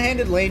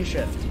 one-handed lane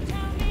shift.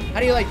 How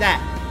do you like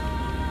that?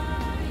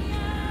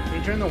 Can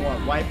you turn the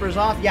wipers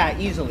off? Yeah,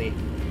 easily.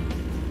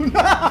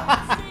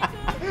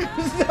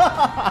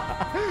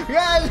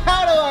 Guys,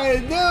 how do I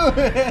do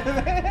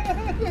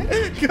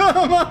it?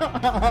 Come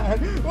on!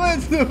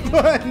 What's the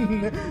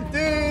button?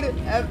 Dude,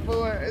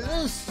 F4. This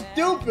is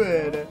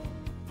stupid.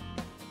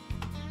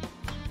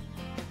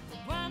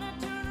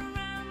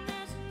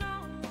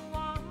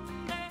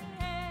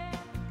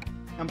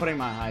 I'm putting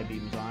my high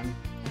beams on.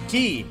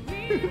 T.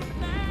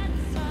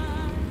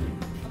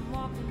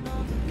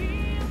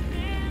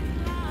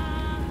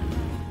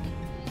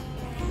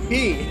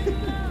 P.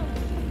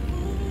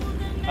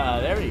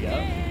 There we go.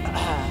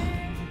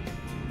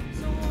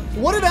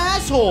 What an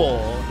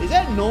asshole! Is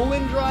that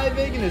Nolan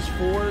driving in his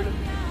Ford?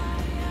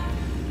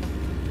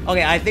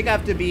 Okay, I think I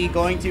have to be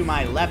going to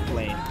my left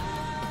lane.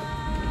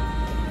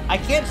 I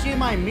can't see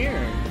my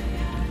mirror.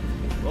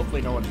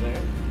 Hopefully no one's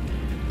there.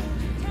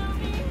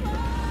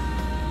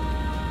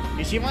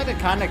 You seem like the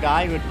kind of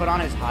guy who would put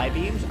on his high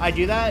beams. I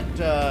do that,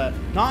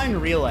 not in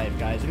real life,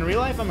 guys. In real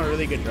life, I'm a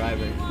really good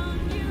driver.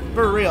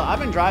 For real, I've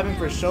been driving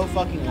for so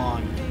fucking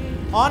long.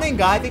 Awning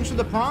guy, thanks for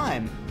the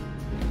prime.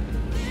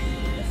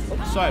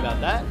 Oops, sorry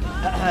about that.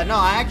 No,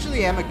 I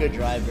actually am a good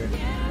driver.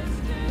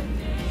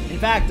 In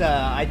fact,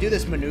 I do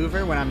this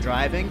maneuver when I'm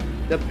driving,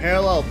 the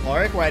parallel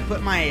park, where I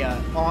put my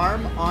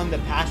arm on the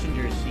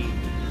passenger seat.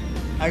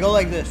 I go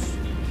like this.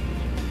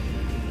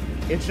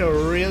 It's a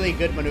really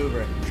good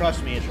maneuver.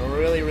 Trust me, it's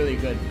really, really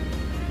good.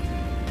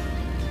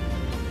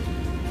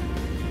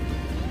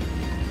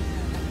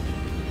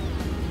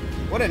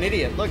 What an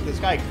idiot. Look, this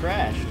guy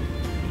crashed.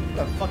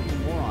 What a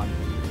fucking moron.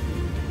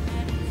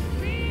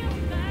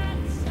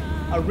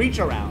 A reach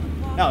around.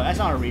 No, that's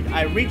not a reach.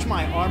 I reach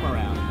my arm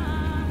around.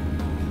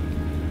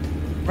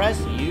 Press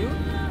U?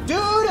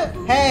 Dude!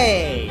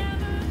 Hey!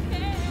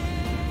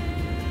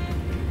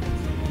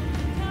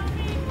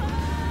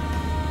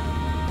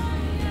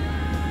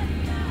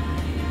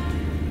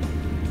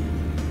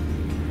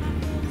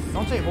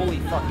 Don't say holy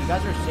fuck. You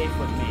guys are safe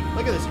with me.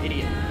 Look at this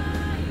idiot.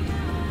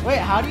 Wait,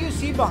 how do you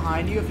see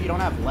behind you if you don't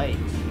have lights?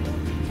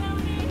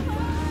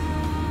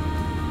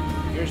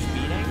 You're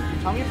speeding?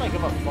 Tell me if I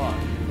give a fuck.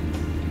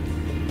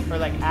 Or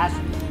like, ask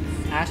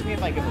me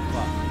if I give a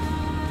fuck.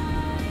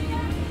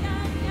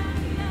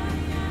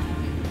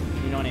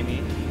 You know what I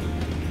mean?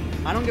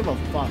 I don't give a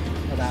fuck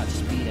about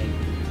speeding.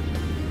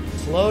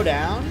 Slow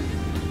down?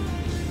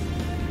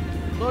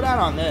 Slow down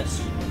on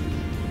this.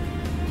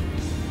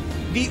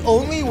 The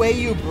only way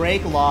you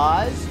break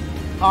laws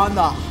on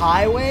the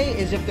highway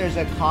is if there's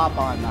a cop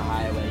on the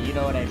highway. You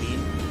know what I mean?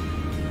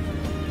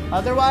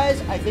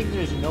 Otherwise, I think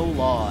there's no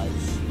laws.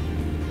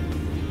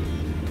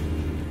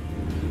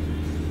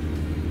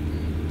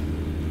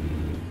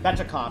 That's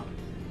a cop.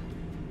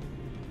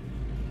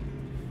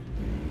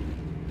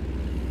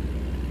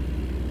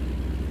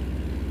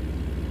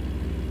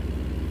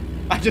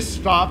 I just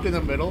stopped in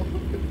the middle.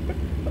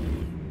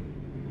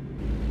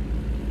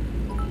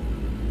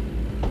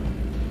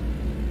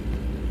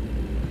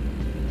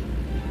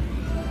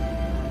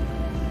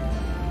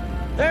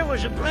 There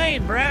was a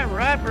plain brown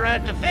riper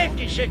at the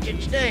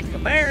 56 stick, a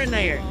bear in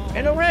there,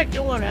 and a wrecked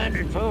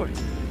 104.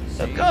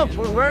 The cops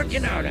were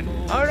working on it,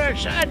 on our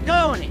side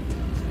going it.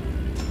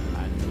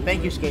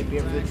 Thank you, Scape,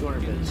 for the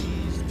 200 bits.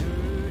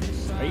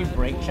 Are you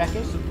brake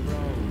checking?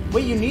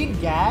 Wait, you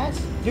need gas?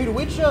 Dude,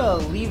 which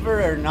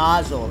lever or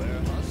nozzle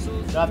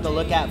do I have to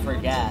look at for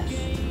gas?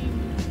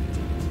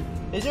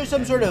 Is there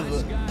some sort of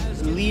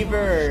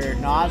lever or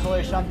nozzle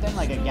or something?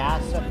 Like a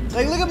gas?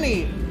 Like, look at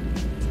me!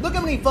 Look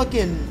how many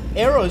fucking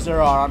arrows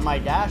there are on my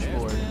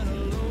dashboard.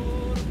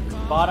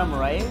 Bottom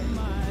right?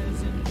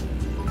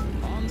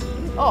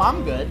 Oh,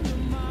 I'm good.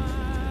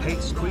 Hey,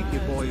 squeaky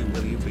boy,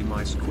 will you be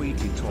my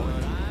squeaky toy?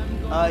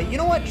 You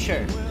know what?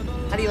 Sure.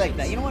 How do you like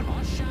that? You know what?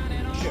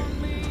 Sure.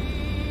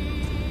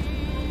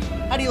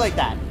 How do you like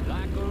that?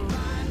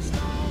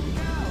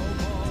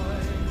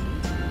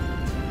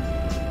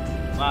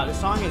 Wow,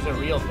 this song is a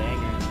real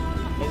banger.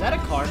 Is that a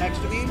car next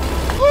to me?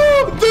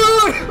 Oh,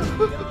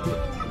 dude!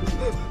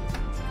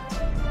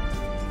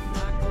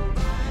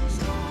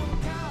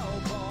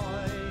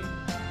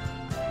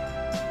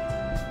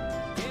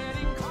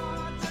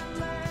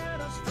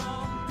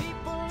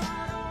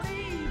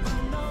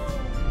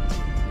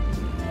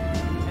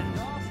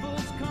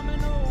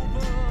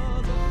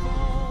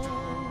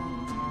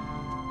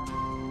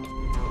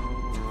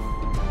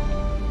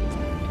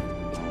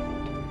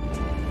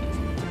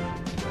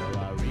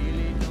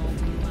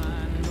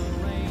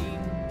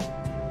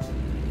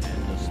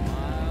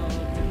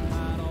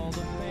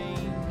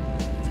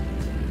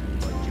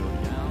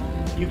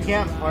 You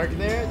can't park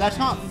there? That's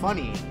not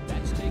funny.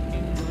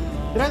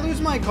 Did I lose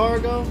my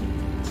cargo?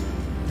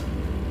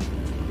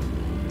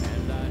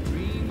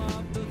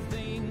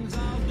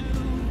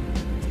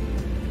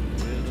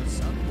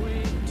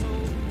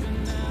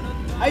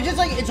 I just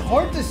like, it's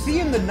hard to see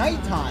in the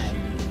nighttime.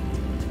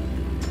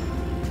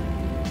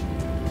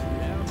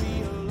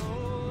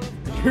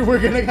 We're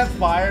gonna get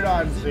fired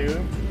on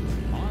Zoom.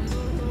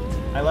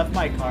 I left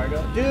my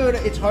cargo. Dude,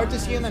 it's hard to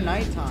see in the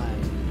nighttime.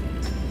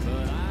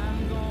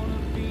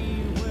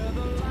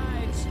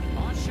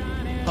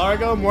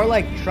 Cargo, more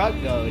like truck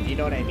go, do you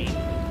know what I mean?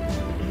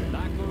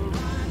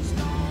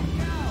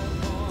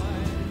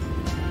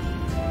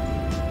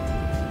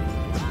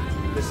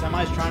 The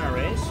semi's trying to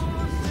race?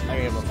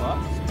 I give a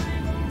fuck.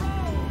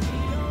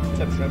 What's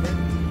up, Trevor?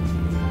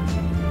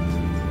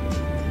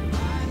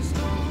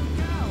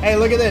 Hey,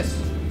 look at this.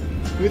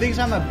 Who thinks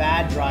I'm a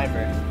bad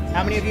driver?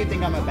 How many of you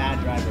think I'm a bad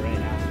driver right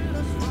now?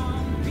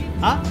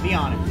 Huh? Be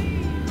honest.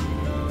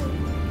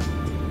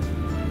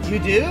 You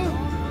do?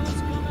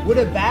 Would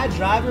a bad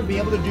driver be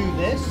able to do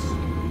this?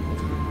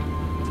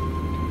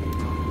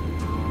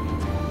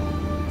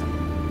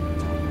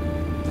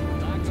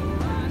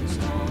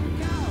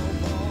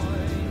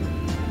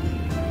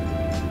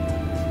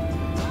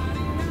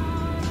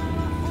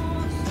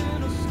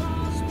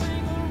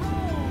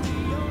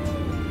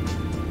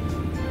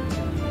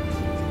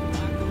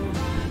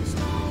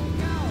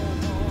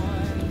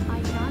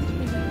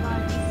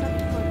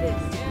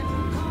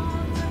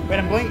 Wait,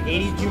 I'm going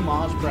 82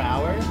 miles per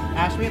hour?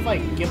 Ask me if I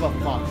give a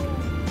fuck.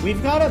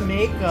 We've gotta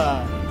make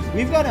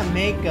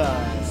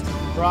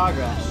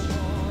progress.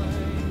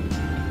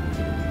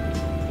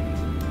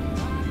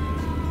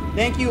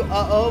 Thank you,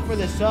 for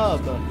the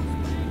sub.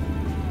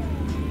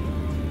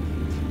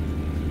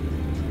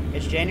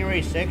 It's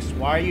January 6th.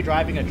 Why are you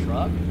driving a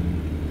truck?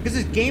 Because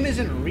this game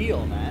isn't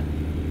real, man.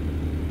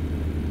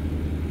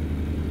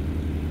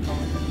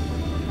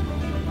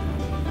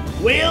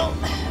 Well,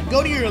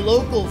 go to your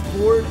local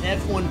Ford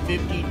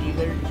F-150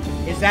 dealer.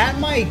 Is that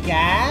my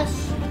gas?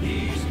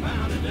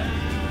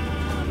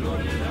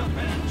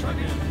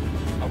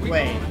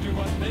 Wait.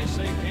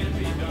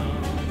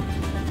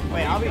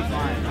 Wait, I'll be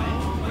fine,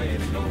 right?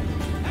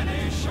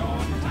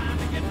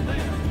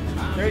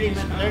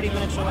 30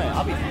 minutes away.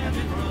 I'll be fine.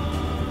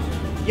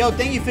 Yo,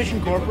 thank you, Fish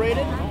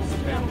Incorporated.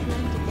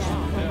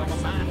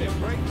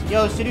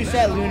 Yo,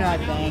 Seduset Luna,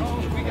 thank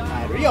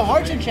you. Yo,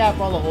 hearts and chat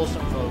for all the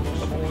wholesome folks.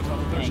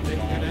 Thank you,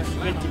 guys.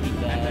 Good to be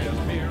back.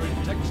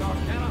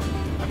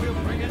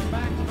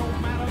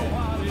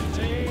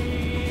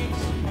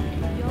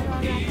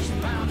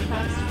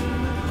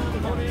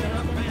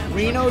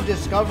 Reno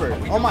discovered.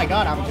 Oh my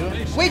god, I'm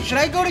doing. Wait, should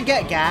I go to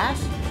get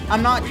gas?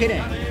 I'm not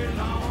kidding.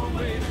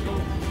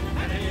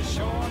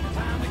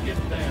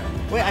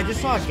 Wait, I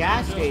just saw a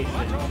gas station.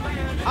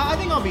 I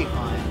think I'll be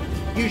fine.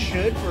 You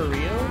should, for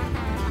real?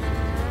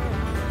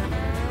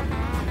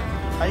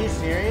 Are you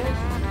serious?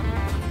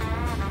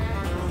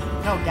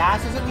 No,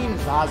 gas doesn't mean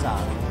Zaza.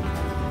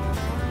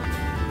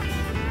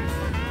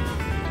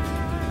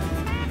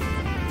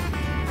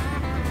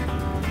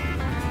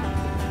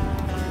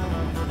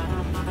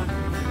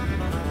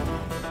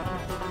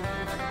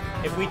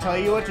 If we tell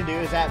you what to do,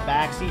 is that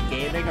backseat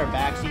gaming or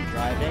backseat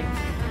driving?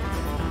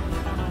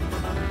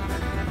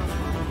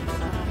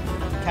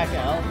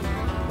 Kekel?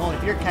 Well,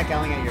 if you're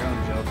kekeling at your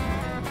own joke,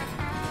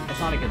 it's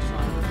not a good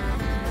sign.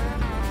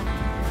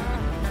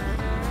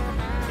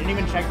 Didn't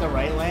even check the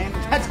right lane?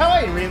 That's how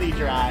I really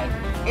drive.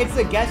 It's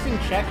the guessing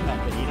check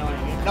method, you know what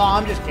I mean? No,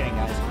 I'm just kidding,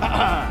 guys.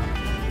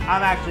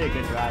 I'm actually a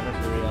good driver,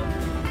 for real.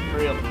 For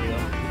real, for real.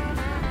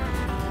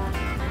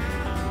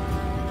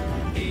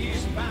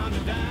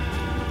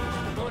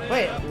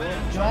 Wait,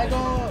 do I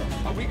go...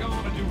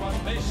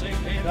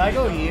 Do I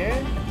go here?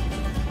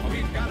 I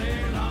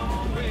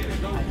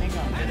think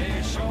I'm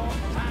good.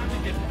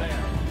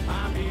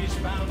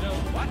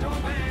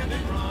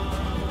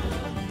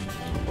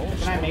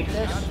 Can I make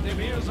this?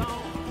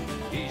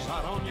 He's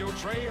hot on your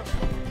trail.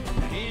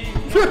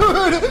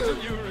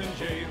 You're in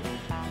jail.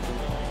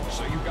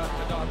 So you got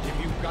to dodge him,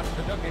 you got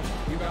to duck him.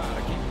 You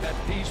gotta keep that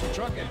piece from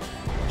trucking.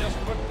 Just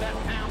put that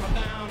hammer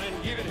down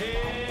and give it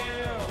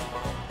hell.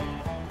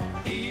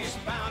 He's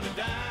bound to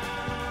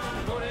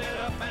die. Load it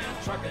up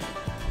and truck it.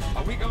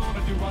 Are we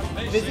gonna do what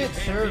they say? Visit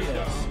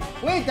service.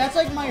 Wait, that's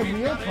like my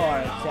real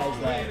car. It says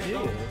that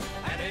too.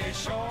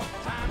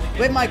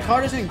 Wait, my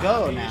car doesn't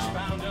go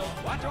now.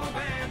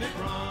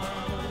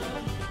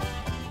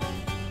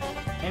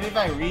 Maybe if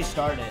I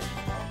restart it.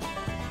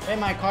 Hey,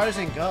 my car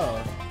doesn't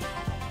go.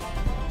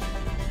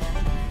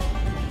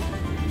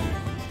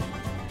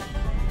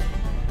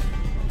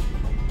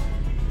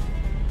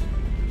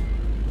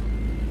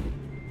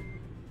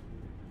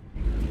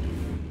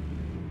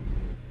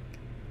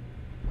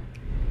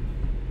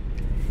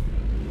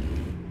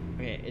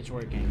 Okay, it's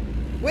working.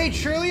 Wait,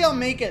 surely I'll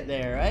make it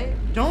there, right?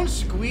 Don't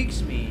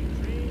Squeex me.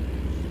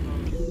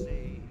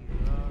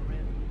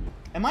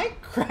 Am I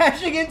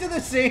crashing into the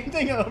same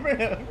thing over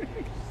and over?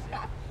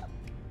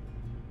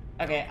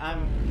 Okay,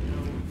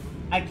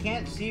 I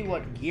can't see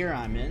what gear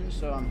I'm in,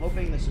 so I'm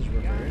hoping this is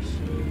reverse.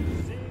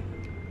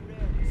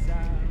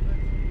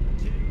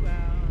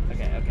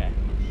 Okay.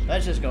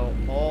 Let's just go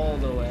all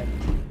the way.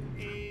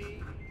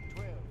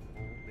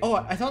 Oh,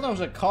 I thought that was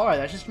a car.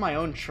 That's just my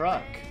own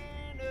truck.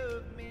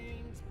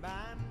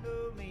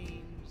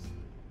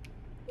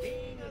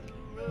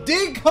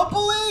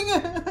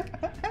 Decoupling?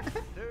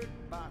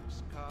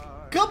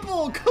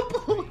 Couple,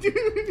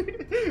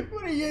 dude.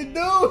 What are you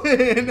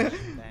doing?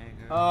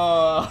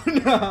 Oh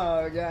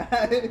no,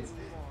 guys.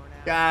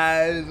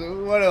 Guys,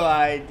 what do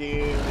I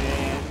do,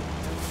 man?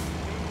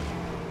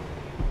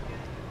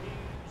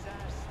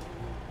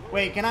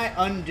 Wait, can I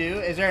undo?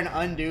 Is there an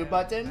undo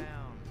button?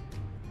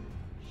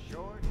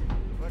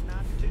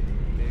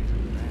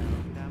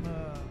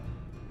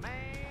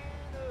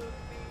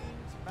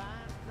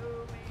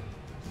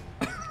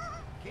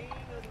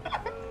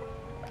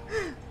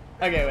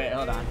 Okay, wait,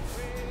 hold on.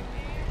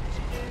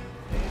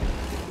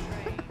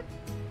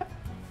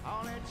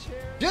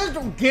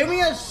 Just give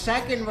me a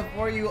second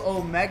before you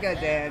Omega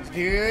dance,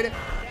 dude.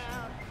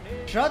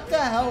 Shut the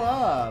hell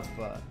up.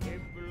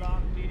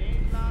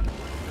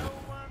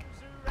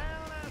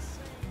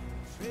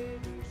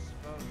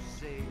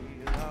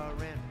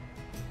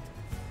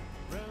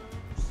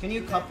 Can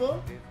you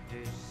couple?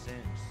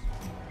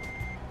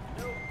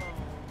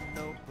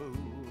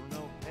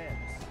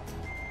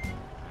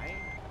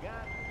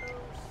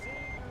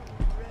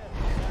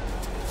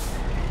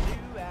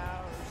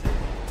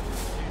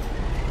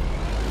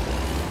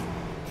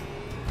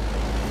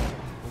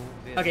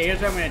 Okay,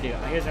 here's what I'm gonna do.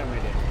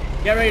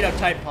 Get ready to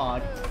type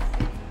pod.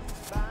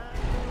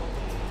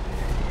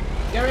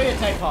 Get ready to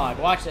type pod.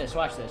 Watch this.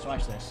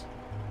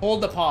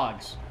 Hold the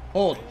pogs.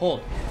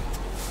 Hold.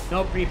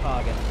 No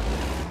pre-pogging.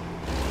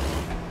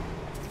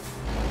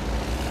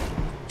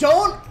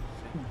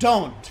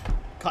 Don't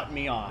cut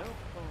me off.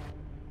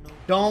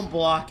 Don't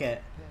block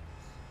it.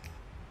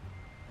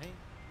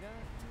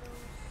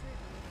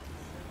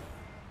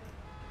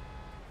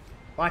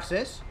 Watch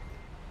this.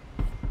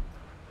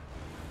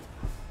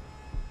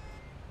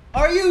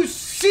 Are you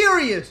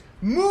serious?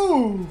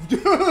 Move,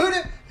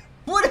 dude!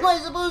 What am I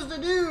supposed to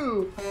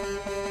do?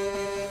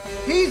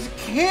 He's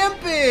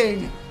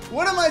camping!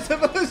 What am I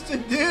supposed to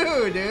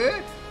do,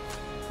 dude?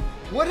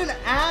 What an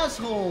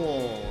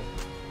asshole!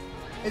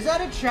 Is that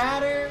a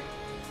chatter?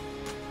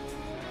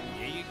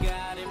 Yeah, you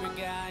got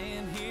every guy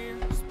in here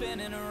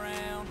spinning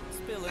around,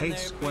 spilling Hey their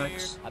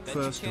Squeex, beer. I bet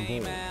first you of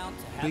came all, out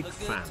to have big a good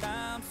fan.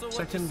 time, so what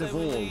Second you of say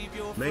we all, leave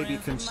your maybe friends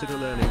in consider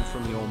my learning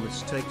from house? your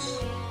mistakes.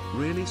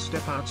 Really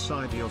step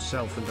outside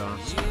yourself and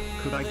ask,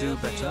 could I do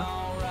better?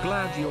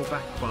 Glad you're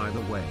back, by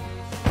the way.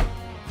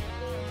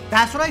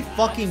 That's what I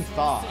fucking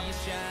thought.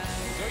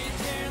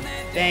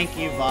 Thank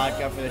you,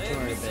 Vodka, for the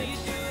 200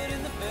 bits.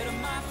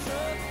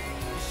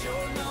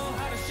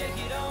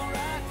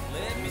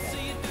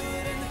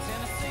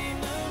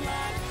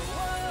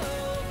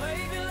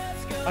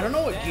 I don't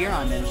know what gear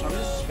I'm in, so I'm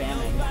just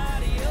spamming.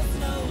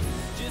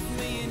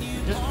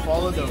 Just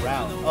follow the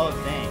route. Oh,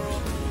 thanks.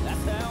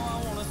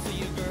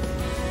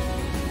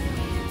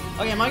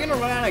 Okay, am I gonna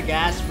run out of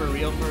gas for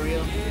real?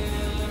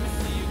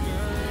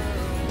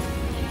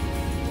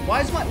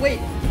 Why is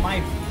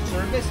my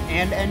service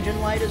and engine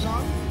light is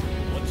on?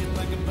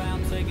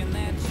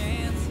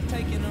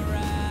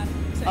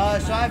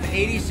 So I have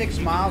 86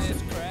 miles.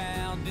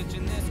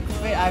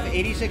 Wait, I have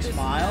 86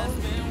 miles?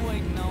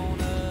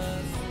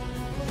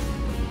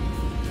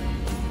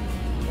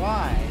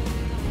 Why?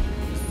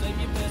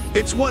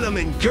 It's when I'm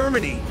in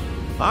Germany.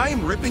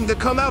 I'm ripping the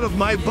cum out of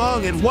my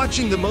bong and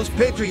watching the most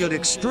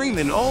patriotic stream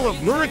in all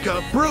of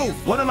America. Bro,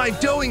 what am I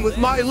doing with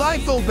my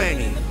life, old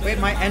Benny? Wait,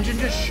 my engine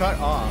just shut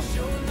off.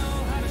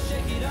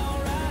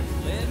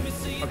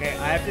 Okay,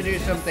 I have to do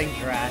something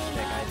drastic,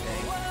 I think.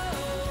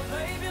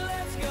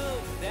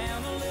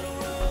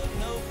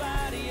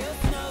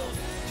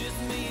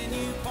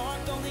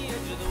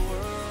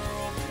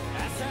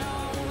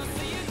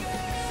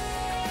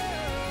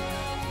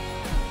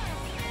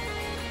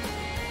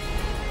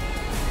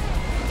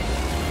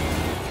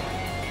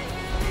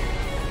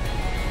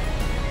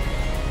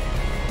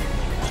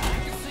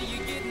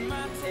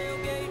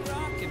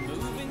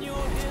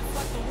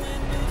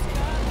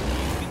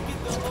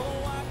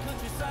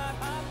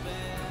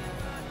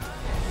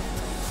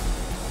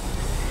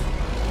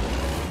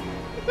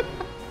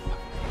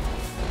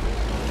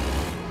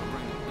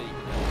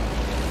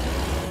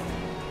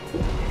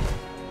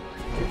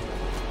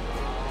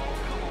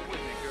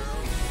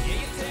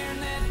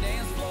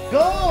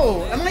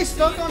 Go! Am I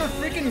stuck on a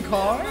freaking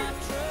car?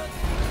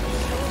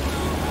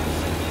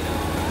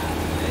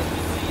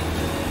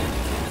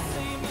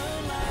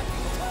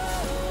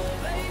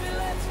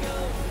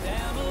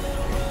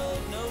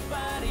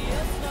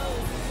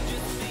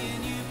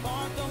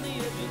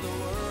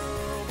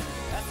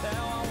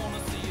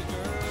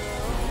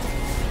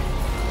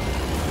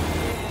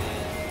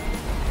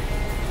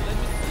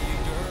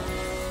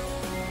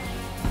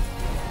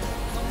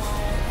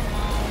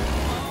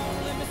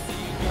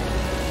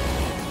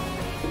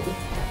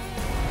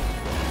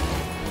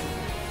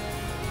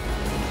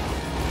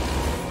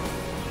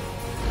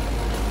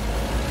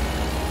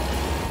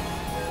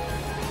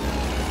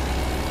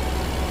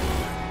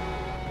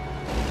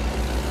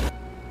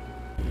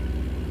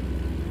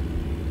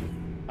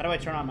 How do I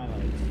turn on my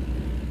lights?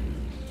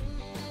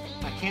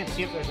 I can't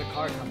see if there's a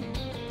car coming.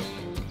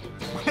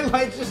 My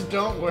lights just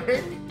don't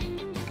work.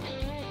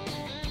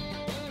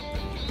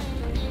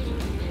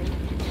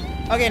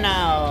 Okay,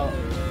 now.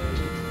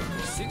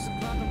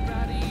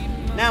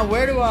 Now,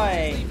 where do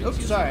I...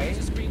 Oops, sorry.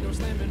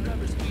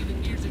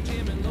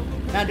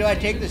 Now, do I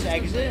take this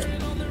exit?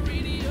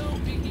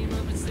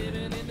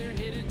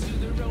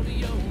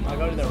 I'll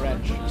go to the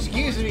wrench.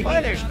 Excuse me.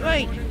 Why, there's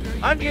great.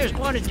 I just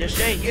wanted to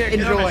say you're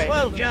doing a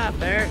swell job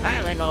there,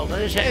 hauling all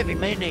this heavy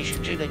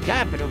munition to the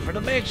capital for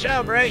the big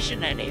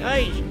celebration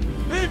anyways.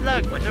 Good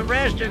luck with the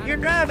rest of your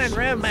driving,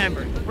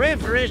 remember.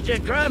 River is the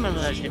drumming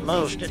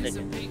most of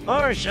the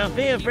or so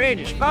feel free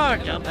to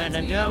spark up and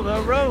then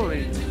go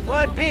rolling.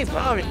 What people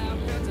are it?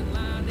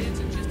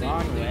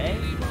 Wrong way?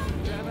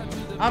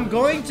 I'm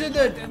going to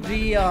the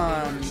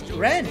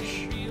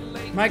wrench.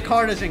 My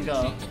car doesn't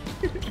go.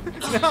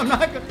 No, I'm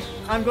not.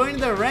 I'm going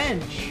to the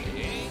wrench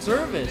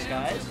service,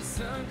 guys.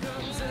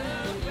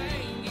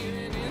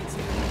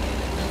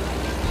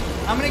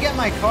 I'm gonna get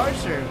my car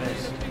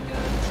serviced.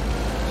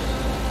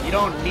 You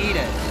don't need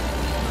it.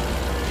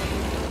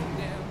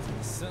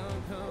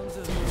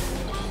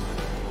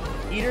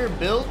 Eater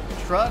built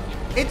truck.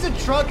 It's a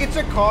truck. It's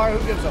a car. Who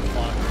gives a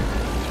fuck?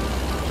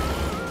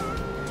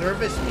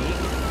 Service me.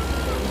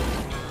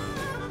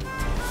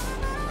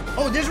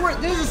 Oh, there's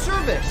a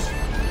service.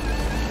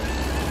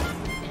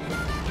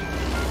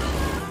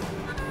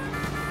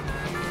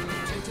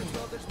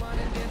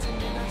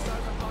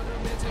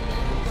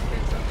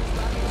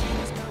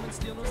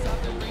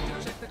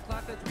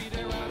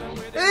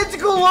 It's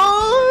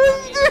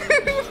closed!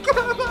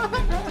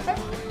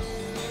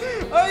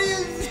 Are you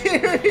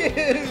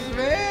serious,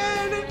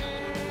 man?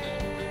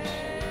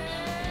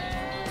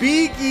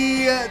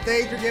 Beaky,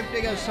 thanks for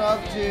gifting a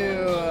sub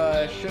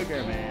to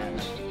Sugar Man.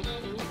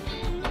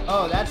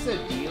 Oh, that's the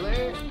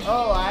dealer?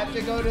 Oh, I have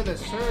to go to the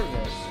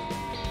service.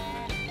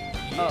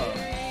 Oh.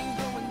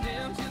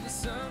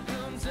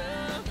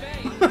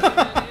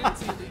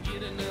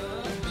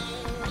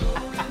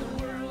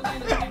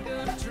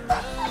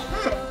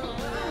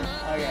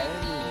 Okay,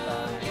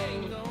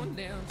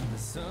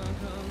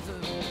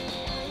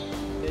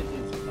 this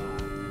is fine.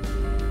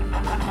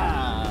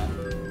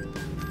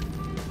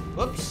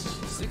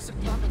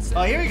 Whoops.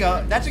 Oh, here we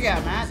go. That's a guy,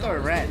 Matt, or a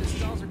wrench.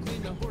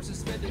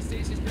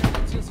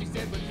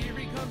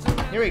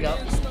 Here we go.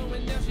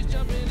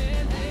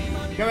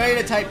 Get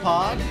ready to type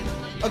pod.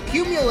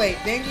 Accumulate.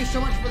 Thank you so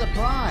much for the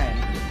prime.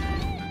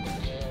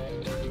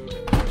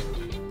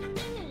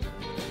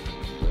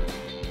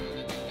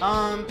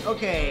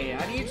 Okay,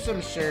 I need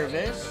some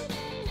service.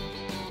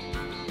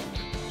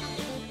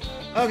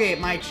 Okay,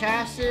 my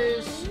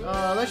chassis,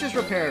 let's just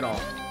repair it all.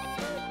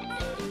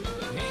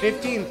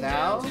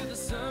 15,000?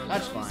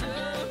 That's fine.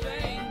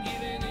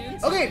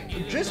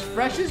 Okay, just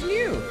fresh as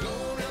new.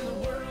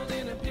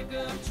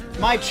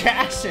 My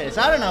chassis,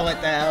 I don't know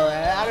what the hell,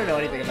 I don't know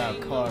anything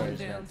about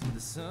cars.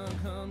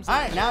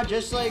 Alright, now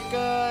just like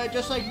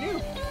new.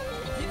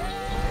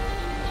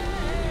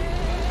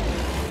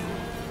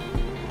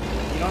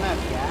 You don't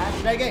have gas?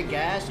 Should I get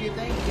gas, you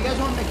think? You guys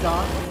want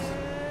McDonald's?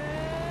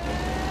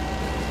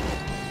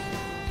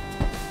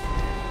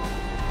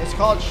 It's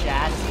called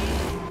chassis.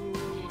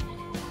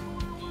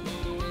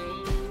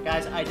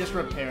 Guys, I just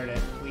repaired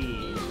it,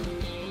 please.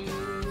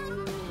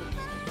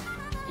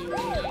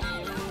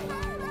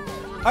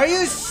 Are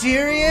you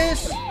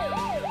serious?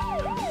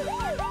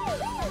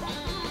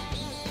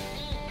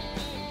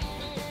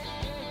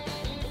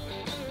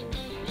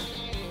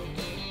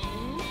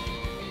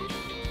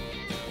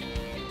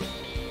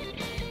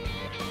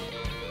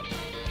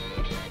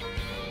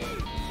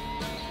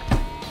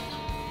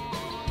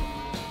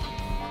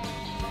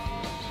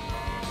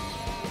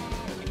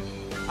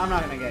 I'm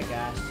not gonna get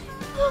gas.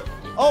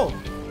 Oh!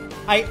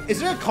 Is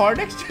there a car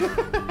next to it?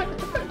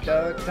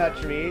 Don't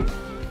touch me.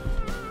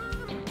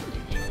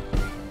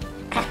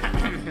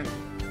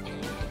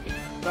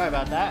 Sorry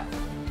about that.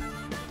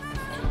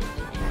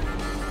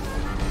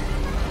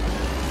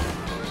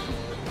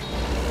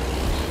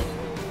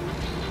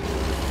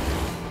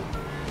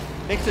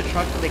 Fix the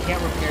truck so they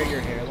can't repair your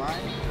hairline?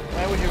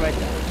 Why would you write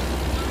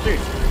that?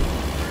 Seriously.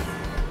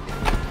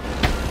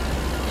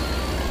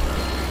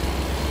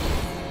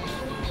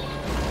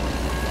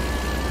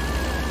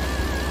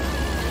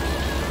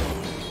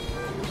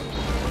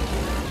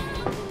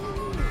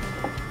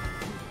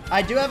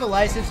 I do have a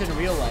license in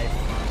real life.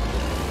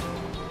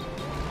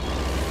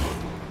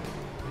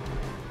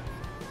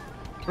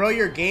 Bro,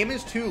 your game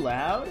is too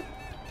loud?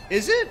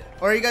 Is it?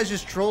 Or are you guys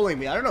just trolling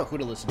me? I don't know who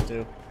to listen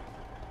to.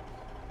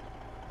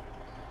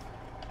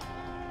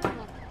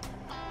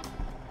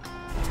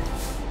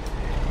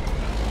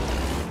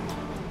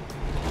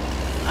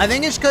 I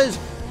think it's because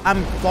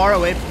I'm far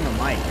away from the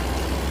mic.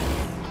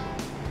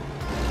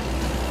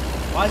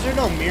 Why is there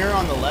no mirror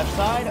on the left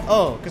side?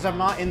 Oh, because I'm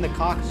not in the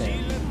cockpit.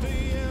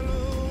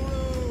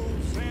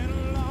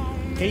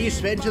 Can you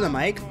spit into the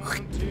mic?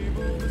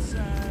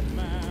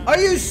 Are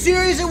you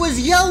serious? It was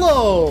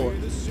yellow!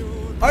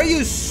 Are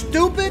you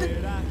stupid?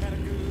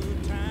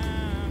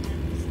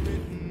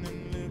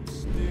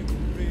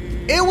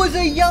 It was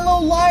a yellow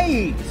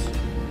light!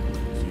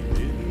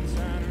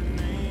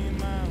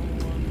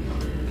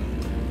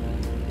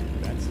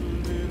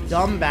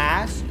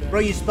 Dumbass? Bro,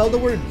 you spelled the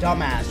word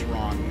dumbass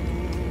wrong.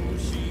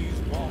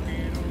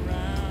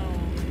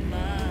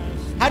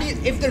 How do you,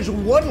 if there's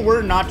one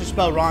word not to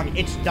spell wrong,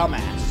 it's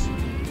dumbass.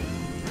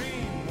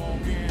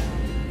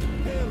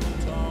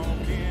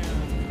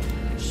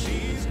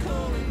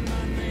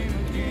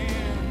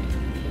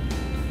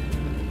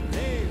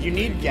 You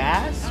need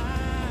gas?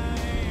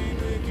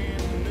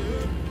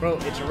 Bro,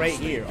 it's right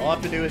here. All I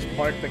have to do is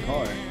park the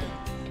car.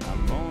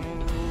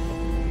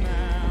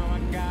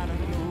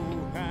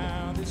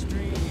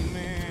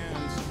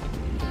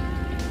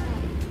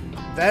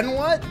 Then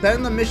what?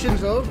 Then the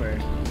mission's over.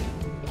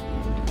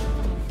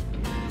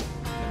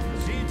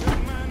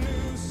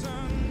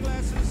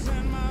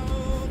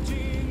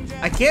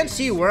 I can't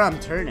see where I'm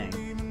turning.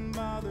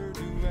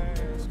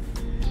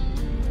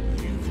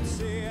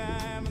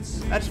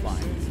 That's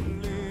fine.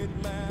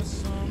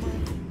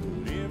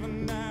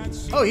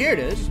 Oh, here it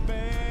is.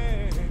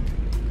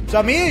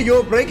 Samir,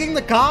 you're breaking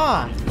the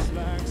car.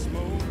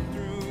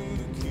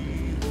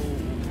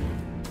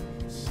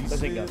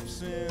 Let's go.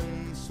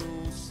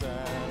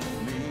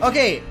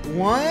 Okay,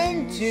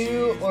 1,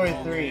 2, or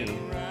 3.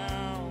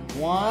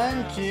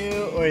 1,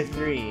 2, or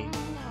 3.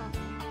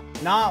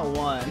 Not 1.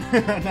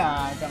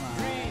 Nah, come on.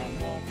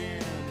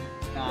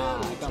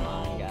 Nah, come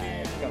on,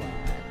 guys. Come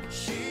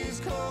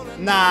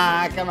on.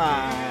 Nah, come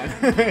on.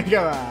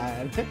 Come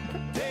on.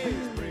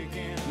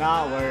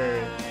 Not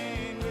worth.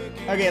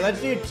 Okay,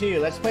 let's do 2.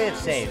 Let's play it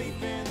safe.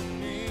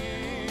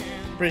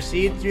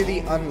 Proceed through the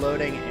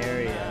unloading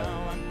area.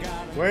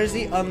 Where's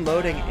the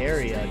unloading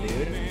area,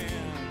 dude?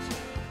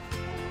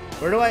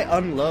 Where do I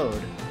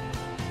unload?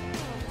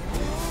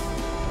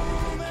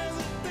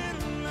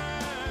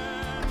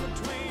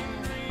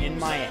 In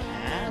my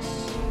ass?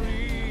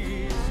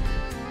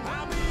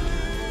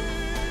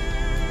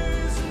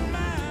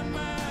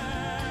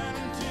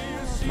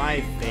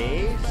 My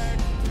face?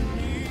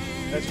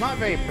 That's not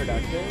very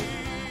productive.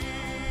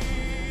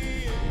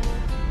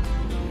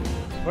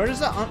 Where does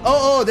the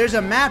oh, there's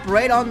a map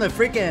right on the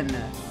freaking.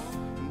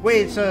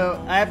 Wait,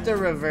 so I have to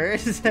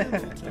reverse?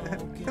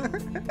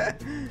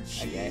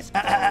 Okay.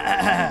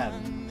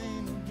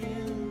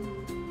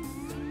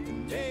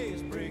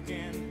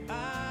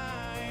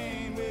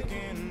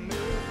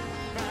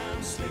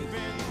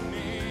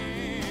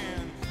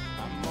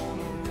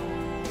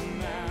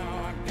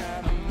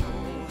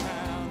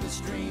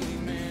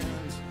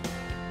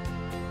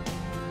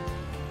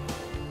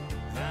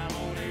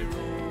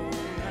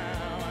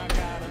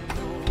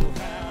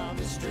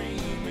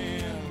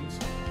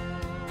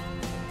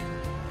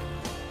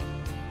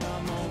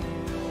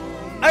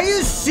 Are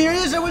you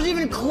serious? I wasn't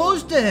even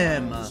close to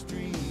him.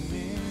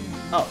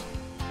 Oh.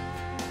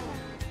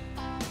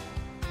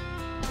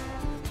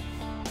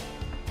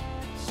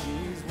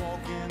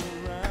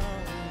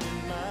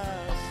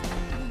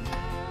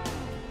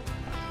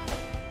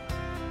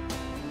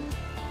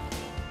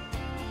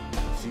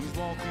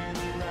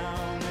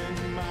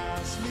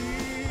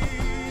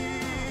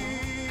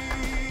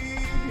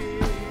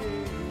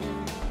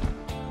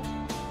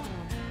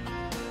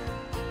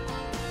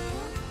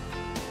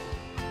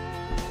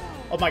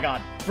 Oh my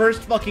god,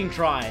 first fucking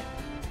try.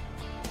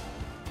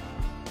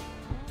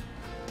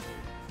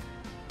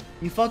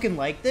 You fucking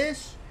like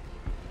this?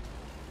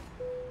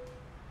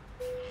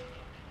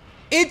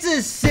 It's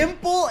as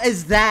simple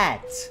as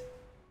that.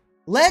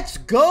 Let's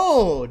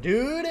go,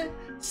 dude.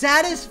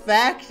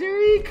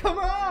 Satisfactory? Come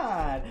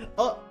on.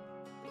 Oh.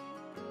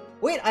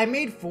 Wait, I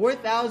made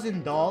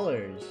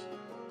 $4,000.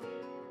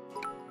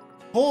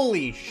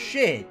 Holy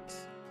shit.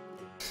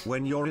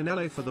 When you're in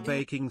LA for the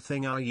baking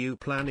thing, are you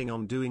planning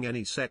on doing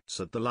any sets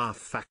at the Laugh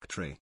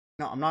Factory?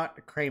 No, I'm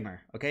not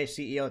Kramer. Okay,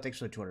 CEO, thanks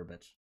for the Twitter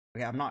bits.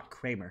 Okay, I'm not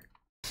Kramer.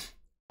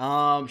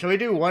 Shall we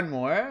do one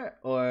more?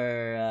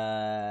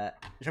 Or,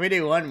 shall we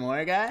do one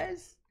more,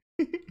 guys?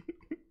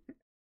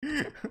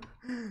 Should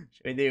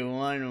we do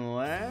one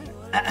more?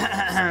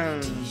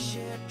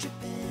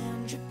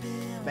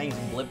 Things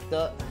blipped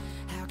up.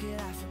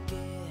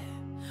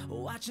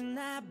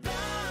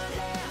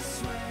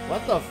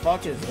 What the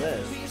fuck is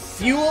this?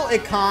 Fuel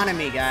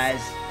economy,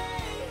 guys.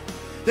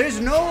 There's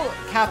no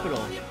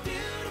capital.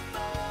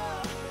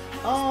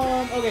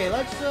 Okay,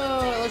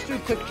 let's do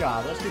quick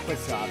job. Let's do quick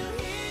job.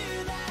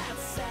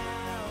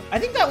 I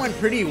think that went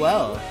pretty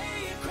well.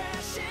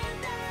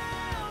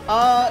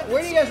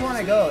 Where do you guys want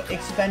to go?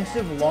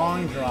 Expensive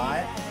long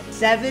drive?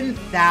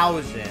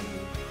 7,000.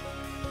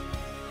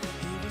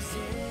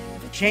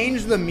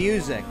 Change the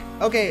music.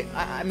 Okay,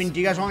 I mean, do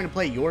you guys want me to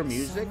play your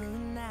music?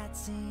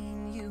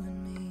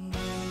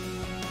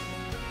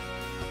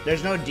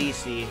 There's no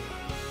DC.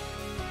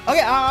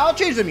 Okay, I'll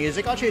change the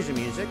music. I'll change the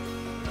music.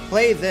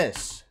 Play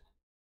this.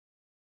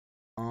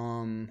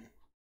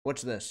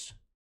 What's this?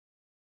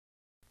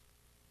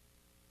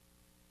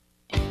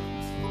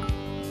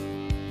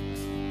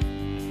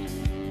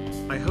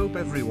 I hope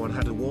everyone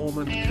had a warm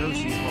and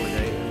cozy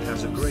holiday and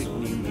has a great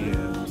new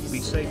year. Be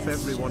safe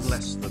everyone,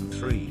 less than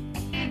 3.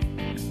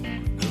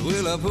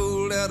 Well, I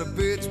pulled out of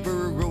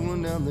Pittsburgh,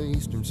 rolling down the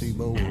eastern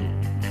seaboard.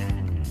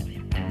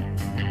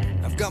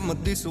 I've got my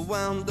diesel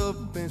wound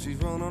up and she's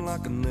running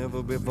like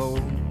never before.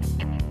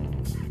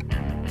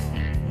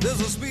 There's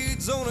a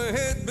speed zone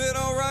ahead, but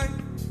alright.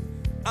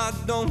 I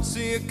don't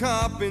see a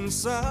cop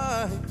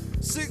inside.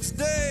 6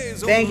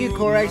 days. Thank you,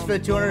 Corex, for the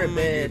 200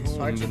 bits.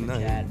 Hearts in the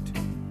chat.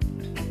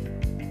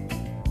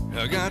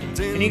 I got 10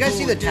 Can you guys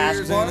see the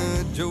taskbar?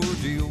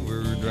 Georgia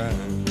overdrive.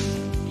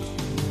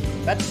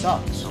 That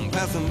sucks. I'm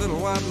passing little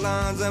white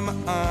lines and my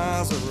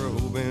eyes are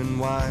open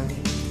wide.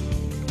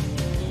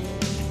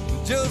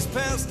 Just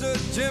past a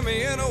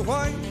Jimmy in a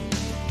white.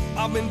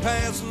 I've been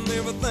passing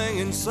everything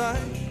in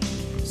sight.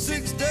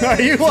 6 days.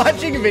 Are you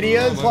watching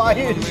videos while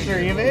you're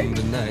streaming?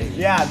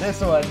 Yeah, this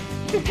one.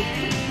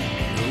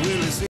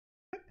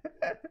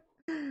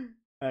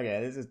 Okay,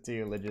 this is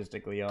too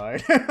logistically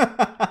hard.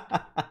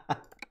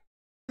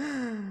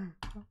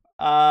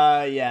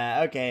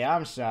 Yeah, okay,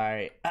 I'm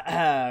sorry.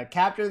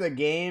 Capture the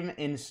game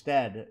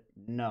instead.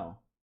 No.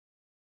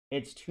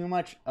 It's too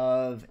much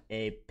of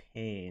a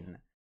pain.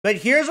 But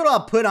here's what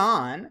I'll put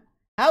on.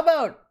 How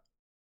about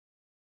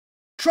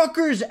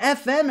Truckers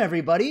FM,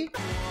 everybody?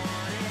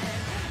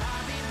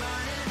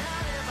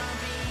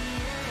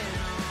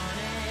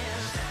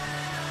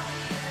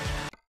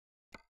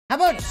 How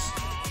about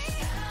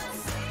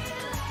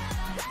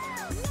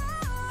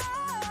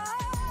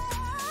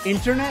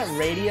Internet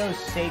Radio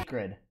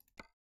Sacred?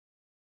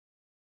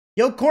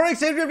 Yo, Corix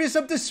says give you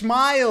some to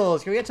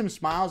smiles. Can we get some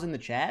smiles in the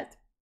chat?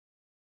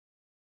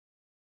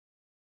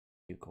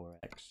 You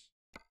Corix.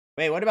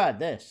 Wait, what about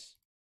this?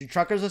 Do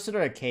truckers listen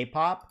to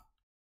K-pop?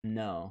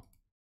 No.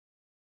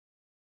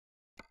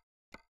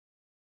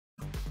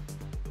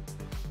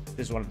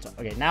 This is what I'm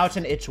talking. Okay, now it's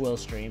an It's Will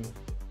stream.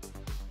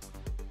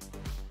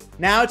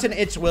 Now it's an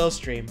It's Will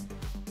stream.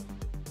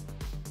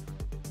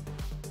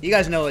 You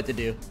guys know what to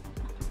do.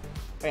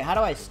 Wait, how do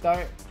I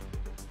start?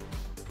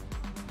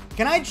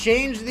 Can I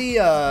change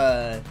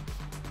the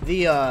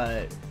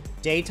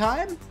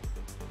daytime?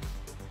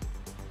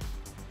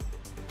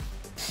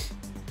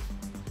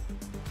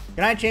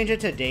 Can I change it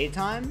to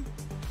daytime?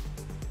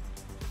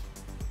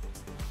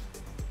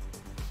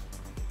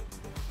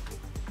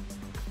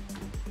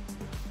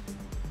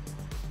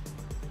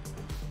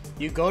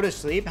 You go to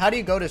sleep? How do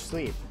you go to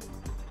sleep?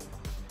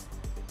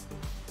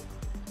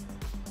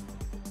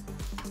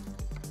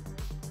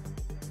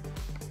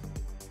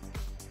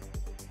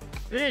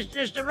 This is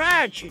just a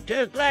ride she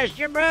took last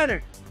year,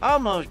 brother.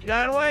 Almost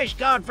got away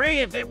scot-free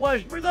if it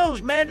wasn't for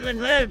those meddling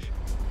lips.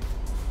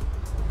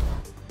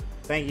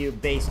 Thank you,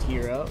 based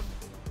hero.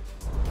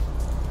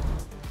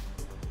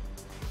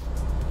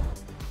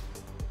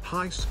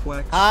 Hi,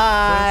 Squeex.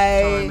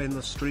 Hi. First time in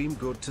the stream.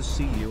 Good to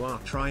see you are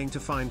trying to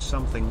find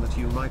something that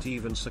you might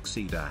even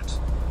succeed at.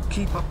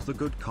 Keep up the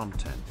good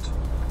content.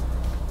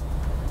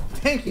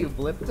 Thank you,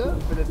 Blipta,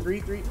 for the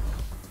 3-3.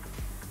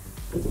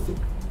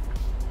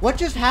 What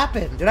just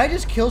happened? Did I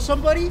just kill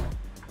somebody?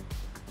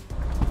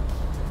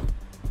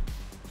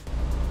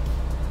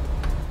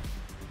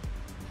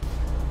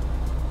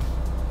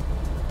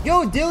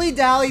 Yo, Dilly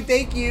Dally,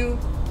 thank you.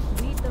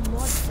 Read the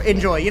mods.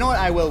 Enjoy. You know what?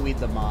 I will read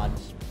the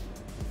mods.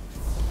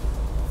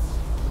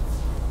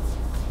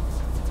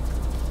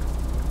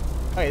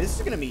 Okay, this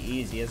is gonna be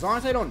easy. As long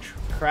as I don't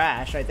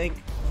crash, I think.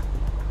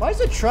 Why does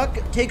the truck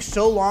take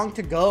so long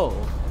to go?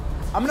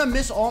 I'm gonna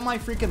miss all my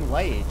freaking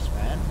lights,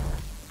 man.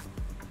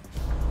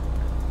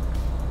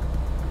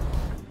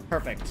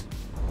 Perfect.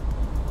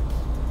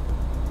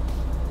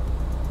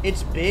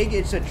 It's big,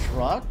 it's a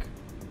truck?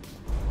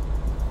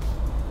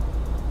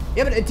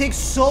 Yeah, but it takes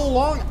so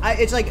long.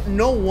 It's like,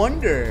 no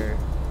wonder.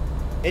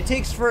 It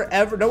takes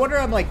forever. No wonder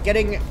I'm like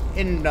getting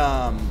in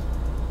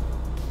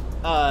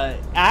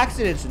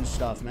accidents and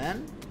stuff,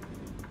 man.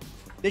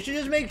 They should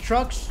just make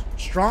trucks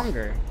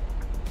stronger.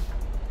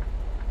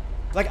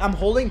 Like, I'm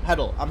holding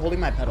pedal. I'm holding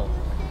my pedal.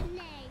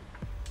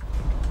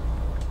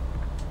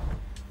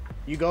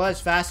 You go as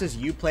fast as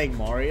you playing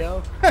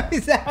Mario?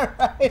 Is that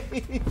right?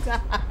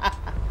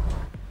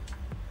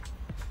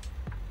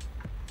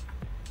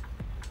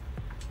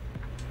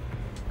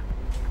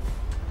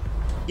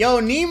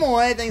 Yo,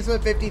 Nimoy, thanks for the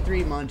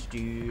 53 months,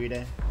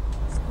 dude.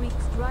 Squeex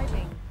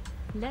driving.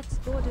 Let's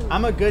go do.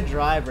 I'm a good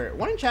driver.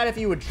 Why don't chat if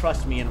you would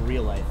trust me in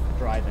real life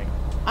driving?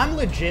 I'm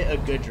legit a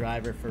good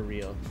driver for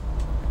real.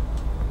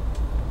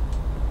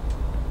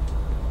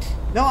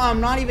 No,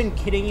 I'm not even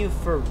kidding you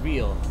for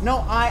real. No,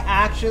 I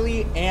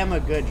actually am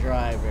a good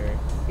driver.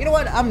 You know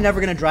what? I'm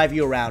never gonna drive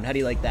you around. How do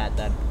you like that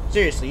then?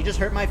 Seriously, you just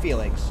hurt my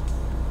feelings.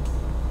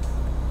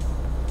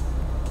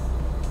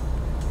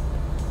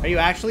 Are you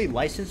actually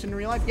licensed in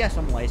real life? Yes,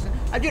 I'm licensed.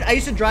 Dude, I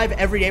used to drive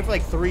every day for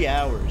like 3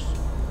 hours.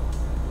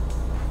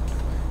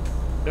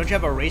 Don't you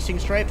have a racing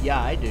stripe? Yeah,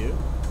 I do.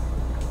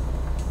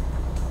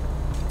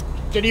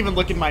 Didn't even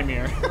look in my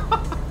mirror.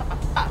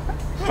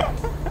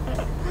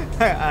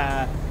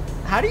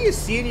 How do you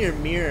see in your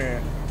mirror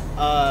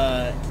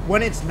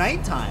when it's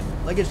nighttime?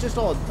 Like, it's just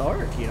all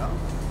dark, you know?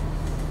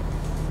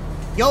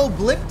 Yo,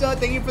 Blipta,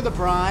 thank you for the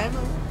prime.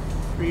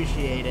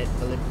 Appreciate it,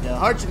 Blipta.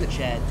 Hearts in the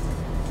chat.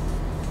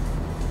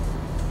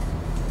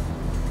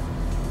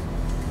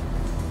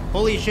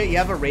 Holy shit, you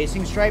have a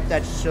racing stripe?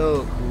 That's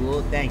so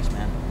cool. Thanks,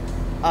 man.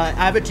 I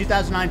have a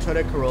 2009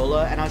 Toyota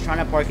Corolla, and I was trying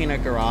to park in a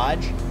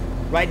garage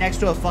right next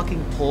to a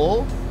fucking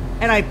pole,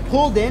 and I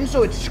pulled in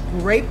so it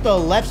scraped the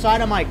left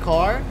side of my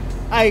car.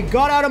 I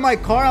got out of my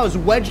car, I was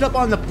wedged up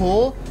on the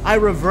pole, I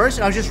reversed,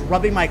 and I was just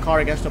rubbing my car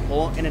against a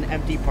pole in an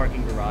empty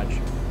parking garage.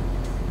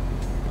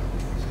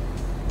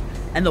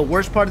 And the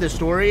worst part of the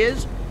story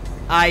is,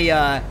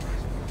 there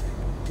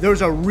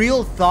was a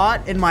real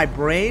thought in my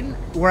brain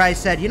where I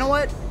said, you know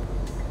what?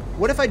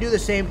 What if I do the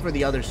same for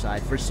the other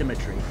side, for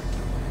symmetry?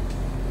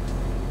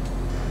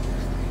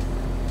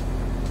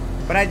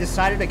 But I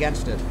decided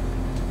against it.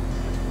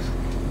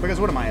 Because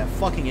what am I, a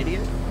fucking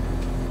idiot?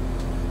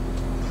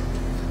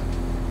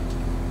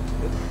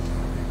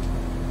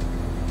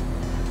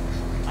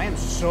 I am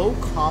so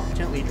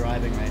competently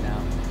driving right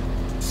now.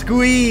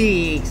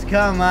 Squeex,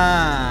 come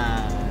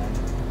on.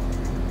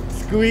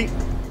 Squeak.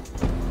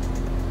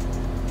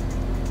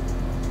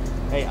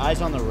 Hey,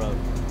 eyes on the road.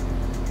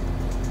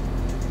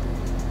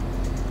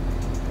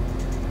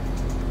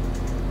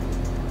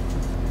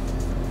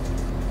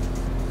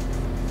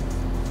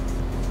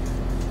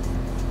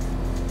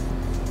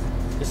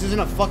 This isn't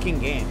a fucking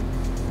game.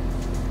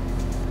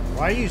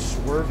 Why are you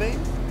swerving?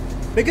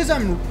 Because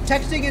I'm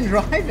texting and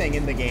driving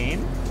in the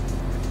game.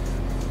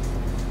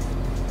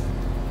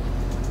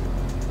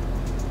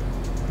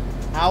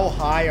 How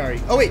high are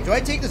you? Oh wait, do I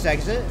take this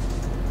exit?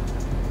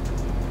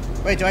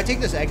 Wait, do I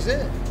take this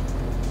exit?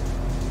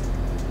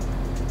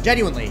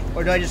 Genuinely,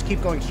 or do I just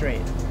keep going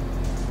straight?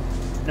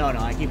 No,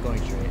 I keep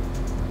going straight.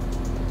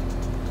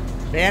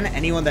 Ban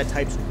anyone that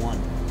types 1.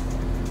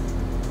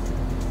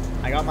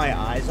 I got my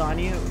eyes on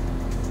you.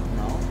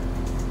 No.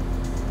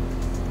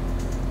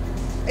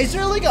 Is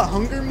there like a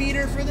hunger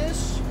meter for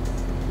this?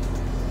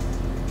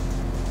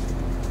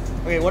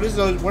 Okay, what is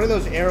those? What do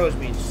those arrows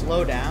mean?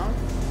 Slow down?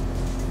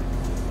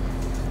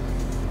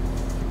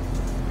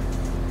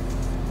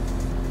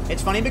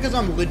 It's funny because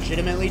I'm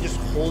legitimately just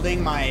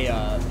holding my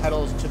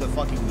pedals to the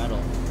fucking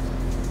metal.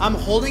 I'm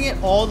holding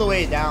it all the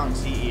way down,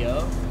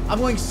 CEO. I'm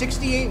going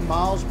 68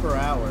 miles per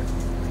hour.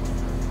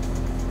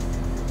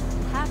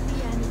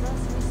 Happy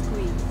anniversary,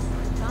 Squeex.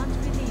 Can't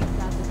believe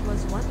that it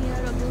was 1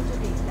 year ago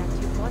today that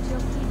you got your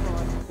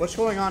keyboard. What's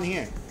going on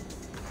here?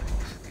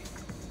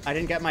 I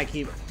didn't get my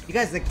keyboard. You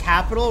guys, the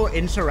Capitol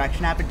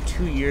insurrection happened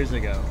 2 years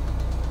ago.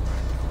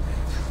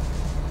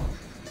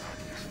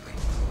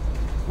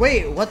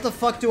 Wait, what the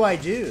fuck do I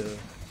do?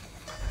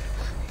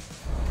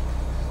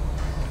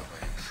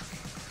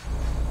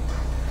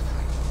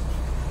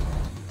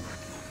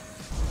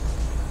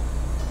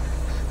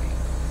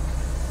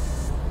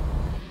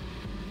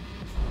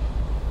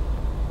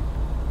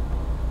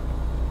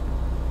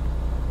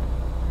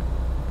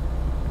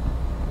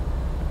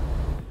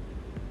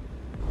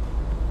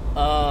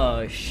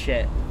 Oh,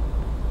 shit.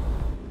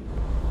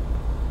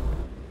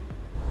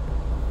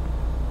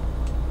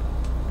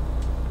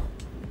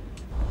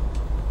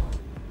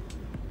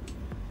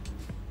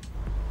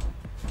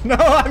 No,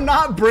 I'm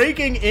not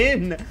breaking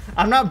in.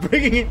 I'm not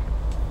breaking in.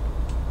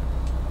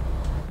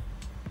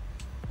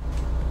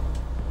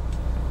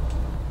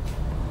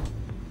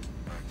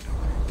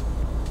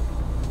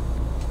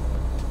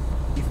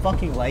 You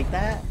fucking like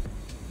that?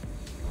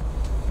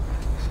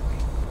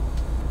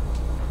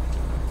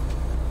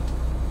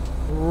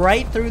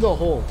 Right through the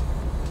hole.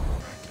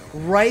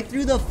 Right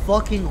through the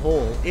fucking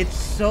hole. It's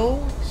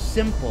so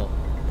simple.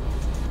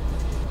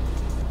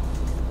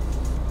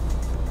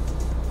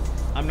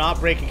 I'm not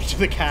breaking into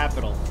the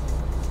Capitol.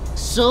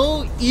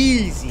 So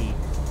easy.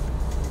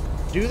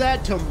 Do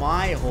that to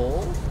my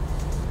hole?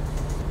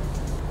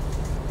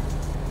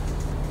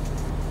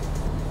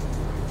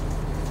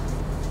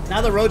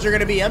 Now the roads are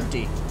gonna be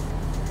empty.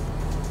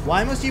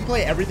 Why must you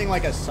play everything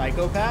like a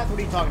psychopath? What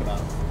are you talking about?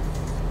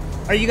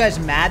 Are you guys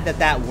mad that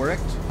that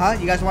worked? Huh?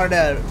 You guys wanted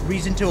a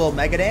reason to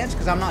Omega Dance?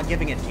 Because I'm not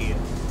giving it to you.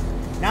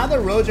 Now the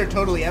roads are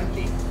totally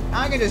empty.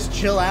 Now I can just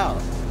chill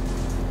out.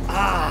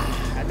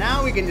 Ah,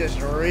 now we can just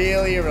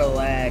really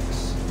relax.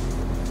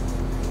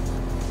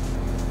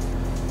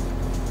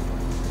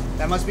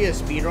 That must be a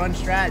speedrun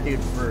strat, dude,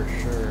 for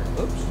sure.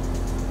 Oops.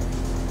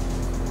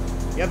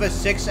 You have a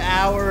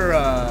 6-hour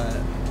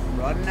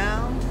run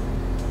now?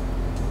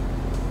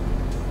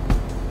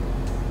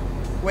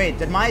 Wait,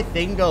 did my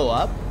thing go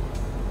up?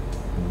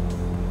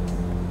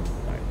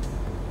 Sorry.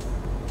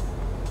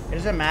 It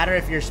doesn't matter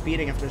if you're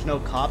speeding if there's no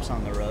cops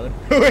on the road.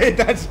 Wait,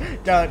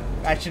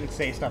 I shouldn't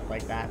say stuff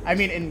like that. I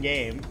mean, in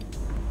game.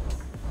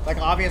 Like,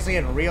 obviously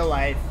in real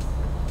life.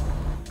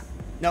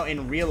 No,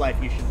 in real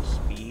life you shouldn't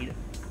speed.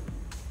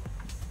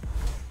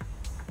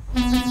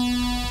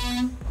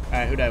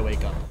 Alright, who'd I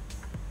wake up?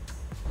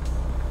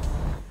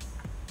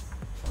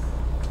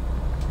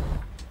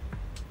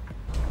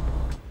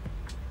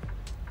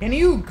 Can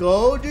you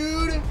go,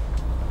 dude?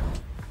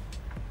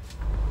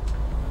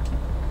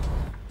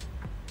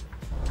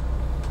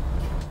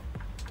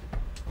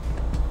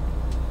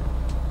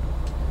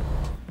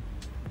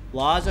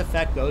 Laws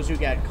affect those who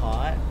get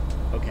caught.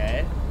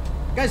 Okay.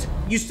 Guys,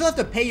 you still have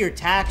to pay your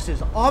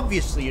taxes.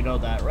 Obviously, you know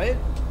that, right?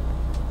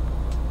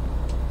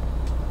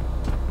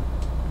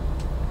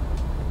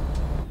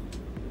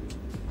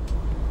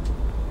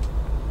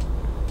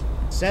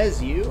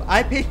 Says you.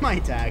 I pay my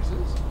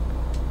taxes.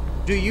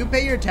 Do you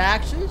pay your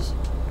taxes?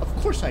 Of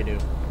course I do.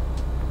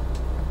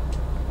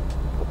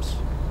 Whoops.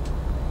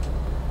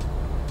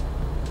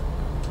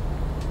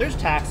 There's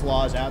tax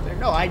laws out there.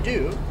 No, I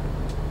do.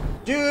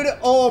 Dude,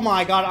 oh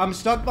my god, I'm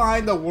stuck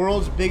behind the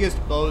world's biggest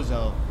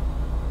bozo.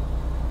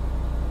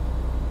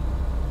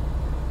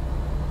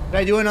 Did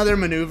I do another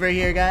maneuver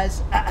here, guys?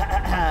 Did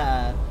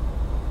I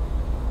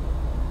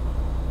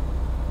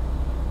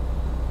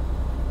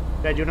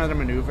do another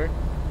maneuver?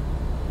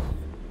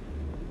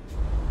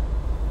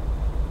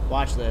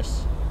 Watch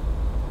this.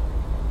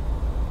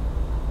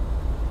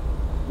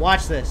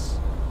 Watch this.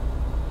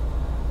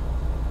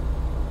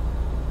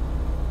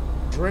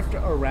 Drift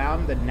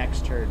around the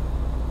next turn.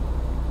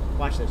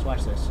 Watch this,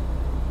 watch this.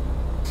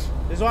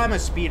 This is why I'm a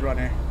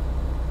speedrunner.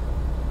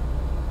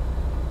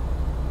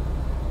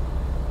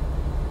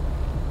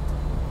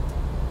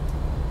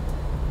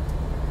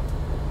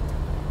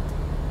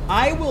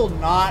 I will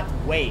not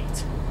wait.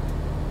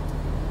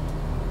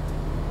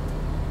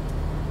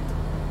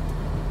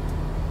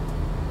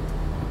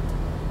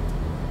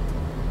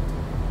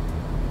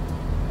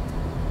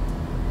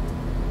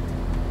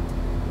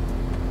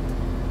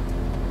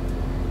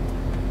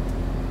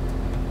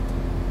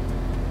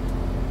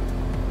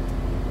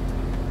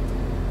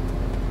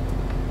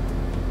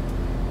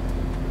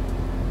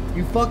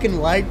 You fucking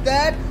like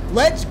that?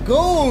 Let's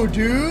go,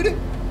 dude!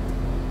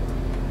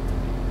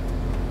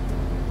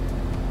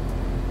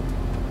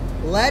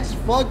 Let's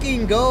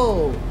fucking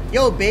go!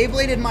 Yo,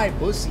 Beyblade in my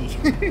pussy.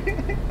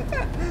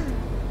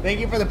 Thank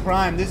you for the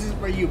prime. This is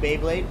for you,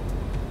 Beyblade.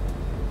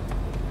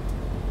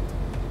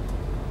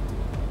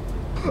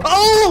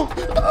 Oh!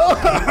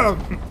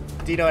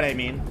 Do you know what I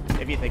mean?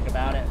 If you think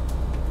about it.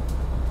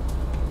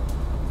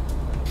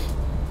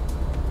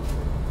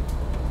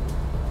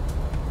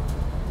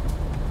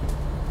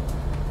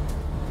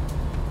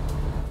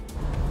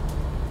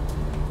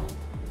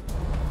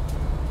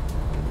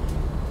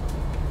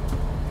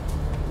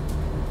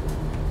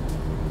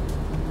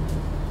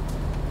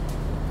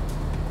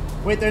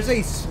 Wait, there's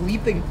a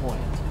sleeping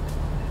point.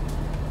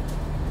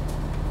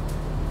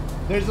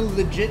 There's a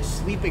legit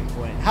sleeping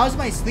point. How's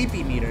my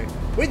sleepy meter?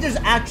 Wait, there's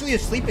actually a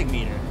sleeping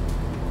meter.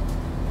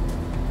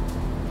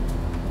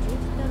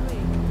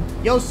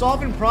 Yo,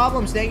 solving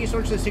problems. Thank you so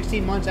much for the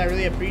 16 months. I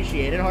really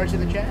appreciate it. Hearts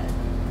in the chat.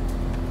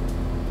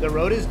 The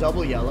road is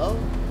double yellow.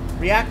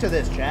 React to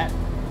this, chat.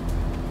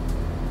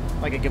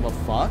 Like I give a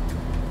fuck.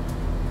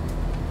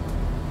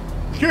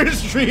 Your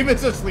stream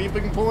is a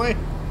sleeping point.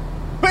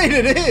 Wait,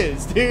 it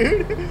is,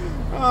 dude.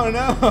 Oh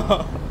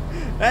no.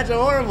 That's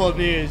horrible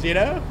news, you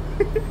know?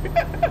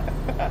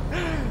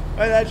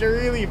 That's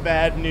really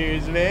bad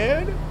news,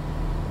 man.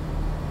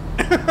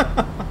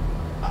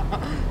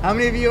 How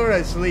many of you are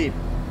asleep?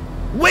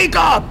 Wake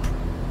up!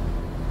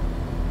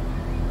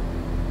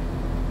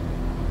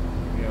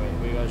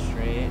 We go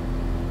straight.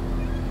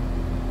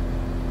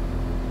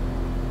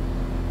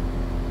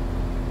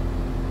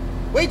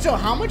 Wait, so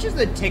how much is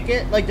the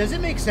ticket? Like, does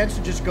it make sense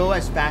to just go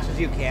as fast as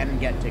you can and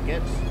get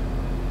tickets?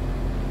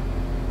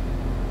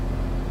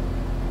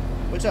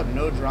 What's up,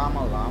 no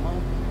drama llama?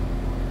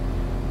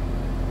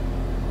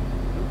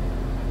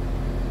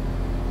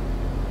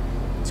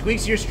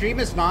 Squeex, your stream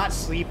is not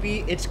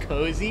sleepy, it's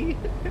cozy.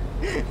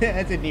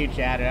 That's a new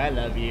chatter, I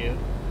love you.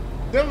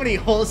 So many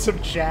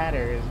wholesome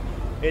chatters.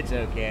 It's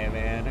okay,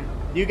 man.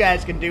 You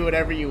guys can do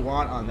whatever you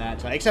want on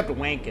that side, except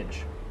wankage,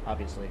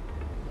 obviously.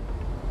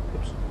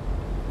 Oops.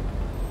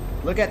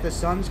 Look at the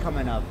sun's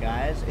coming up,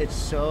 guys. It's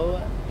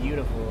so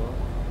beautiful.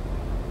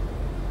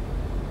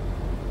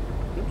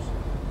 Oops.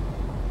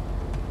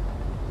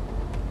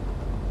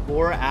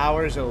 4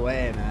 hours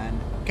away, man.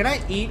 Can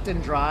I eat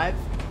and drive?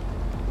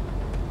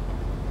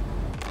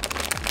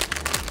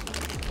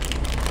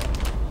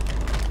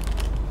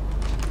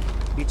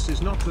 It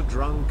is not the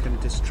drunk and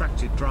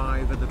distracted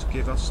driver that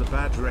give us a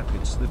bad rep,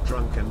 it's the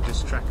drunk and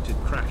distracted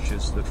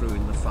crashes that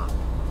ruin the fun.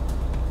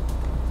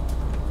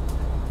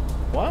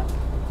 What?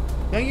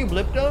 Thank you,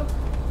 Blipto.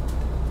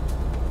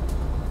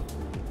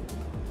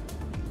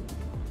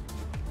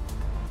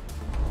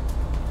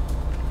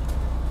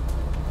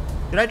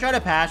 Did I try to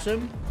pass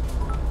him?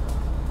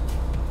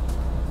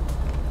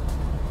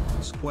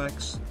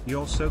 Squeex,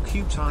 you're so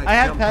cute. I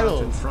have jump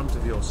pedals out in front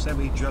of your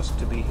semi just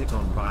to be hit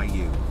on by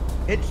you.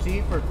 Hit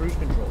C for cruise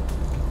control.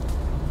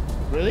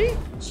 Really?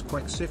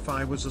 Squeex, if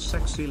I was a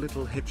sexy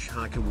little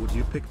hitchhiker, would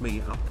you pick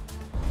me up?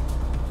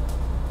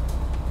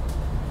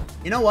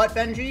 You know what,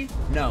 Benji?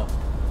 No.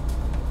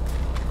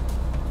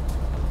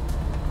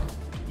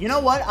 You know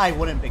what? I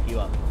wouldn't pick you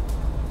up.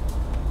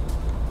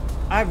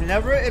 I've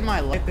never in my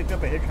life picked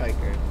up a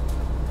hitchhiker.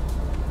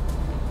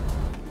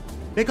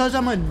 Because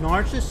I'm a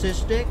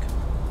narcissistic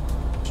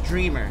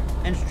streamer.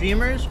 And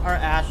streamers are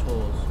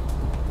assholes.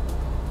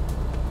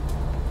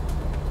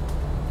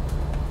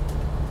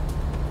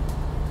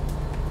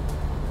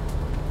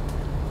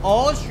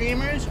 All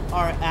streamers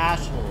are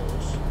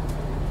assholes.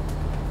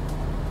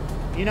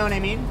 You know what I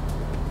mean?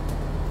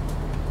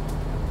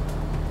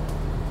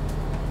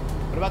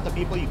 What about the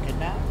people you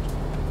kidnapped?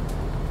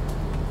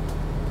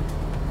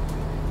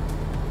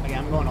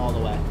 going all the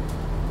way.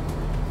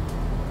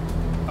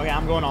 Okay,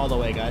 I'm going all the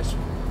way, guys.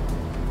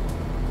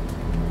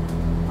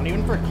 Not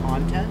even for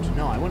content?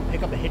 No, I wouldn't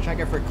pick up a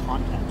hitchhiker for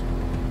content.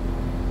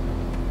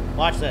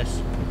 Watch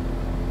this.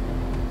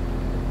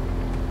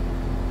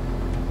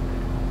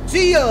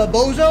 See ya,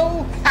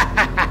 bozo!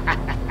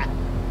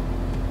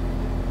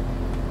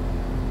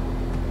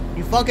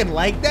 You fucking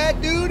like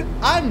that, dude?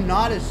 I'm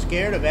not as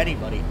scared of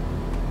anybody.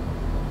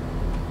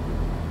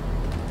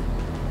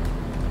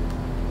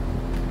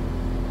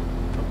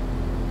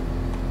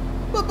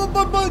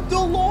 But the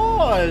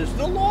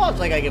laws,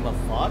 like I give a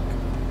fuck.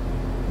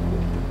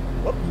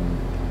 Whoops.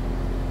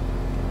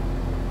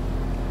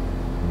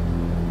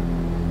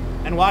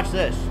 And watch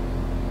this.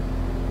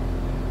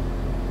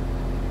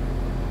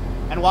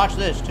 And watch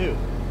this, too.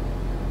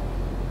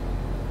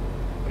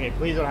 Okay,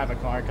 please don't have a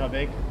car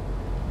coming.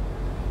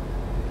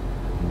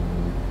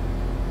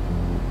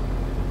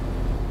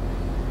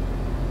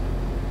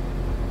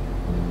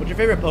 What's your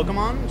favorite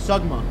Pokemon?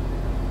 Sugma.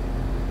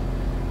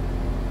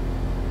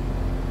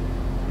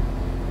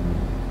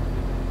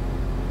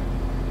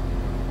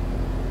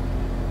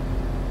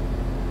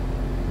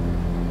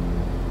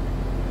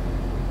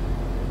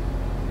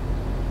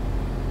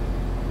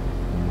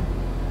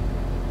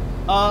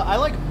 I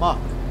like Muck.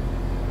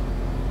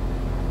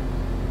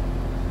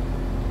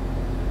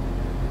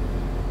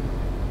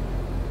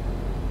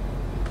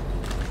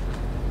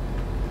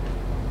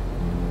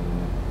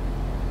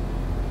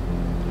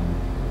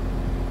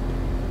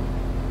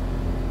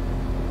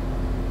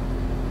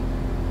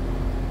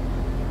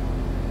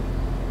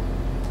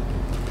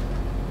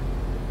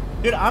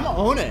 Dude, I'm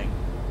owning.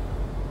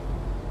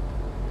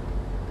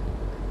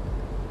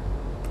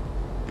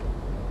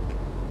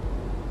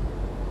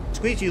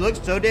 Squeex, you look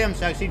so damn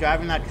sexy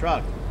driving that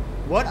truck.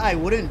 What I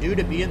wouldn't do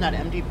to be in that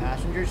empty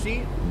passenger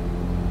seat?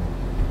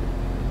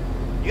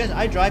 You guys,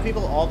 I drive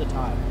people all the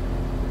time.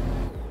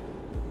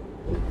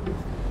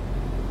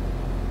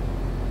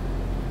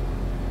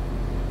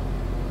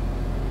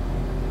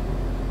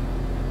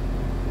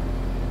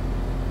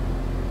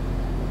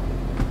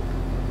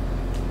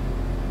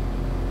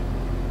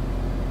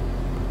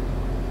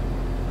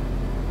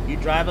 You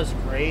drive us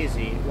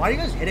crazy. Why are you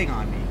guys hitting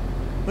on me?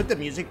 Put the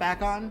music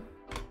back on.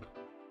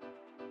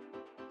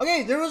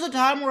 Okay, there was a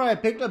time where I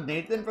picked up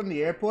Nathan from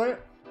the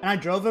airport and I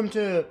drove him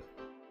to,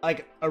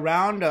 like,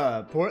 around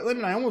Portland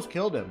and I almost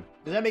killed him.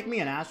 Does that make me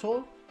an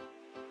asshole?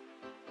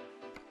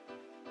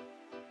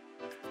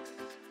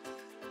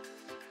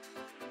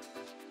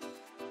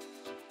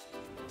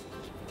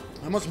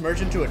 I almost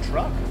merged into a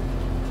truck.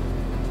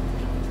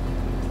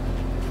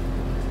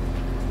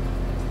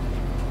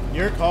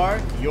 Your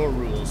car, your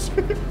rules.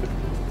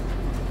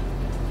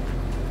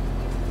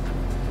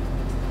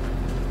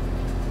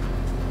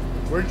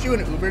 Weren't you an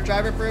Uber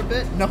driver for a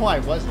bit? No, I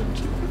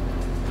wasn't.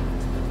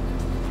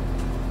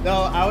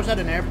 No, I was at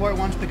an airport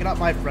once picking up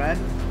my friend,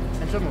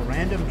 and some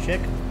random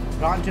chick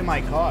got into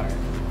my car.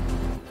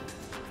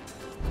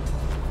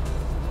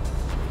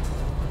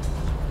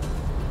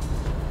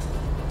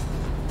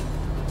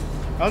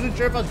 I wasn't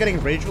sure if I was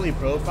getting racially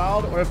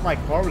profiled or if my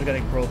car was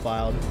getting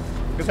profiled,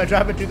 because I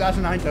drive a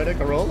 2009 Toyota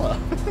Corolla.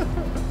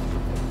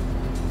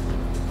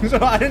 So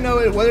I didn't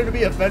know whether to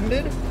be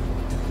offended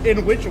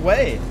in which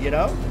way, you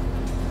know?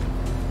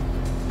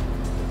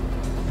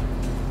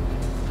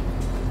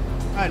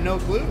 I had no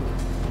clue.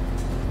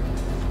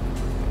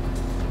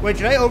 Wait,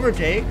 should I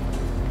overtake?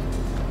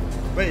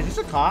 Wait, is this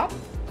a cop?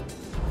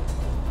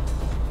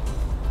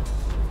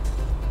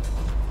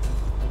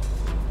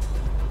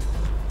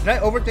 Did I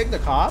overtake the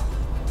cop?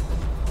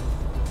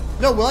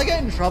 No, will I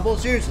get in trouble?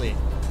 Seriously.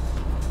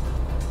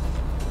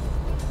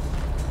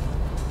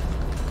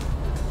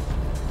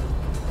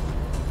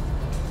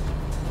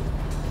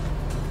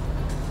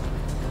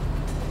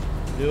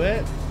 Do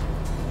it.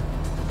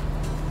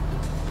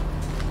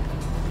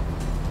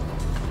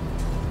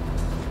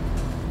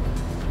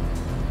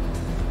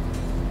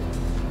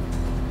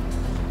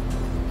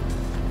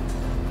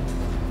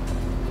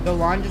 The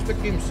line just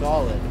became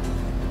solid.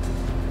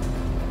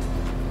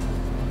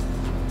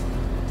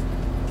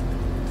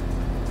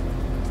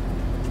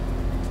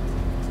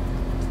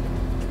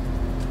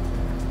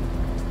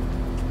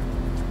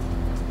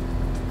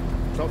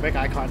 Don't make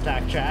eye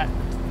contact, chat.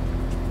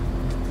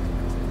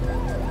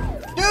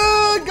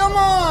 Dude, come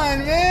on,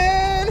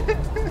 man!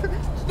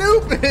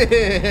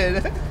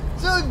 Stupid!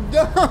 So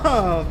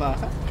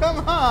dumb!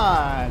 Come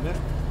on!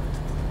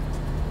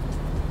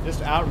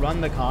 Just outrun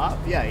the cop?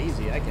 Yeah,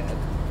 easy, I can.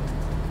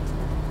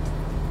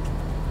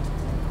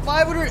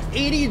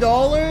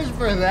 $580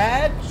 for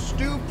that?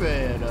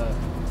 Stupid.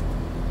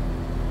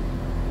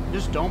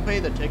 Just don't pay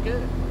the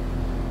ticket?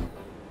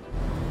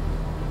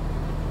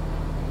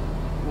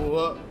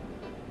 What?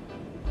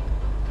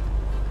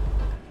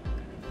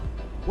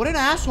 What an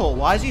asshole.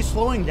 Why is he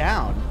slowing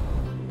down?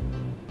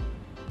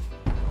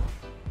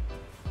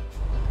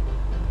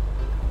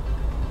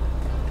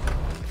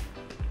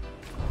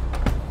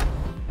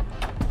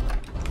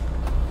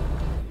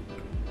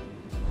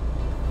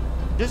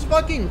 Just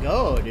fucking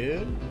go,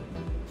 dude.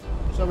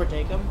 Just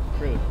overtake him?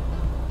 Rude.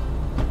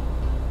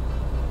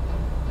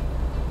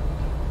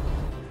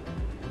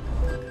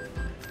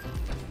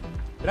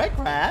 Did I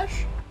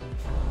crash?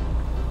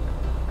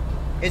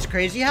 It's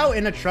crazy how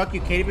in a truck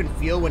you can't even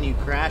feel when you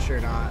crash or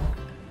not.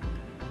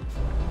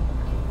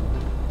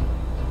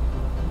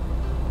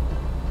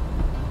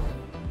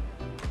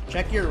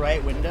 Check your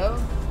right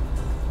window.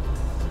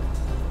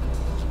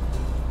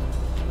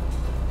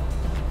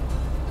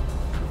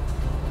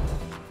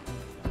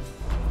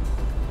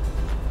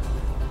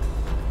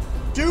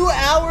 Two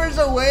hours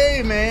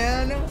away,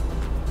 man.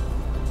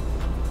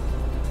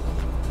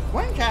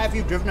 When have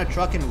you driven a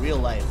truck in real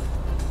life?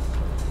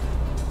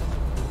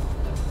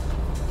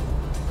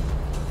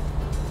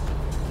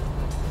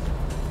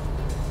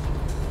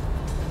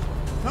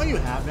 No, you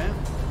haven't.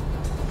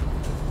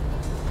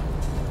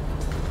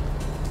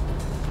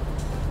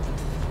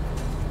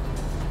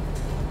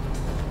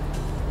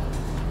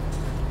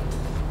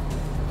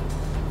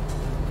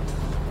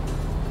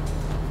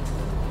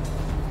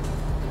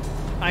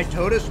 I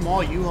towed a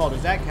small U-Haul.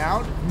 Does that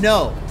count?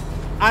 No.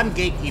 I'm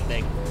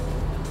gatekeeping.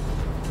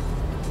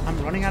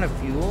 I'm running out of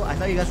fuel? I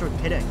thought you guys were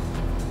kidding.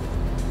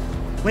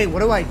 Wait, what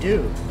do I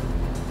do?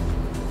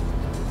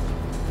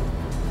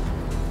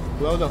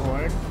 Blow the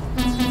horn?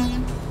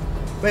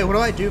 Wait, what do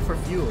I do for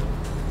fuel?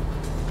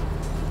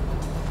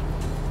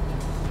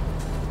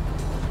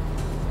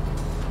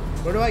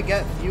 Where do I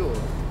get fuel?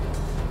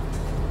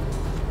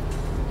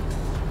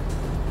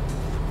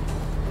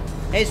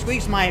 Hey,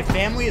 Squeex, my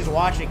family is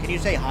watching. Can you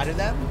say hi to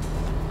them?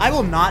 I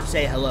will not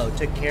say hello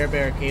to Care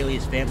Bear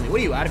Kaylee's family.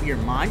 What are you, out of your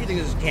mind? You think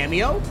this is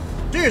Cameo?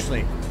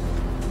 Seriously.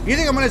 You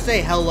think I'm going to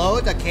say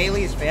hello to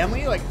Kaylee's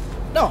family? Like,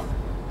 no.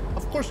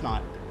 Of course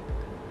not.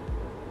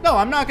 No,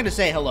 I'm not going to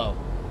say hello.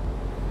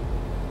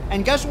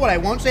 And guess what? I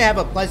won't say have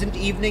a pleasant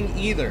evening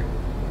either.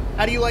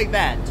 How do you like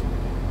that?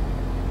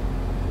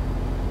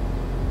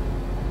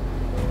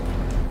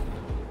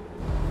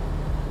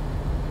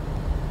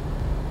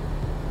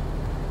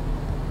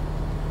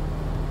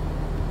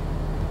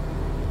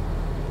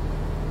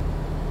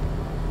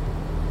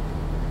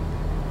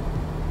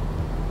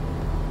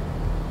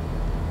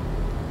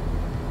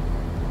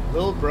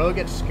 Little bro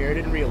gets scared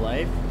in real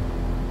life?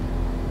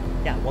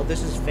 Yeah, well,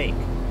 this is fake.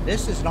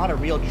 This is not a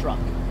real truck.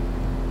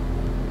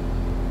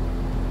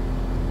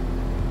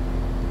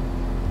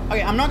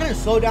 Okay, I'm not gonna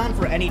slow down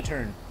for any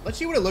turn. Let's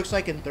see what it looks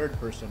like in third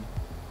person.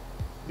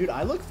 Dude,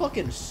 I look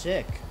fucking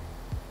sick.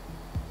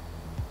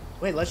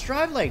 Wait, let's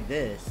drive like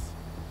this.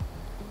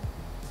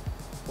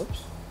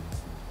 Whoops.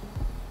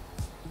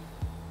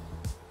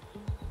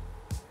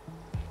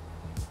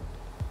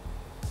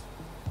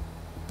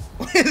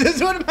 Wait, this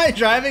is what my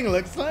driving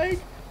looks like?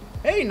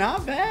 Hey,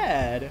 not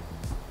bad.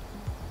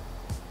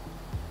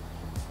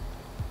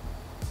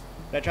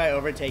 Should I try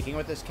overtaking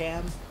with this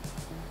cam?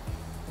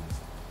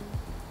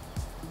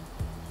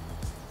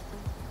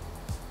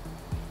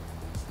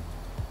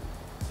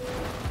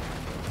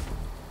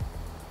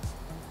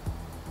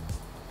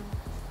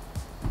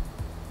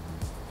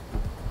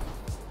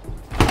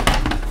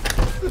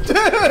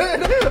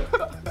 Dude!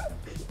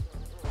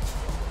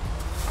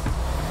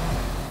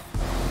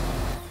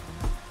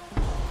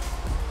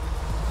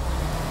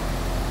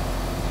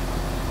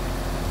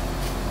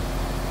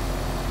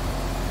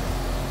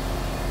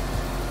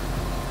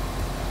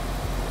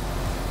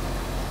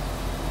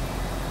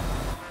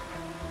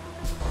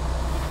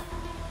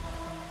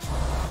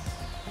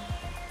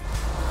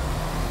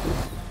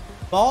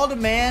 Bald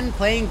man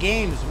playing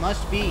games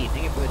must be.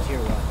 Thank you for the tier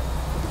 1.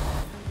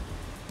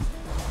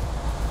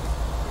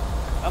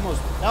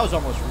 That was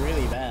almost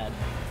really bad.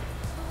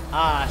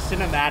 Ah,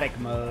 cinematic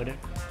mode.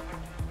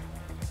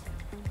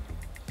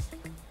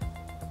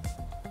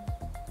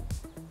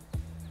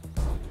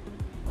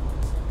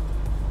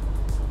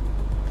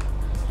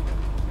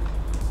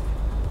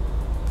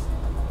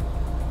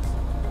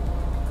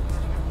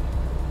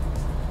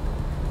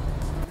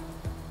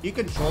 You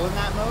control in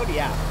that mode?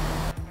 Yeah.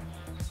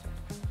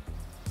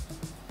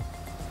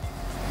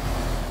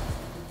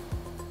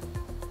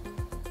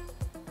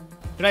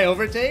 Should I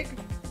overtake?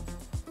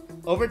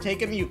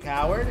 Overtake him, you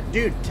coward?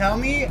 Dude, tell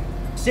me,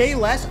 say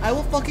less, I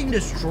will fucking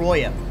destroy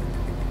him.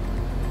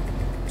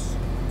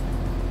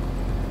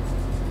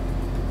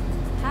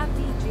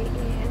 Happy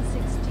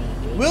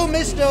JAN68. Will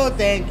Misto,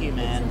 thank you,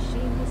 man. It's a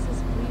shame this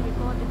is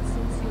pre-recorded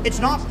since you It's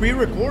not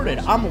pre-recorded,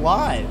 I'm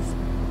live.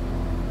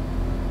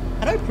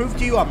 How do I prove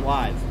to you I'm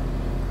live?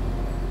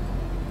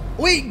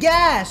 Wait,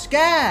 gas!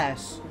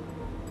 Gas!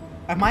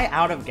 Am I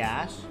out of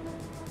gas?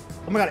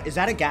 Oh my god, is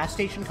that a gas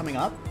station coming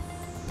up?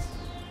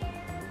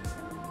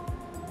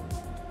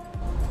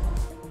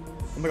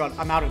 Oh my god,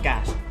 I'm out of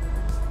gas.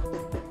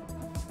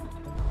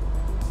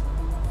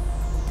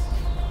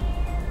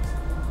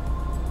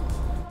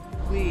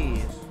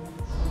 Please.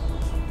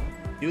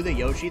 Do the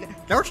Yoshi thing.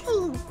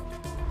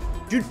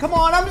 Dude, come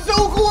on, I'm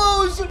so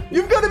close!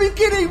 You've got to be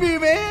kidding me,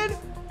 man!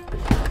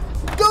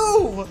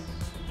 Go!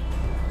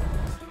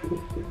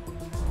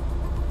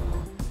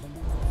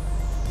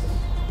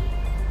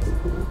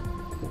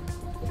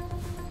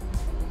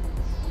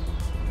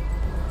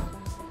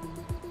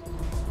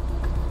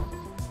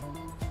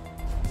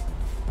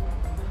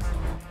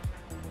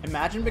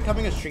 Imagine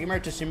becoming a streamer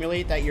to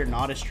simulate that you're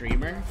not a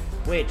streamer.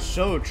 Wait,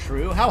 so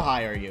true. How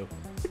high are you?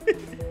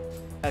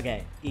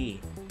 Okay, E.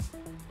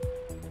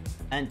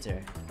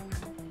 Enter.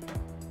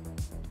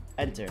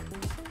 Enter.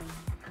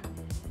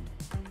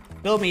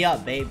 Build me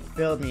up, babe.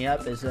 Build me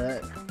up is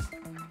a...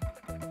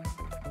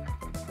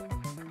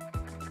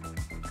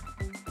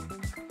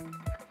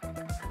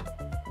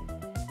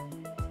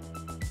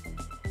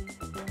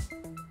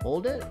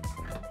 Hold it?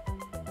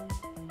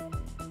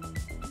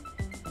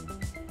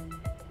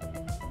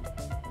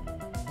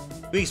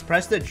 Please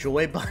press the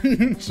joy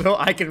button so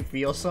I can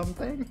feel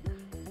something.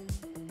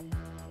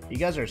 You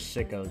guys are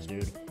sickos,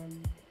 dude.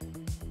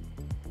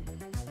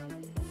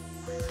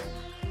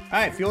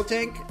 Alright, fuel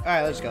tank.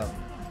 Alright, let's go.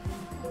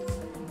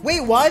 Wait,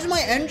 why is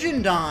my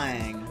engine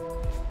dying?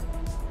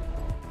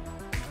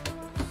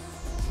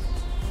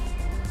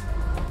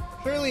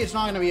 Surely it's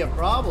not gonna be a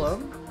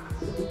problem.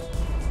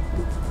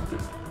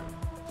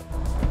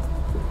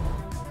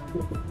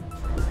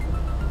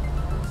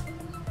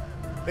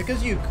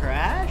 Because you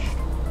crashed?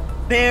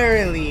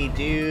 Barely,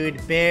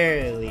 dude,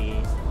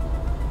 barely.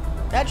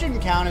 That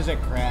shouldn't count as a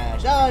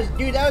crash.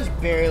 Dude, that was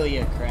barely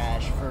a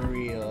crash, for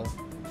real.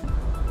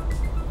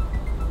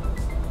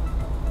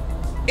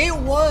 It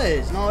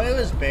was! No, it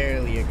was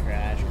barely a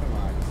crash. Come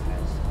on,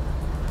 guys.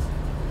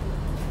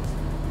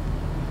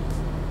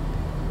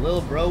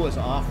 Lil bro was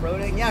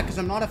off-roading? Yeah, because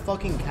I'm not a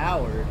fucking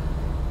coward.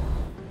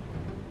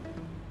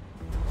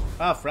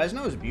 Wow,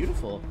 Fresno is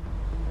beautiful.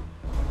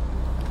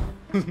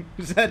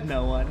 Said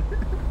no one.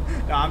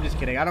 No, I'm just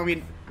kidding. I don't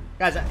mean...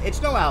 Guys,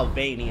 it's no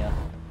Albania.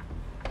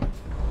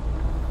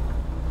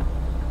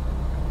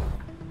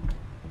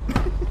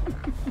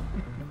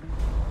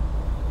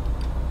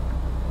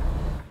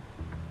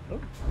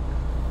 Oh.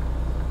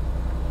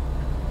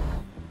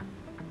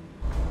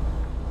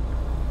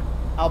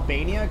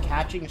 Albania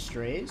catching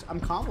strays? I'm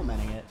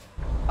complimenting it.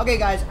 Okay,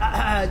 guys.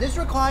 This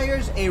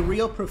requires a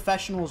real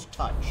professional's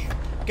touch.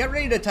 Get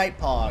ready to type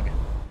POG.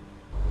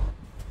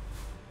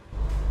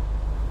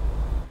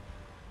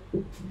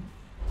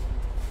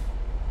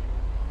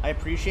 I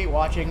appreciate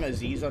watching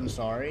Aziz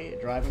Ansari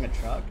driving a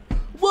truck.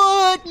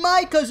 What?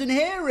 My cousin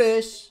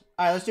Harris?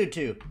 Alright, let's do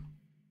 2.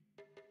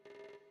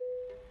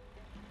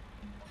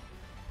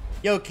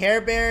 Yo,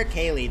 Care Bear,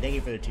 Kaylee, thank you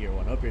for the tier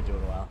 1. Hope you're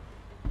doing well.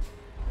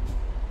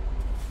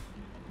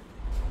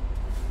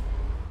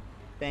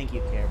 Thank you,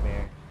 Care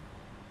Bear.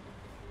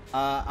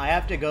 I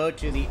have to go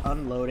to the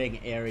unloading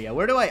area.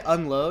 Where do I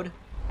unload?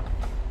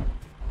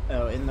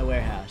 Oh, in the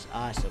warehouse.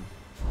 Awesome.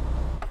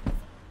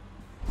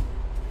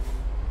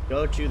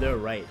 Go to the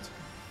right.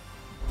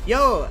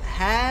 Yo,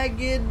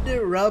 Hagbudney.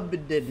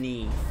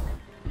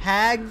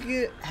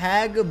 Hagbudney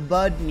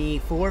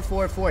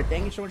 444.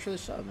 Thank you so much for the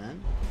sub,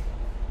 man.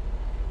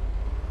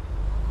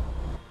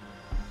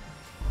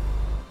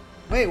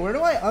 Wait, where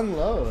do I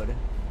unload?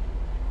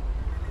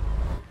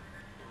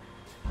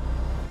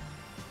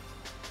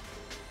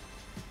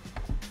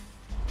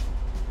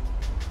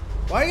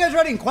 Why are you guys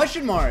writing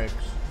question marks?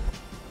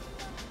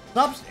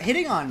 Stop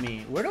hitting on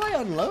me. Where do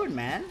I unload,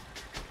 man?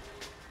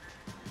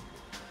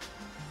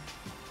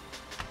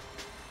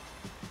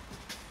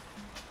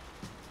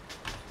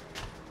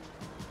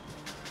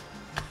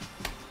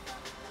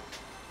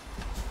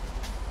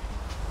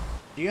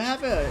 Do you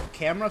have a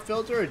camera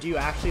filter, or do you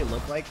actually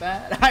look like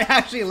that? I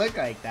actually look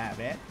like that,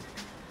 man.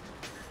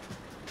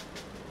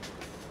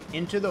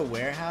 Into the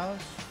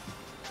warehouse?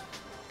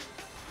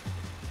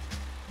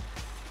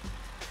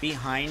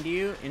 Behind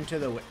you? Into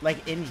the...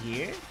 Like, in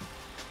here?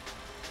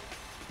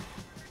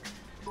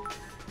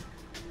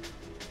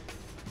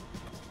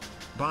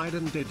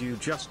 Biden, did you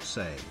just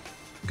say,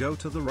 go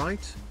to the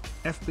right?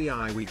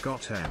 FBI, we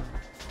got him.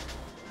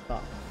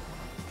 Stop.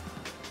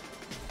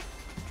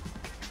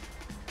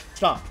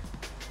 Stop.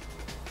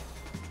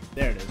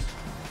 There it is.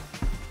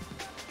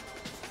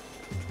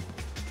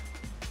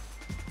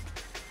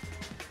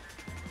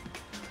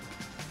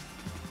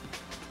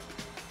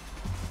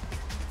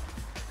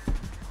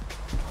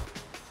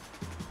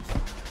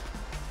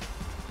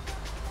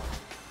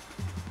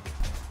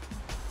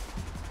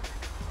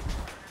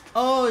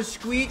 Oh,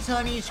 Squeex,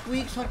 honey.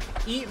 Squeex, honey.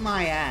 Eat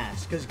my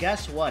ass. Because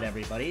guess what,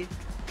 everybody?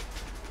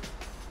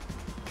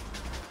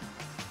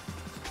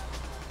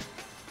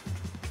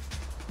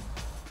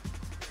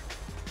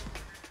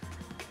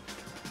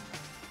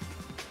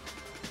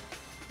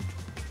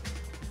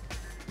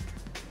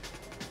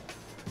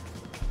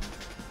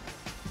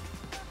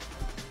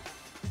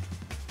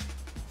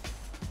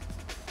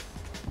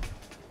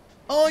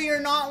 Oh, you're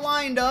not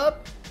lined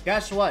up?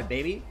 Guess what,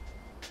 baby?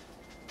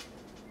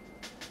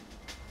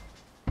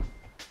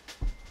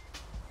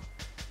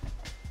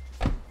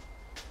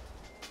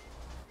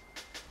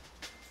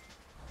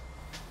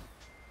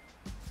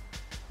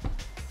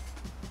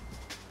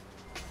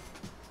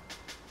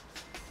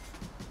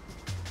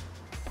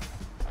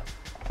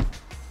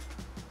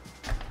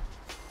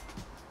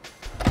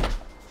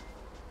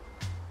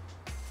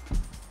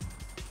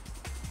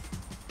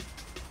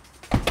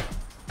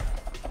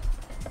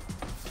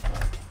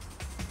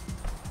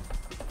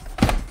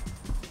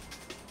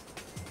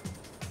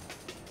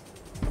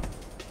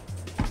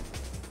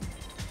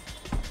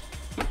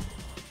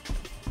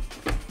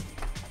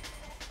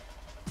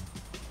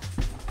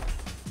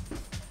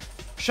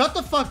 Shut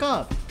the fuck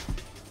up.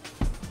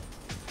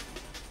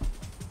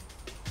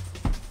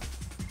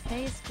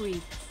 Hey,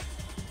 Squeex.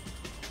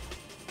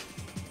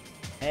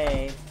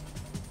 Hey.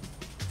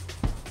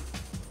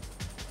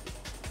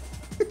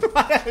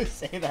 Why did I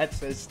say that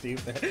so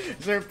stupid?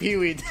 Sir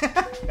Pee-wee.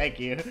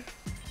 Thank you.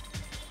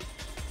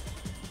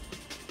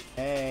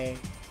 Hey.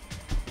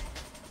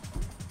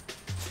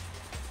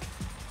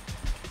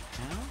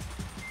 Now?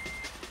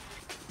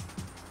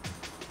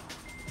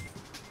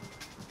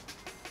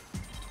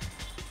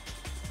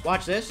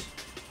 Watch this.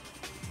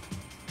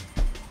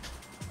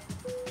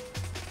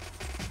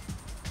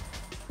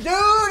 Dude,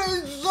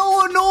 it's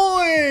so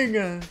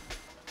annoying!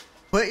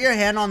 Put your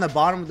hand on the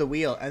bottom of the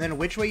wheel, and then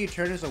which way you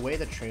turn is the way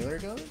the trailer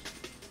goes?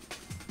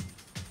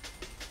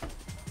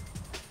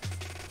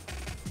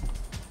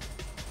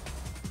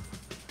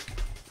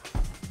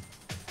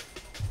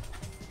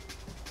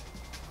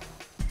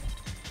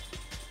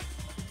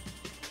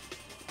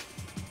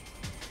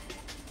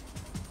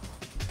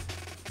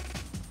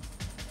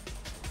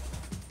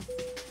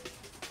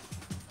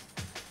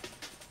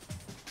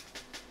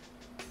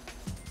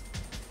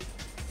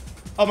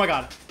 Oh my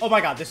god. Oh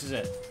my god, this is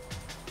it.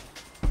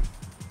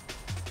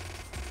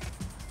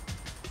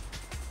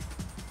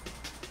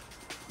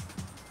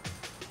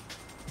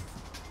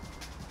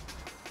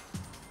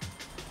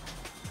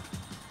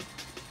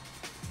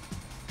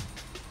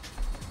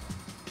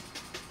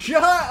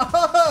 Shut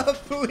up,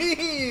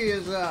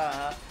 please!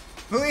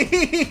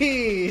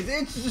 Please!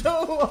 It's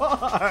so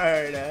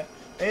hard!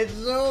 It's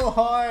so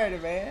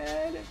hard,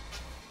 man!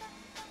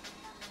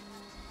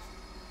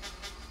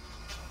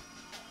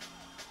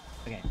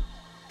 Okay.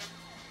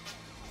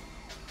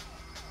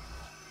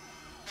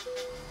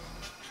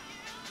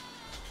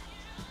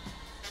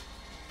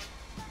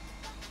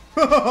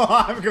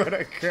 I'm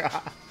gonna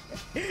cry.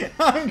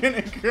 I'm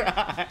gonna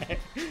cry.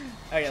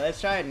 Okay, let's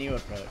try a new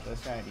approach.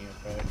 Let's try a new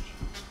approach.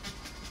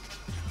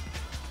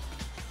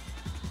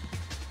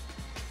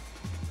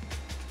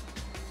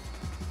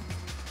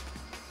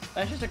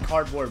 That's just a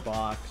cardboard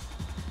box.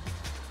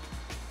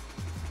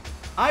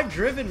 I've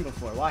driven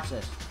before. Watch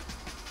this.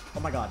 Oh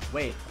my god.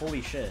 Wait.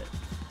 Holy shit.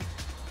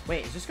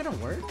 Wait, is this gonna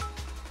work?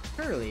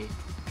 Surely.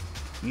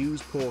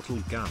 Use portal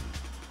gun.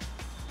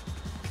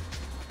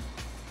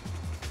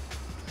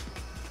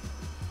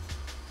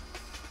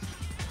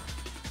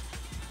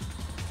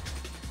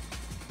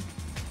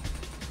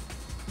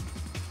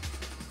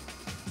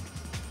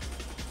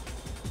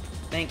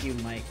 Thank you,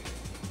 Mike.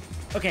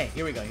 Okay,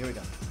 here we go. Here we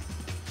go.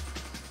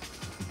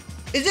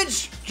 Is it?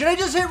 Should I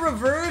just hit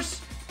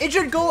reverse? It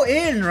should go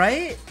in,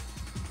 right?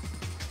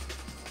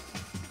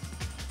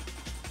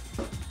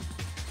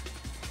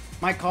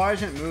 My car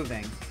isn't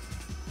moving.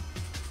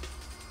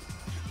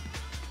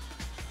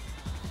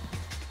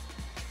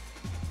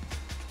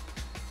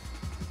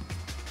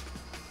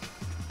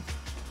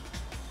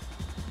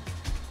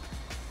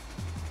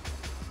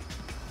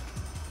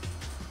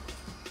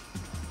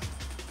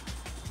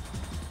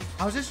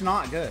 How is this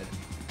not good?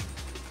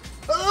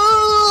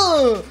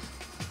 Oh!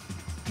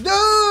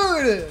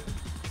 Dude!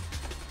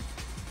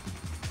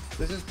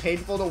 This is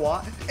painful to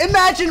watch.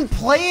 Imagine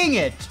playing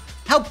it!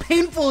 How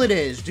painful it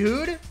is,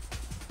 dude!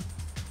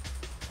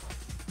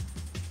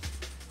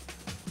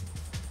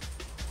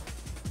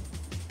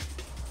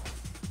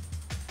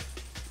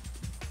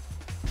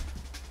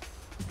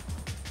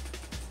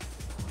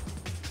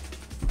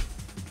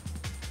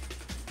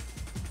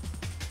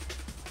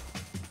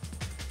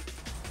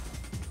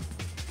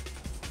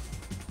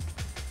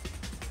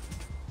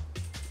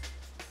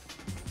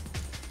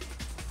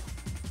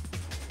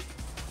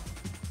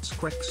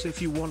 Squeex,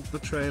 if you want the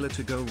trailer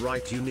to go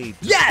right, you need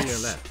to Yes!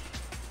 steer left.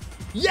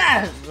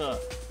 Yes!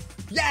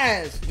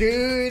 Yes,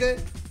 dude!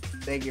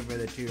 Thank you for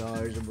the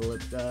 $2 of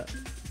Melissa.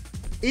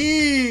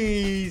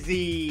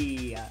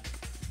 Easy!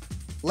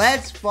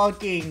 Let's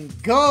fucking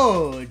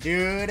go,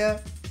 dude!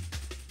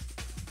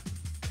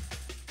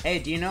 Hey,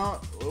 do you know...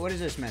 What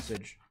is this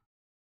message?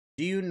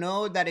 Do you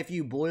know that if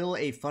you boil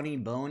a funny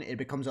bone, it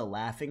becomes a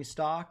laughing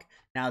stock?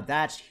 Now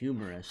that's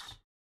humorous.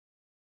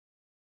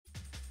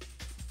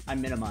 I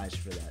minimized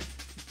for that.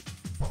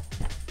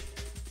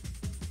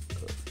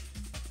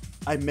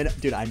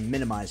 Dude, I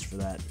minimized for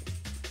that.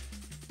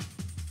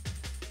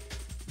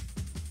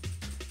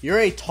 You're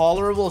a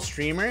tolerable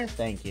streamer?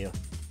 Thank you.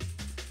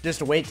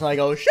 Just wait till I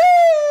go,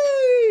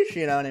 sheesh!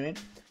 You know what I mean?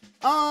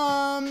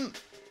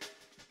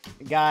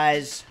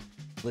 Guys,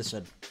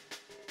 listen.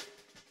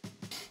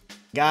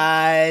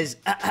 Guys,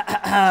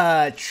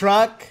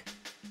 truck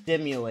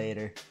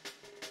simulator.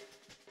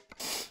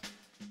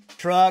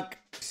 Truck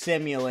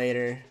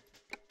simulator.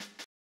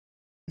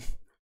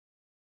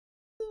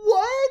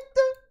 What?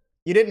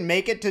 You didn't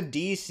make it to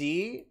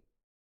DC?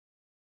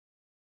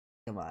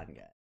 Come on,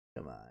 guys.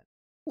 Come on.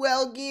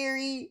 Well,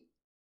 Gary,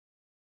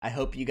 I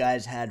hope you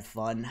guys had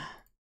fun.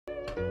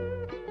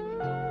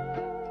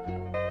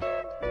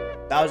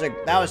 That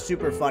was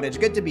super fun. It's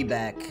good to be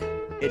back.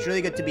 It's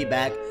really good to be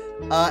back.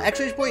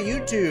 Extra support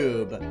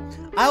YouTube.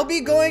 I'll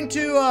be going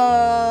to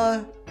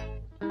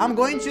I'm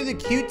going to the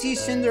QT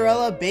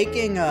Cinderella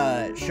baking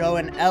show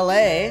in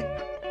LA.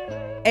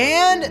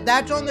 And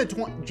that's on the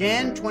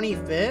Jan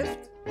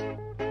 25th.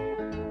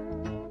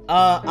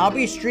 I'll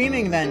be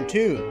streaming then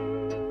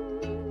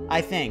too.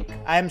 I think.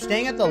 I'm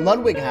staying at the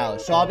Ludwig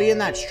house, so I'll be in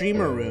that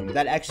streamer room,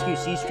 that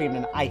XQC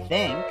streaming, I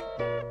think.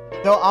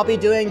 So I'll be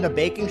doing the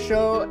baking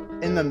show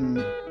in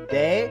the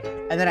day,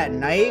 and then at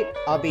night,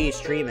 I'll be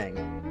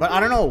streaming. But I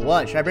don't know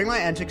what. Should I bring my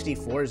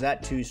N64? Is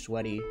that too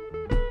sweaty?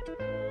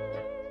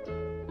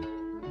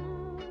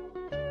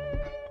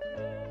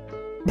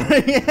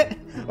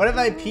 What if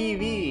I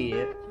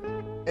PV?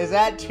 Is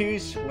that too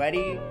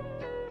sweaty?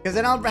 Because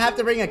then I'll have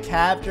to bring a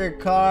capture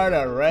card,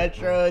 a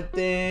retro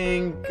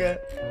thing.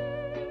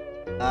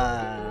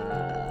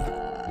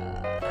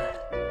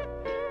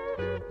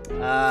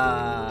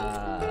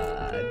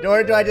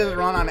 Or do I just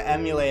run on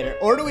emulator?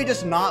 Or do we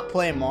just not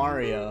play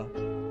Mario?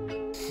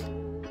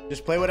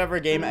 Just play whatever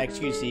game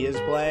XQC is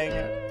playing?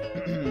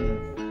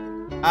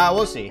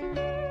 We'll see.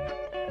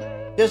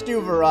 Just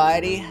do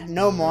variety.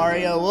 No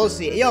Mario. We'll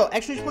see. Yo,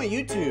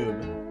 YouTube.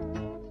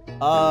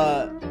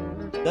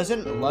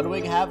 Doesn't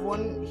Ludwig have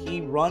one?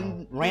 He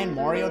ran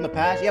Mario in the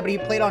past? Yeah, but he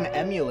played on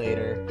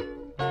emulator.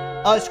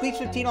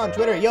 Squeex15 on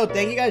Twitter. Yo,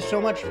 thank you guys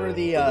so much for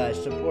the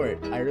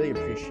support. I really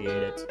appreciate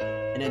it.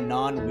 In a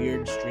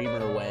non-weird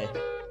streamer way.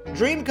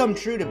 Dream come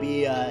true to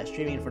be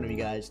streaming in front of you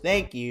guys.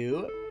 Thank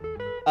you.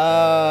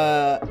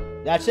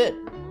 That's it.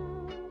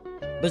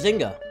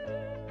 Bazinga.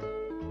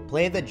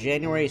 Play the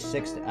January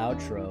 6th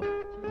outro.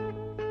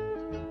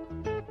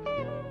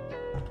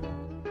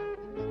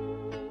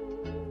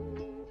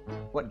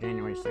 What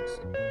January 6th?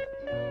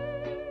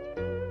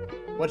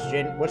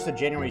 What's the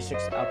January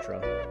 6th outro?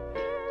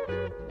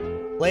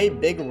 Play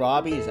Big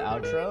Robbie's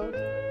outro?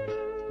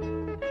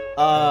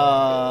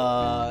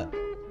 I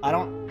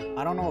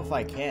don't know if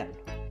I can.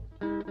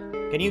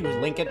 Can you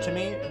link it to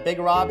me, Big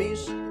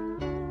Robbie's?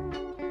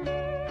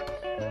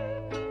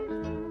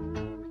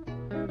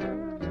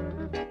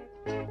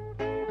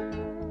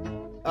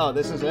 Oh,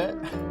 this is it?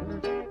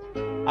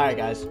 Alright,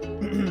 guys.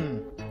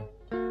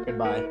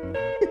 Goodbye.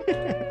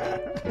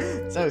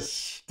 So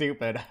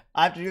stupid.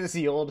 I have to do this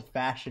the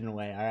old-fashioned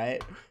way,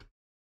 alright?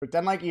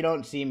 Pretend like you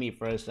don't see me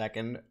for a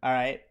second,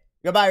 alright?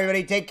 Goodbye,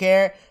 everybody. Take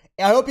care.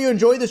 I hope you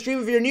enjoyed the stream.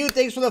 If you're new,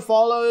 thanks for the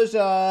follows.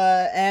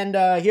 And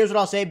here's what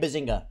I'll say.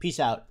 Bazinga. Peace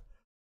out.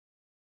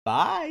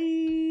 Bye.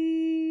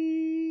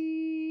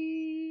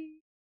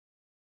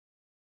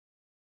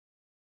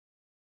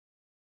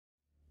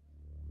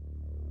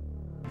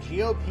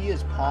 GOP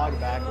is pog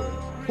backwards.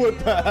 What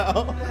the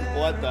hell?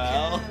 What the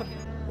hell?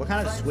 What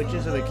kind of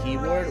switches of a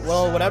keyboard?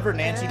 Well, whatever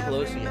Nancy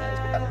Pelosi has.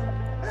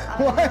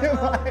 Why am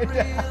I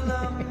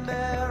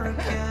down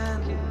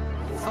here?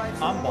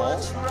 I'm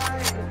bald.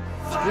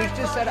 Squeex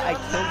just said I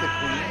killed the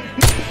queen.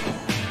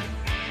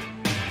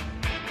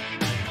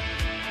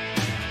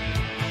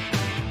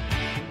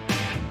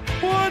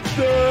 What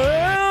the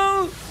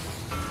hell?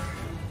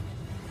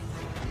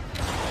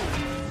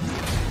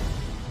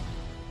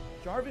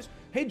 Jarvis?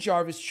 Hey,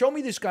 Jarvis, show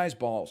me this guy's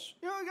balls.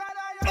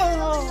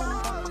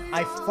 Oh,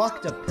 I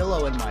fucked a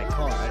pillow in my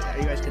car. Are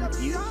you guys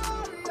confused?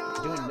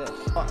 Doing this.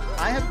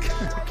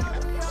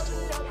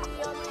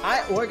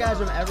 I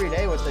orgasm every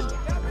day with the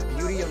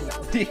beauty of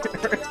the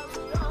earth.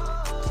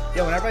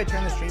 Yo, whenever I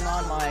turn the stream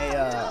on, my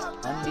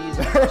undies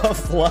are a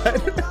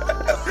flood.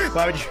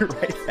 Why would you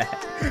write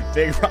that?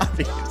 Big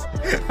Robbie.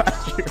 Why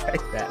would you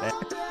write that?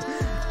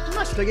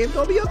 Master game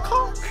gonna be a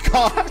cock.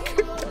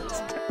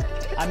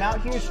 I'm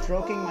out here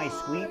stroking my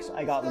squeaks.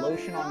 I got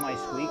lotion on my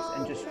squeaks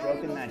and just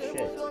stroking that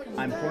shit.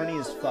 I'm horny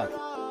as fuck.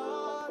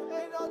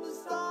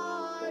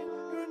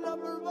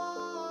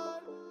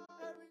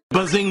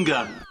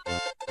 Bazinga!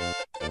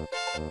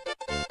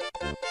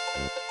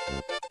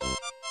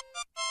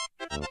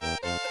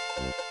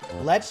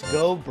 Let's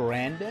go,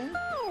 Brandon.